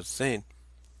topic, I was saying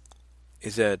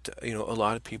is that a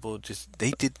lot of people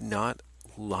they did not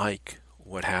like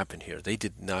what happened here. They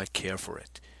did not care for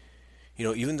it.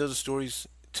 Even though the stories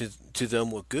to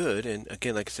them were good, and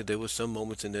again, like I said, there were some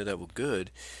moments in there that were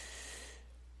good.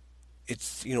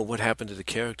 It's what happened to the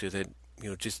character that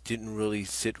just didn't really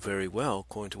sit very well,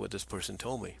 according to what this person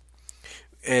told me.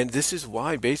 And this is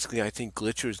why basically I think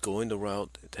Glitcher is going the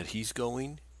route that he's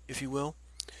going, if you will.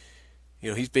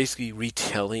 He's basically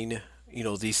retelling,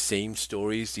 these same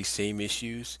stories, these same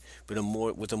issues, but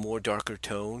with a more darker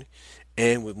tone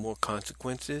and with more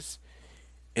consequences.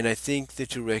 And I think the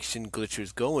direction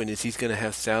Glitcher's going is he's going to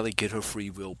have Sally get her free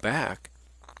will back,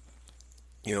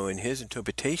 in his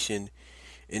interpretation,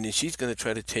 and then she's going to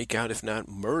try to take out, if not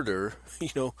murder,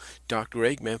 Dr.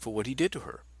 Eggman for what he did to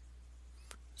her.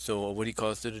 So, what he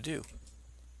caused her to do.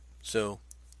 So,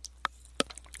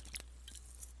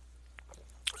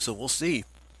 so we'll see.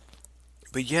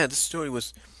 But yeah, this story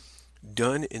was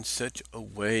done in such a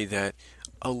way that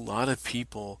a lot of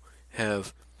people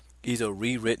have either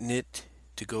rewritten it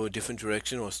to go a different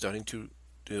direction or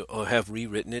or have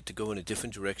rewritten it to go in a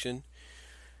different direction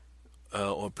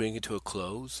or bring it to a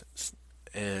close.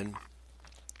 And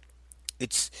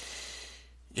it's,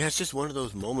 yeah, it's just one of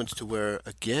those moments to where,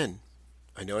 again,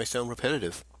 I know I sound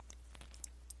repetitive,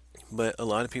 but a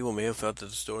lot of people may have felt that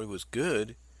the story was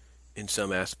good in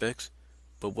some aspects,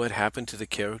 but what happened to the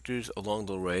characters along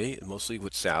the way, mostly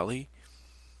with Sally,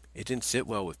 it didn't sit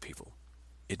well with people.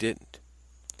 It didn't.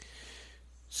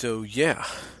 So yeah,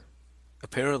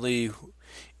 apparently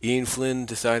Ian Flynn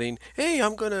deciding, hey,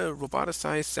 I'm going to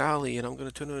roboticize Sally and I'm going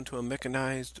to turn her into a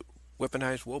mechanized,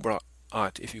 weaponized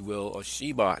robot, if you will, or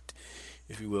she-bot,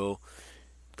 if you will,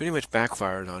 pretty much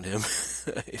backfired on him,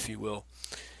 if you will.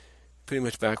 Pretty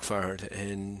much backfired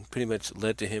and pretty much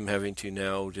led to him having to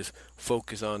now just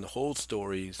focus on the whole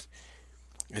stories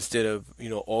instead of,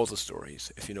 all the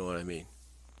stories, if you know what I mean.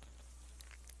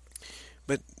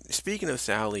 But speaking of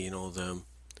Sally and all of them,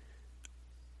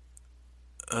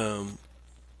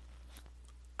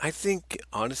 I think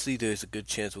honestly there's a good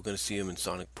chance we're going to see him in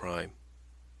Sonic Prime.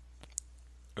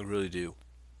 I really do.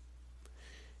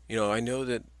 I know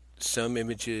that some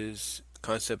images,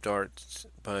 concept art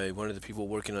by one of the people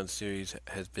working on the series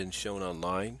has been shown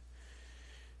online.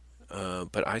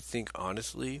 But I think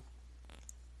honestly,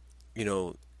 you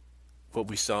know, what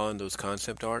we saw in those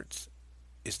concept arts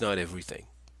is not everything.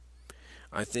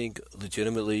 I think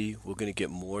legitimately we're going to get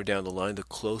more down the line the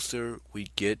closer we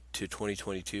get to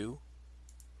 2022,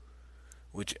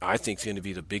 which I think is going to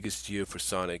be the biggest year for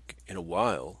Sonic in a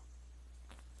while.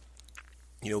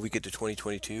 We get to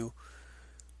 2022.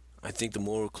 I think the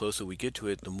more closer we get to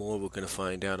it, the more we're going to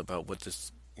find out about what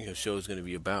this show is going to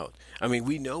be about. I mean,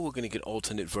 we know we're going to get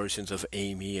alternate versions of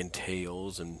Amy and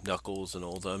Tails and Knuckles and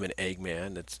all them and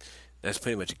Eggman. That's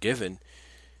pretty much a given.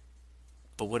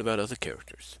 But what about other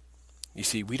characters? You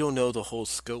see, we don't know the whole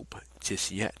scope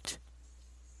just yet.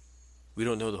 We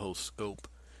don't know the whole scope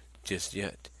just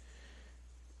yet.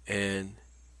 And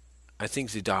I think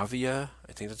Zidavia,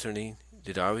 I think that's her name,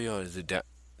 Zidavia or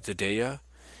Zendaya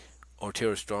or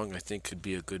Tara Strong, I think could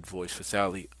be a good voice for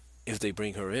Sally if they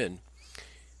bring her in.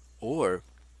 Or,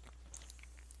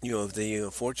 if they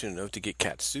are fortunate enough to get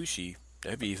Katsushi,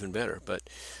 that'd be even better. But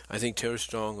I think Tara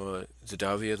Strong or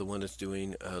Zidavia, the one that's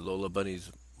doing Lola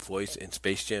Bunny's voice in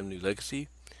Space Jam New Legacy,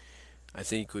 I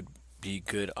think would be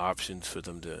good options for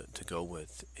them to go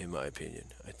with, in my opinion.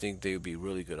 I think they would be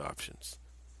really good options,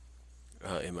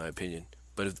 in my opinion.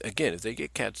 But if they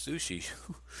get Katsushi,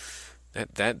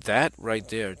 that right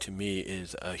there to me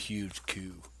is a huge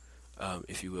coup,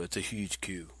 if you will. It's a huge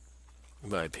coup, in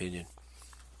my opinion.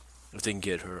 If they can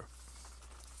get her,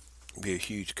 it'd be a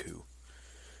huge coup.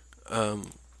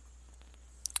 Um,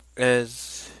 and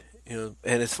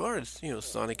as far as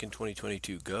Sonic in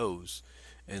 2022 goes,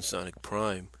 and Sonic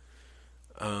Prime,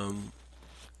 um,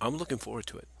 I'm looking forward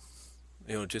to it.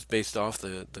 Just based off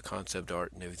the concept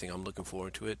art and everything, I'm looking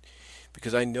forward to it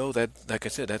because I know that, like I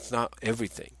said, that's not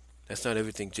everything. That's not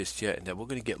everything just yet, and that we're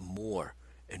going to get more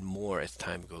and more as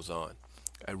time goes on.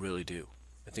 I really do.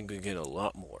 I think we're going to get a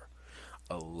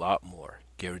lot more,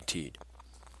 guaranteed,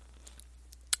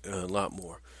 a lot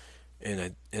more.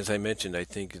 And as I mentioned, I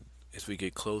think as we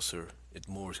get closer,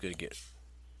 more is going to get.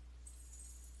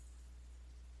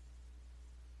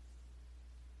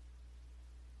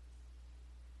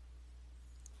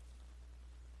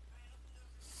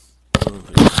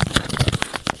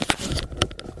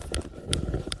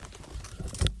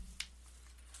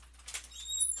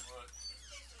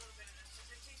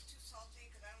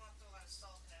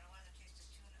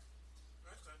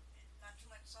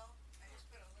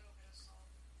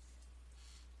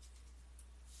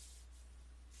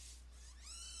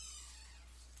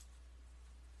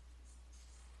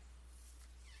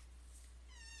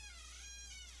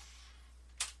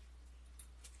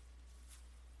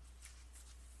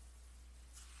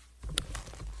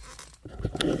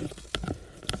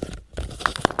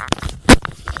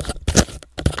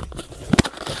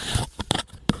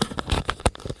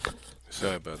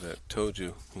 told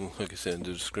you, like I said in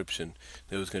the description,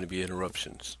 there was going to be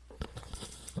interruptions.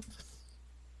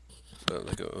 So,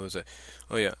 like, what was that?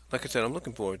 Oh yeah, like I said, I'm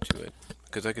looking forward to it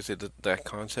because, like I said, that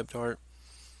concept art,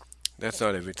 that's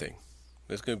not everything.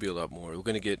 There's going to be a lot more. We're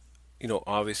going to get,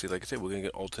 obviously, like I said, we're going to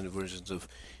get alternate versions of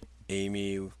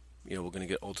Amy. We're going to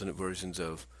get alternate versions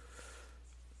of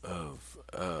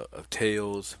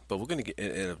Tails, but we're going to get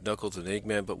and of Knuckles and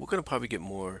Eggman. But we're going to probably get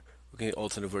more. We're going to get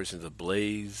alternate versions of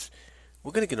Blaze.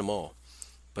 We're going to get them all.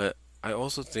 But I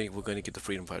also think we're going to get the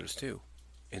Freedom Fighters too.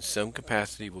 In some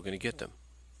capacity, we're going to get them,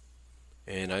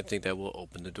 and I think that will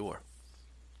open the door.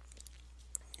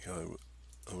 I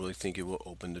really think it will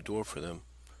open the door for them.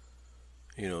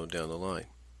 Down the line,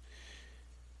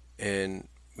 and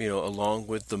along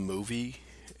with the movie,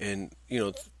 and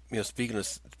speaking of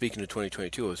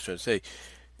 2022, I was trying to say,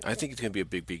 I think it's going to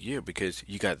be a big year because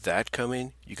you got that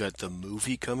coming, you got the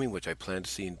movie coming, which I plan to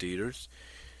see in theaters,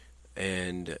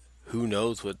 and who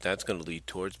knows what that's going to lead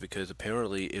towards because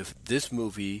apparently if this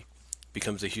movie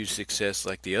becomes a huge success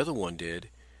like the other one did,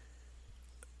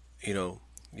 you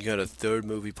got a third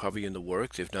movie probably in the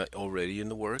works, if not already in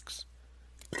the works.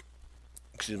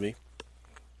 Excuse me.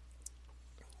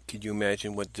 Can you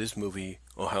imagine what this movie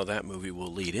or how that movie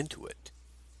will lead into it?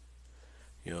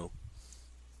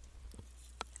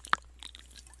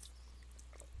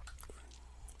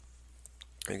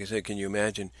 Like I said, can you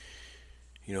imagine,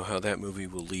 how that movie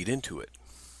will lead into it,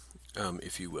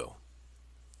 if you will?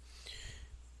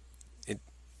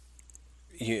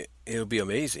 It, it'll be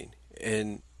amazing.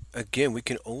 And again, we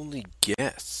can only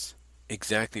guess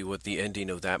exactly what the ending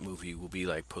of that movie will be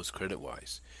like post-credit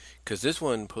wise. Because this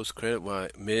one, post-credit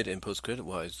wise, mid and post-credit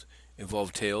wise,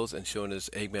 involved Tails and showing us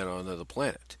Eggman on another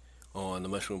planet, on the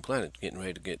Mushroom Planet,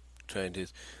 trying to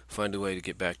find a way to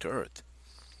get back to Earth.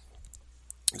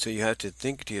 So you have to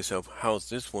think to yourself, how's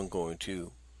this one going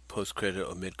to post-credit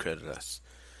or mid-credit us?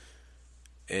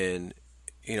 And,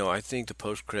 I think the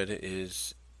post-credit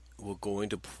is, we're going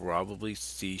to probably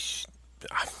see,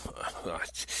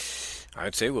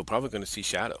 I'd say we're probably going to see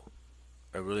Shadow.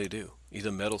 I really do.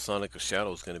 Either Metal Sonic or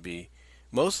Shadow is going to be,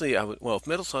 mostly, if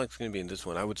Metal Sonic's going to be in this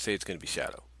one, I would say it's going to be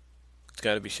Shadow. It's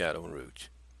got to be Shadow and Rouge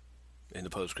in the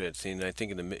post-credit scene. And I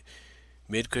think in the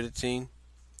mid-credit scene,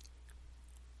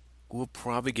 we'll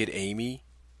probably get Amy,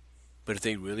 but if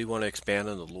they really want to expand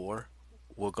on the lore,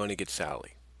 we're going to get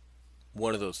Sally.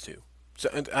 One of those two. So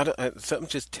something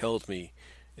just tells me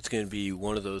it's going to be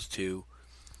one of those two.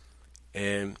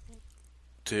 And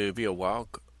to be a wild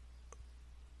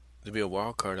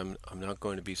card, I'm not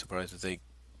going to be surprised if they,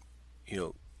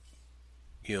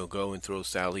 go and throw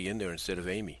Sally in there instead of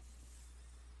Amy.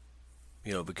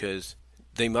 Because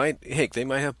they might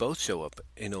have both show up,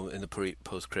 in the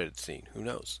post-credit scene. Who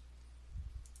knows?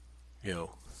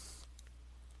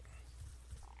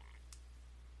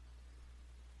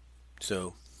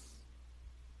 So,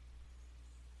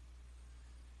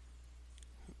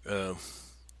 um,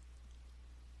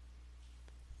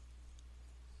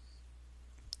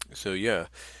 so yeah.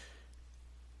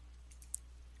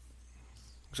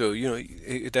 So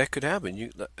that could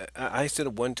happen. I said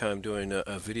at one time during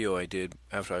a video I did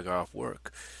after I got off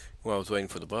work, while I was waiting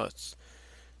for the bus.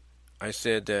 I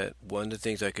said that one of the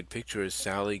things I could picture is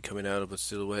Sally coming out of a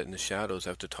silhouette in the shadows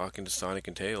after talking to Sonic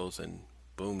and Tails, and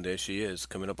boom, there she is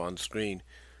coming up on the screen.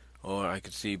 Or I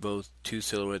could see both two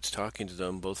silhouettes talking to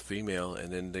them, both female,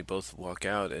 and then they both walk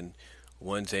out, and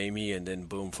one's Amy, and then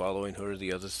boom, following her,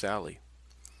 the other's Sally.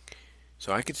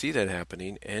 So I could see that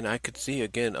happening, and I could see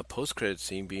again a post-credit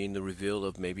scene being the reveal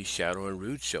of maybe Shadow and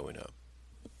Rouge showing up.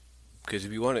 Because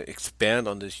if you want to expand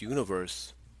on this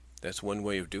universe, that's one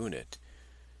way of doing it.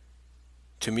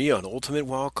 To me, on Ultimate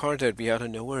Wild Card, that'd be out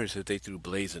of nowhere is if they threw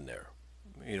Blaze in there,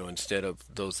 instead of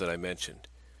those that I mentioned,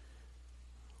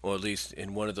 or at least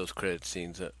in one of those credit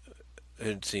scenes, or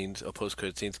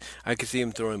post-credit scenes, I could see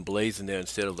him throwing Blaze in there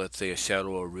instead of, let's say, a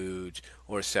Shadow or Rouge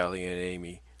or Sally and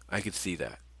Amy. I could see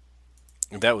that.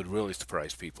 And that would really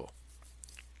surprise people.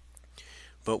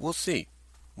 But we'll see.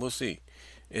 We'll see.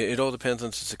 It all depends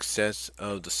on the success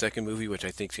of the second movie, which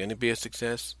I think is going to be a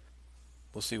success.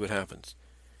 We'll see what happens.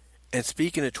 And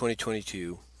speaking of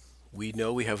 2022, we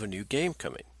know we have a new game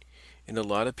coming. And a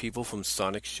lot of people from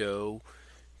Sonic Show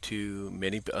to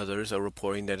many others are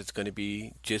reporting that it's going to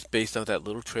be, just based off that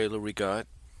little trailer we got,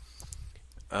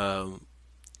 that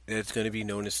it's going to be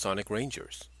known as Sonic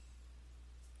Rangers.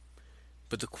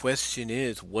 But the question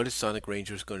is, what is Sonic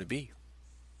Rangers going to be?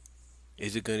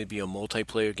 Is it going to be a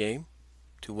multiplayer game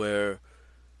to where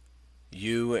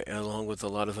you, along with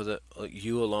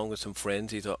some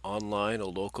friends, either online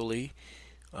or locally,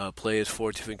 play as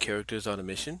 4 different characters on a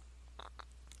mission?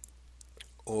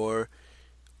 Or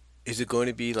is it going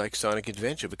to be like Sonic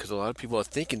Adventure? Because a lot of people are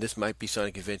thinking this might be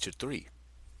Sonic Adventure 3.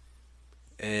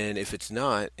 And if it's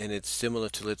not, and it's similar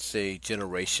to, let's say,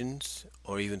 Generations,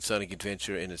 or even Sonic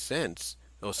Adventure in a sense,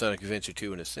 or Sonic Adventure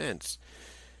 2 in a sense,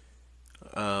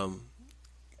 um,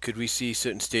 could we see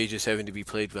certain stages having to be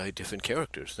played by different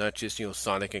characters? Not just,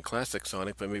 Sonic and classic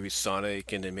Sonic, but maybe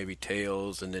Sonic and then maybe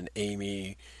Tails and then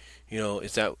Amy.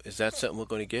 Is that something we're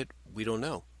going to get? We don't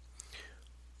know.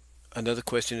 Another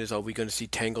question is, are we going to see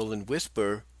Tangle and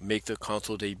Whisper make their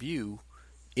console debut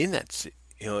in that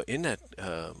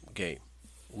game?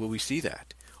 Will we see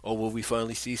that, or will we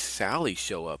finally see Sally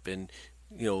show up and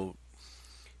you know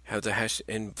have the hash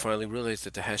and finally realize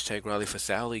that the hashtag Rally for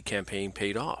Sally campaign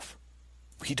paid off?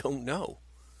 We don't know.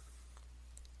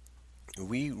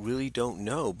 We really don't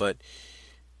know. But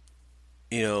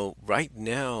right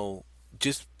now,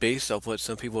 just based off what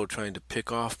some people are trying to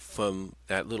pick off from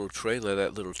that little trailer,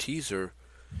 that little teaser,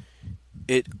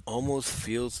 it almost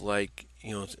feels like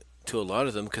to a lot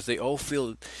of them because they all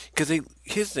feel because they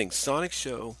here's the thing, Sonic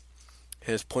Show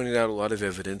has pointed out a lot of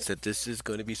evidence that this is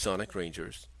going to be Sonic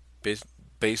Rangers based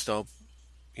based off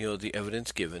the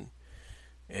evidence given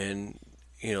and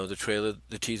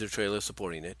the teaser trailer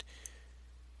supporting it.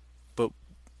 But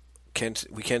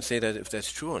we can't say that if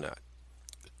that's true or not.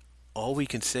 All we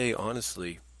can say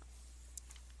honestly,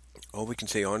 all we can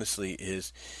say honestly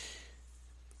is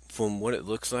from what it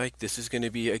looks like, this is going to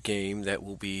be a game that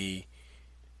will be,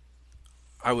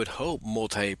 I would hope,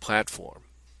 multi-platform,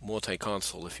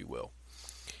 multi-console, if you will.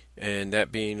 And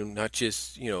that being not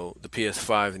just the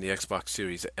PS5 and the Xbox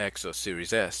Series X or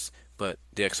Series S, but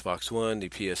the Xbox One, the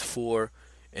PS4,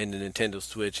 and the Nintendo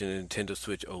Switch and the Nintendo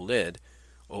Switch OLED,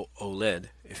 OLED,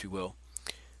 if you will.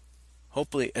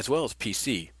 Hopefully, as well as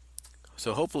PC.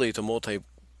 So hopefully, it's a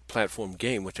multi-platform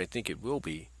game, which I think it will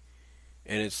be,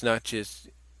 and it's not just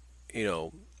you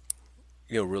know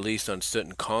released on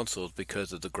certain consoles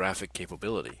because of the graphic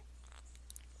capability.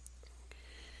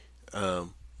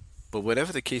 Um, But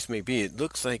whatever the case may be, it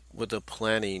looks like with the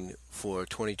planning for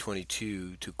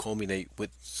 2022 to culminate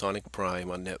with Sonic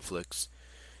Prime on Netflix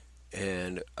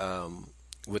and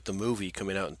with the movie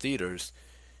coming out in theaters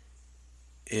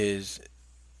is,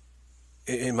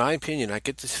 in my opinion, I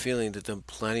get this feeling that they're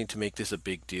planning to make this a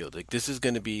big deal. Like this is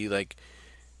going to be like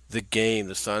the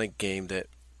Sonic game that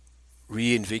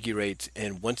reinvigorates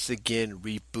and once again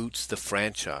reboots the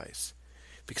franchise.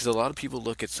 Because a lot of people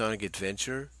look at Sonic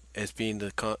Adventure as being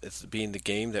the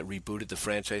game that rebooted the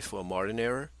franchise for a modern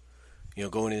era,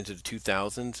 going into the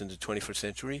 2000s and the 21st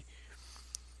century.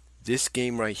 This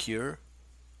game right here,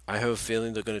 I have a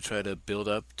feeling they're going to try to build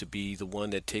up to be the one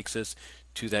that takes us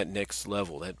to that next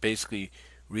level, that basically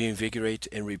reinvigorates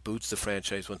and reboots the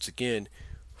franchise once again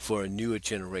for a newer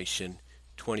generation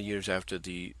 20 years after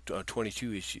the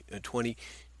 22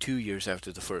 years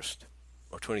after the first,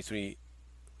 or 23,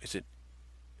 is it?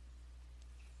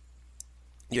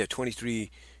 Yeah,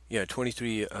 23. Yeah,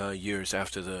 23 years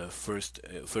after the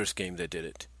first game that did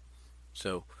it.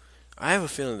 So I have a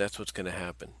feeling that's what's going to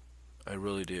happen. I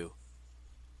really do.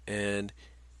 And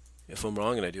if I'm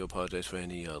wrong, and I do apologize for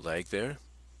any lag there,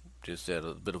 just that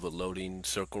a bit of a loading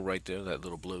circle right there, that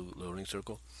little blue loading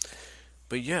circle.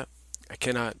 But yeah, I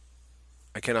cannot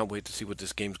I cannot wait to see what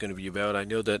this game's going to be about. I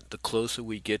know that the closer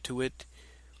we get to it,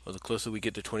 or the closer we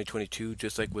get to 2022,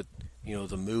 just like with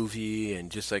the movie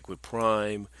and just like with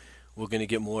Prime, we're going to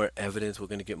get more evidence. We're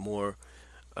going to get more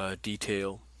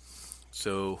detail.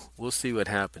 So we'll see what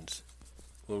happens.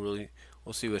 We'll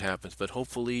see what happens. But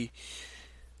hopefully,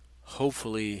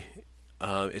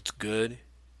 it's good.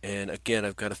 And again,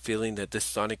 I've got a feeling that this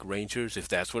Sonic Rangers, if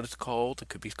that's what it's called, it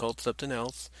could be called something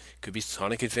else. It could be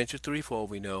Sonic Adventure 3 for all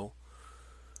we know.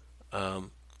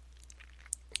 Um,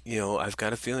 I've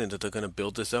got a feeling that they're going to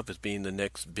build this up as being the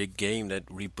next big game that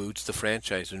reboots the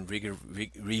franchise and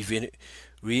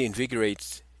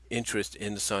reinvigorates interest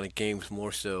in the Sonic games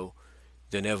more so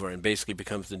than ever, and basically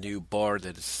becomes the new bar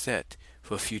that is set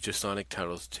for future Sonic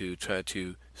titles to try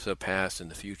to surpass in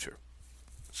the future.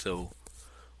 So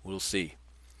we'll see.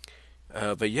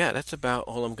 But yeah, that's about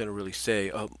all I'm going to really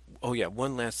say. Oh yeah,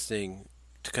 one last thing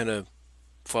to kind of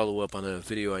follow up on a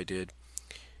video I did.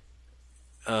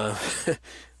 Uh,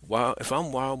 while if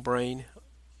I'm Wild Brain,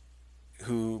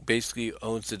 who basically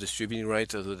owns the distributing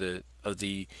rights of the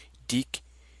Deek,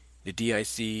 the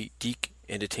DIC Deek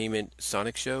Entertainment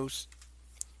Sonic shows,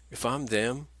 if I'm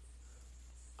them,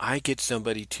 I get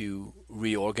somebody to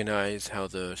reorganize how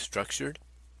they're structured.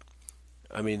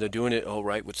 I mean, they're doing it all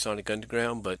right with Sonic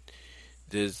Underground, but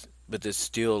there's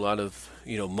still a lot of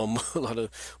a lot of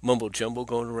mumbo jumbo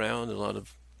going around, a lot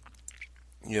of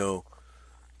you know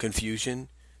confusion.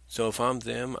 So if I'm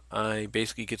them, I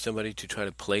basically get somebody to try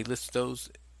to playlist those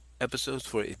episodes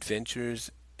for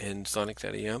Adventures in Sonic's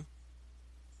ATM,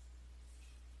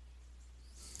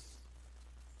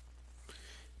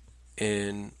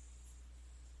 and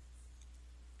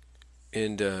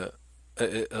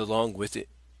along with it,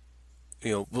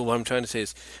 well, what I'm trying to say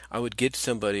is, I would get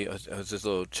somebody. I was just a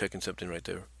little checking something right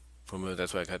there.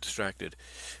 That's why I got distracted.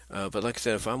 But like I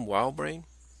said, if I'm Wild Brain,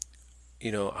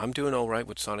 I'm doing all right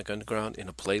with Sonic Underground in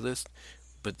a playlist.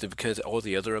 But because all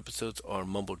the other episodes are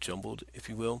mumble jumbled, if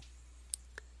you will,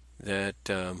 that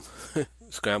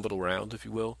scrambled around, if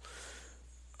you will,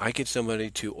 I get somebody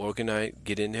to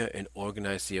get in there and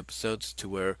organize the episodes to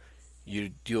where you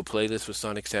do a playlist with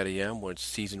Sonic SatAM where it's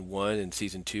season one and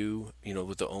season two,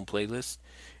 with their own playlist,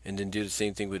 and then do the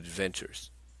same thing with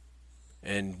Adventures.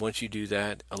 And once you do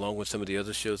that, along with some of the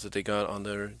other shows that they got on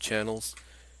their channels,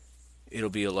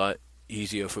 it'll be a lot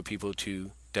easier for people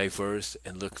to diverse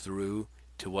and look through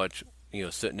to watch,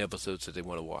 certain episodes that they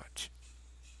want to watch.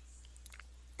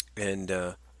 And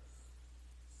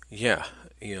yeah,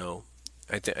 you know,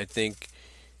 I think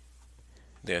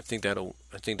yeah, I think that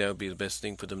would be the best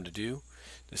thing for them to do.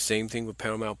 The same thing with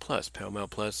Paramount Plus.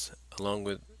 Paramount Plus, along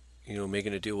with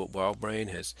making a deal with WildBrain,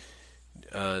 has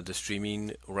the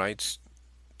streaming rights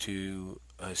to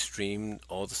stream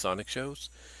all the Sonic shows.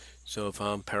 So if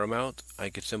I'm Paramount, I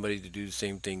get somebody to do the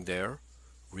same thing there,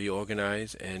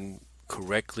 reorganize and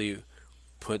correctly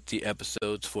put the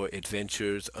episodes for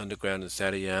Adventures, Underground, and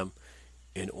SatAM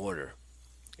in order.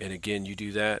 And again, you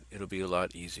do that, it'll be a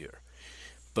lot easier.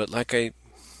 But like I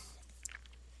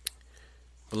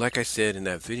said in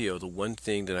that video, the one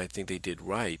thing that I think they did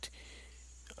right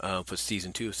for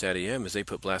season two of SatAM is they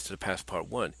put Blast of the Past Part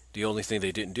One. The only thing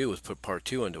they didn't do was put Part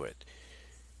Two under it.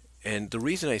 And the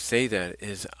reason I say that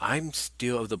is I'm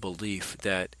still of the belief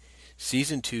that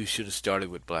season two should have started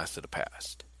with Blast of the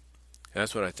Past.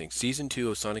 That's what I think. Season two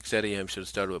of Sonic SatAM should have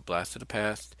started with Blast of the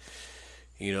Past,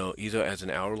 either as an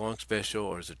hour-long special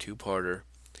or as a two-parter,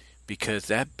 because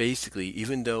that basically,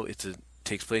 even though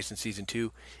takes place in season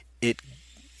two, it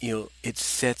it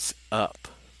sets up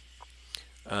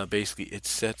basically it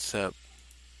sets up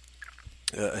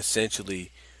essentially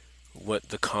what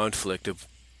the conflict of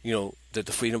that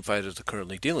the freedom fighters are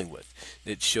currently dealing with.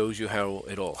 It shows you how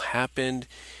it all happened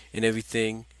and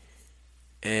everything.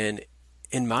 And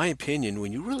in my opinion,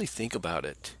 when you really think about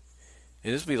it,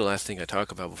 and this will be the last thing I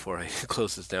talk about before I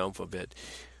close this down for a bit,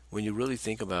 when you really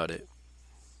think about it,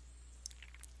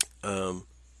 um,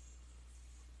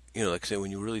 like I said, when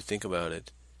you really think about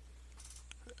it,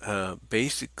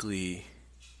 basically,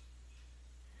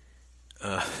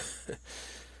 uh,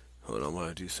 hold on, I want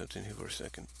to do something here for a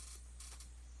second.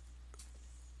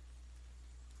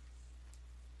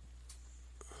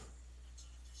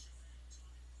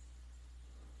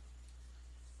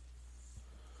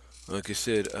 Like I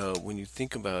said, when you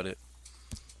think about it,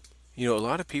 a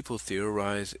lot of people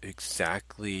theorize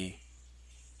exactly,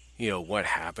 what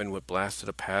happened with Blast of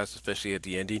the Past, especially at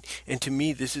the ending. And to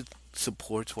me,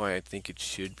 supports why I think it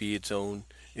should be its own.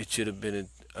 It should have been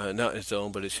not its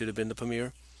own, but it should have been the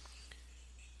premiere.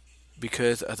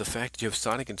 Because of the fact that you have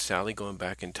Sonic and Sally going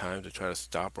back in time to try to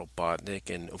stop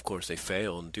Robotnik, and of course they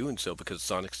fail in doing so because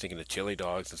Sonic's thinking of chili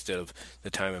dogs instead of the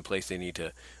time and place they need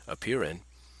to appear in.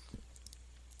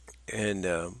 And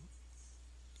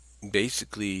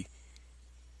basically,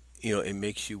 it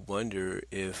makes you wonder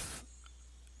if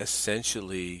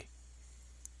essentially,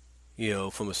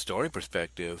 from a story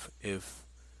perspective, if,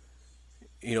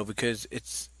 because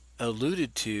it's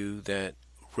alluded to that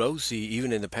Rosie,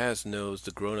 even in the past, knows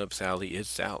the grown up Sally is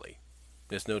Sally.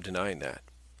 There's no denying that.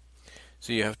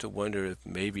 So you have to wonder if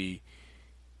maybe,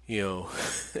 you know,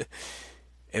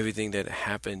 everything that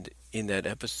happened in that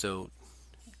episode,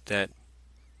 that,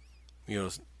 you know,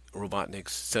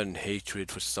 Robotnik's sudden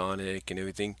hatred for Sonic and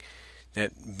everything,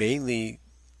 that mainly,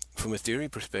 from a theory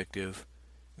perspective,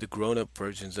 the grown-up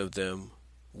versions of them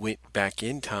went back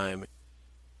in time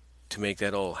to make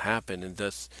that all happen, and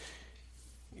thus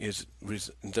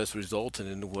resulted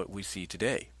in what we see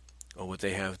today, or what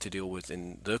they have to deal with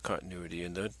in the continuity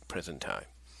in the present time.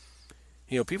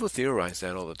 People theorize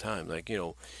that all the time. Like,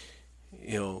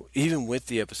 even with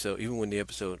the episode, even when the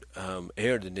episode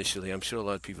aired initially, I'm sure a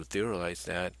lot of people theorized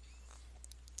that.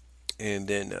 And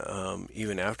then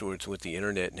even afterwards with the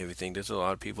internet and everything, there's a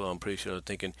lot of people, I'm pretty sure, are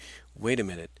thinking, wait a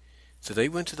minute. So they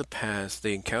went to the past,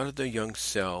 they encountered their young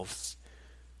selves.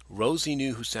 Rosie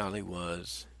knew who Sally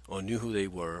was, or knew who they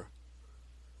were.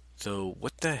 So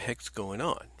what the heck's going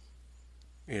on?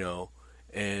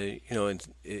 And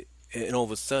all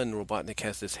of a sudden, Robotnik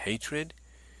has this hatred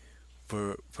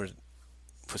for for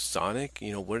Sonic.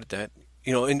 Where did that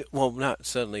and well, not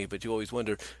suddenly, but you always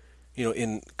wonder,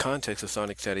 in context of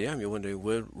Sonic SATAM, you're wondering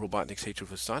where Robotnik's hatred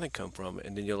for Sonic come from,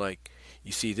 and then you're like,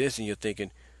 you see this, and you're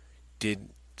thinking, did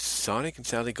Sonic and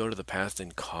Sally go to the past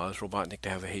and cause Robotnik to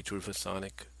have a hatred for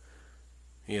Sonic?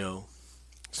 You know,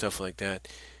 stuff like that.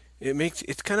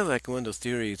 It's kind of like one of those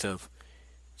theories of,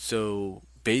 so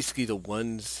basically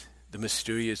the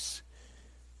mysterious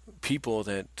people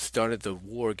that started the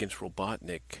war against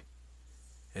Robotnik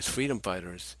as freedom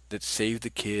fighters that saved the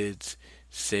kids,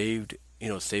 saved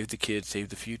the kids,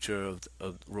 saved the future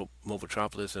of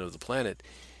Mobotropolis and of the planet,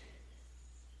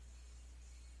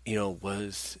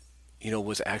 was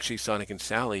was actually Sonic and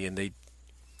Sally, and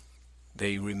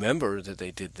they remember that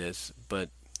they did this, but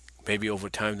maybe over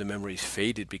time the memories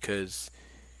faded because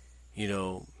you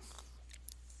know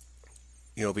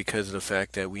because of the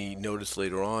fact that we noticed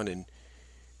later on, and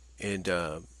it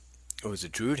was a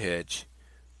Druid Hedge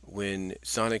when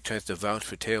Sonic tries to vouch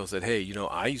for Tails that, hey,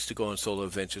 I used to go on solo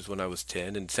adventures when I was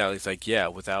 10, and Sally's like, yeah,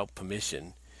 without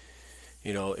permission.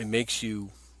 It makes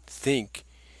you think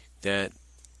that,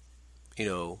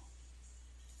 you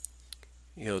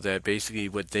know, that basically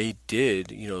what they did,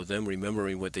 them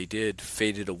remembering what they did,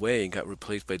 faded away and got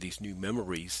replaced by these new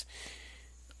memories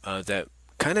that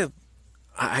kind of,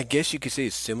 I guess you could say,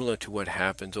 is similar to what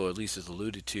happens, or at least is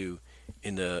alluded to,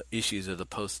 in the issues of the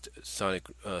post Sonic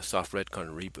Soft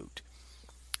Retcon reboot.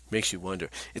 Makes you wonder.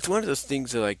 It's one of those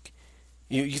things that, like,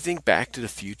 you think back to the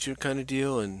future kind of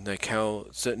deal, and like how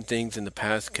certain things in the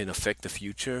past can affect the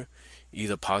future,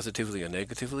 either positively or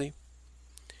negatively.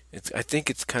 I think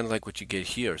it's kind of like what you get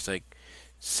here. It's like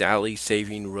Sally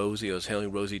saving Rosie, or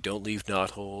telling Rosie, "Don't leave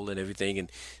Knothole," and everything, and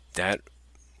that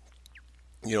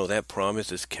that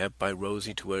promise is kept by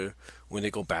Rosie to where when they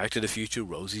go back to the future,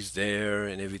 Rosie's there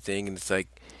and everything, and it's like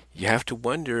you have to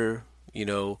wonder,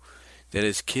 that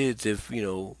as kids, if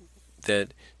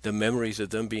that the memories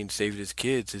of them being saved as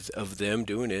kids is of them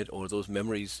doing it, or those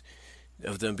memories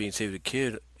of them being saved as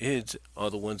kids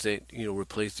are the ones that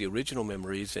replace the original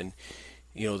memories, and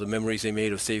the memories they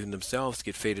made of saving themselves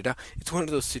get faded out. It's one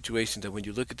of those situations that when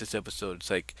you look at this episode,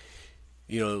 it's like,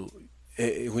 you know,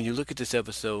 when you look at this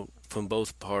episode from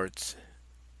both parts,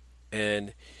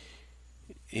 and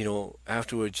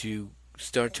afterwards you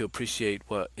start to appreciate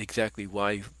what exactly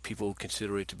why people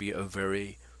consider it to be a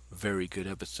very, very good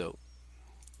episode.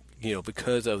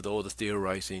 Because of all the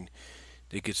theorizing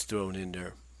that gets thrown in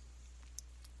there,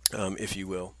 if you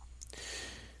will.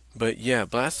 But yeah,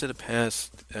 Blast of the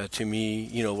Past, to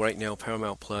me, right now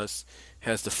Paramount Plus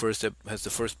has has the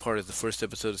first part of the first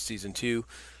episode of season 2.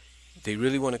 They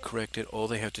really want to correct it. All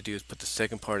they have to do is put the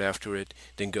second part after it,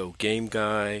 then go Game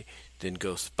Guy, then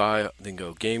go Spy, then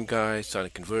go Game Guy,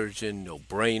 Sonic Conversion, No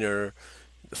Brainer,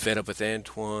 Fed Up with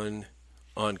Antoine,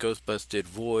 On Ghostbusted,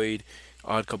 Void,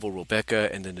 Odd Couple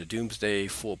Rebecca, and then the Doomsday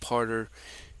four-parter,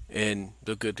 and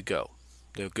they're good to go.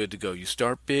 They're good to go. You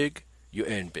start big, you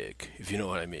end big, if you know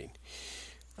what I mean.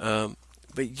 Um,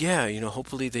 but yeah,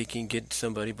 hopefully they can get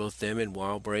somebody, both them and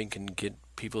Wildbrain, can get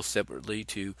people separately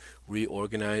to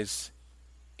reorganize,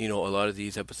 a lot of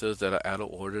these episodes that are out of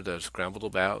order, that are scrambled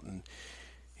about, and,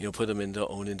 put them in their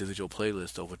own individual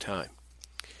playlist over time.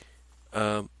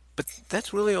 But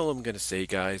that's really all I'm going to say,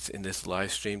 guys, in this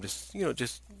live stream.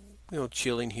 Just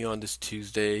chilling here on this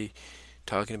Tuesday,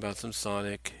 talking about some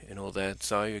Sonic and all that.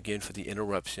 Sorry again for the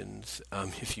interruptions,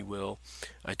 if you will.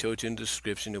 I told you in the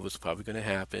description it was probably going to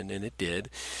happen, and it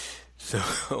did. So,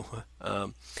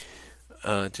 um,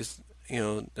 just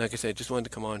like I said, just wanted to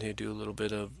come on here, do a little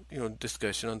bit of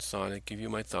discussion on Sonic, give you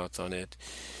my thoughts on it,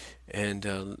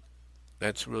 and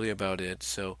that's really about it.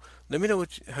 So let me know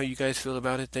how you guys feel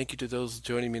about it. Thank you to those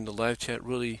joining me in the live chat.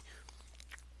 Really,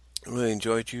 really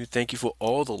enjoyed you. Thank you for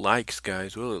all the likes,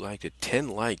 guys. Really liked it. 10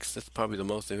 likes. That's probably the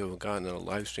most I've ever gotten on a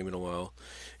live stream in a while.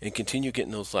 And continue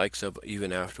getting those likes up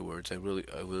even afterwards.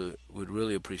 Would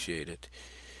really appreciate it.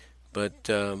 But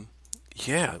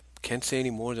yeah, can't say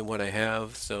any more than what I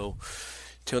have. So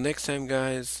till next time,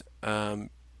 guys.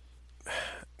 Again,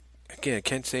 I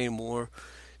can't say any more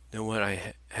than what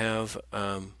I have.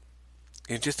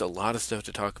 It's just a lot of stuff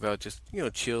to talk about. Just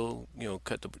chill.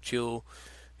 Cut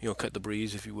the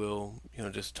breeze, if you will.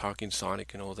 Just talking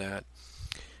Sonic and all that.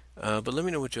 But let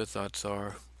me know what your thoughts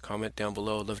are. Comment down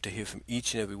below. I'd love to hear from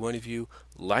each and every one of you.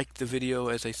 Like the video,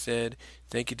 as I said.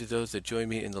 Thank you to those that joined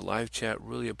me in the live chat.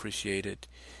 Really appreciate it.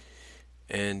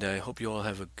 And I hope you all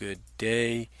have a good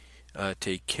day.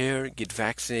 Take care. Get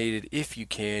vaccinated if you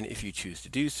can, if you choose to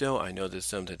do so. I know there's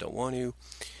some that don't want to,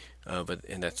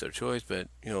 and that's their choice. But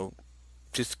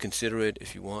just consider it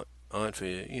if you want on for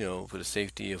for the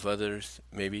safety of others,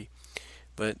 maybe.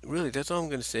 But really, that's all I'm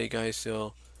going to say, guys.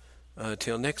 So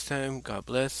till next time, God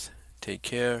bless. take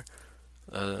care.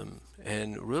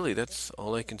 And really, that's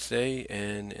all I can say.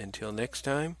 And until next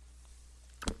time,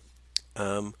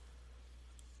 um,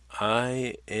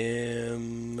 I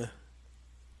am.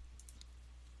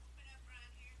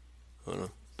 Hold on.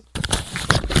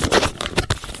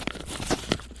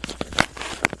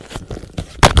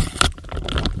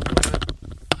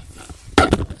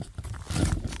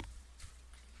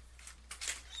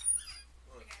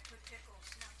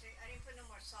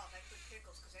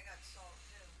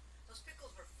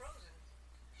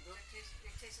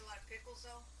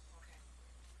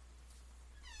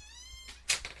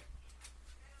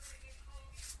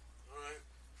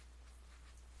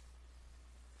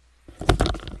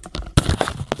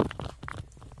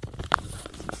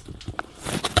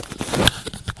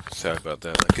 Sorry about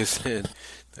that. Like I said,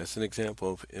 that's an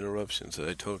example of interruptions that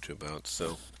I told you about.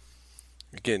 So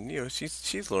again,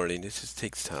 she's learning. It just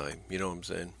takes time. You know what I'm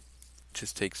saying? It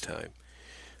just takes time.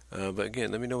 But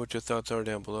again, let me know what your thoughts are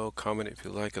down below. Comment if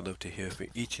you like. I'd love to hear from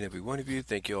each and every one of you.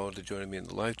 Thank you all for joining me in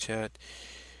the live chat.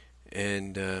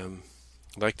 And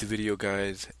like the video,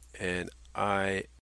 guys. And I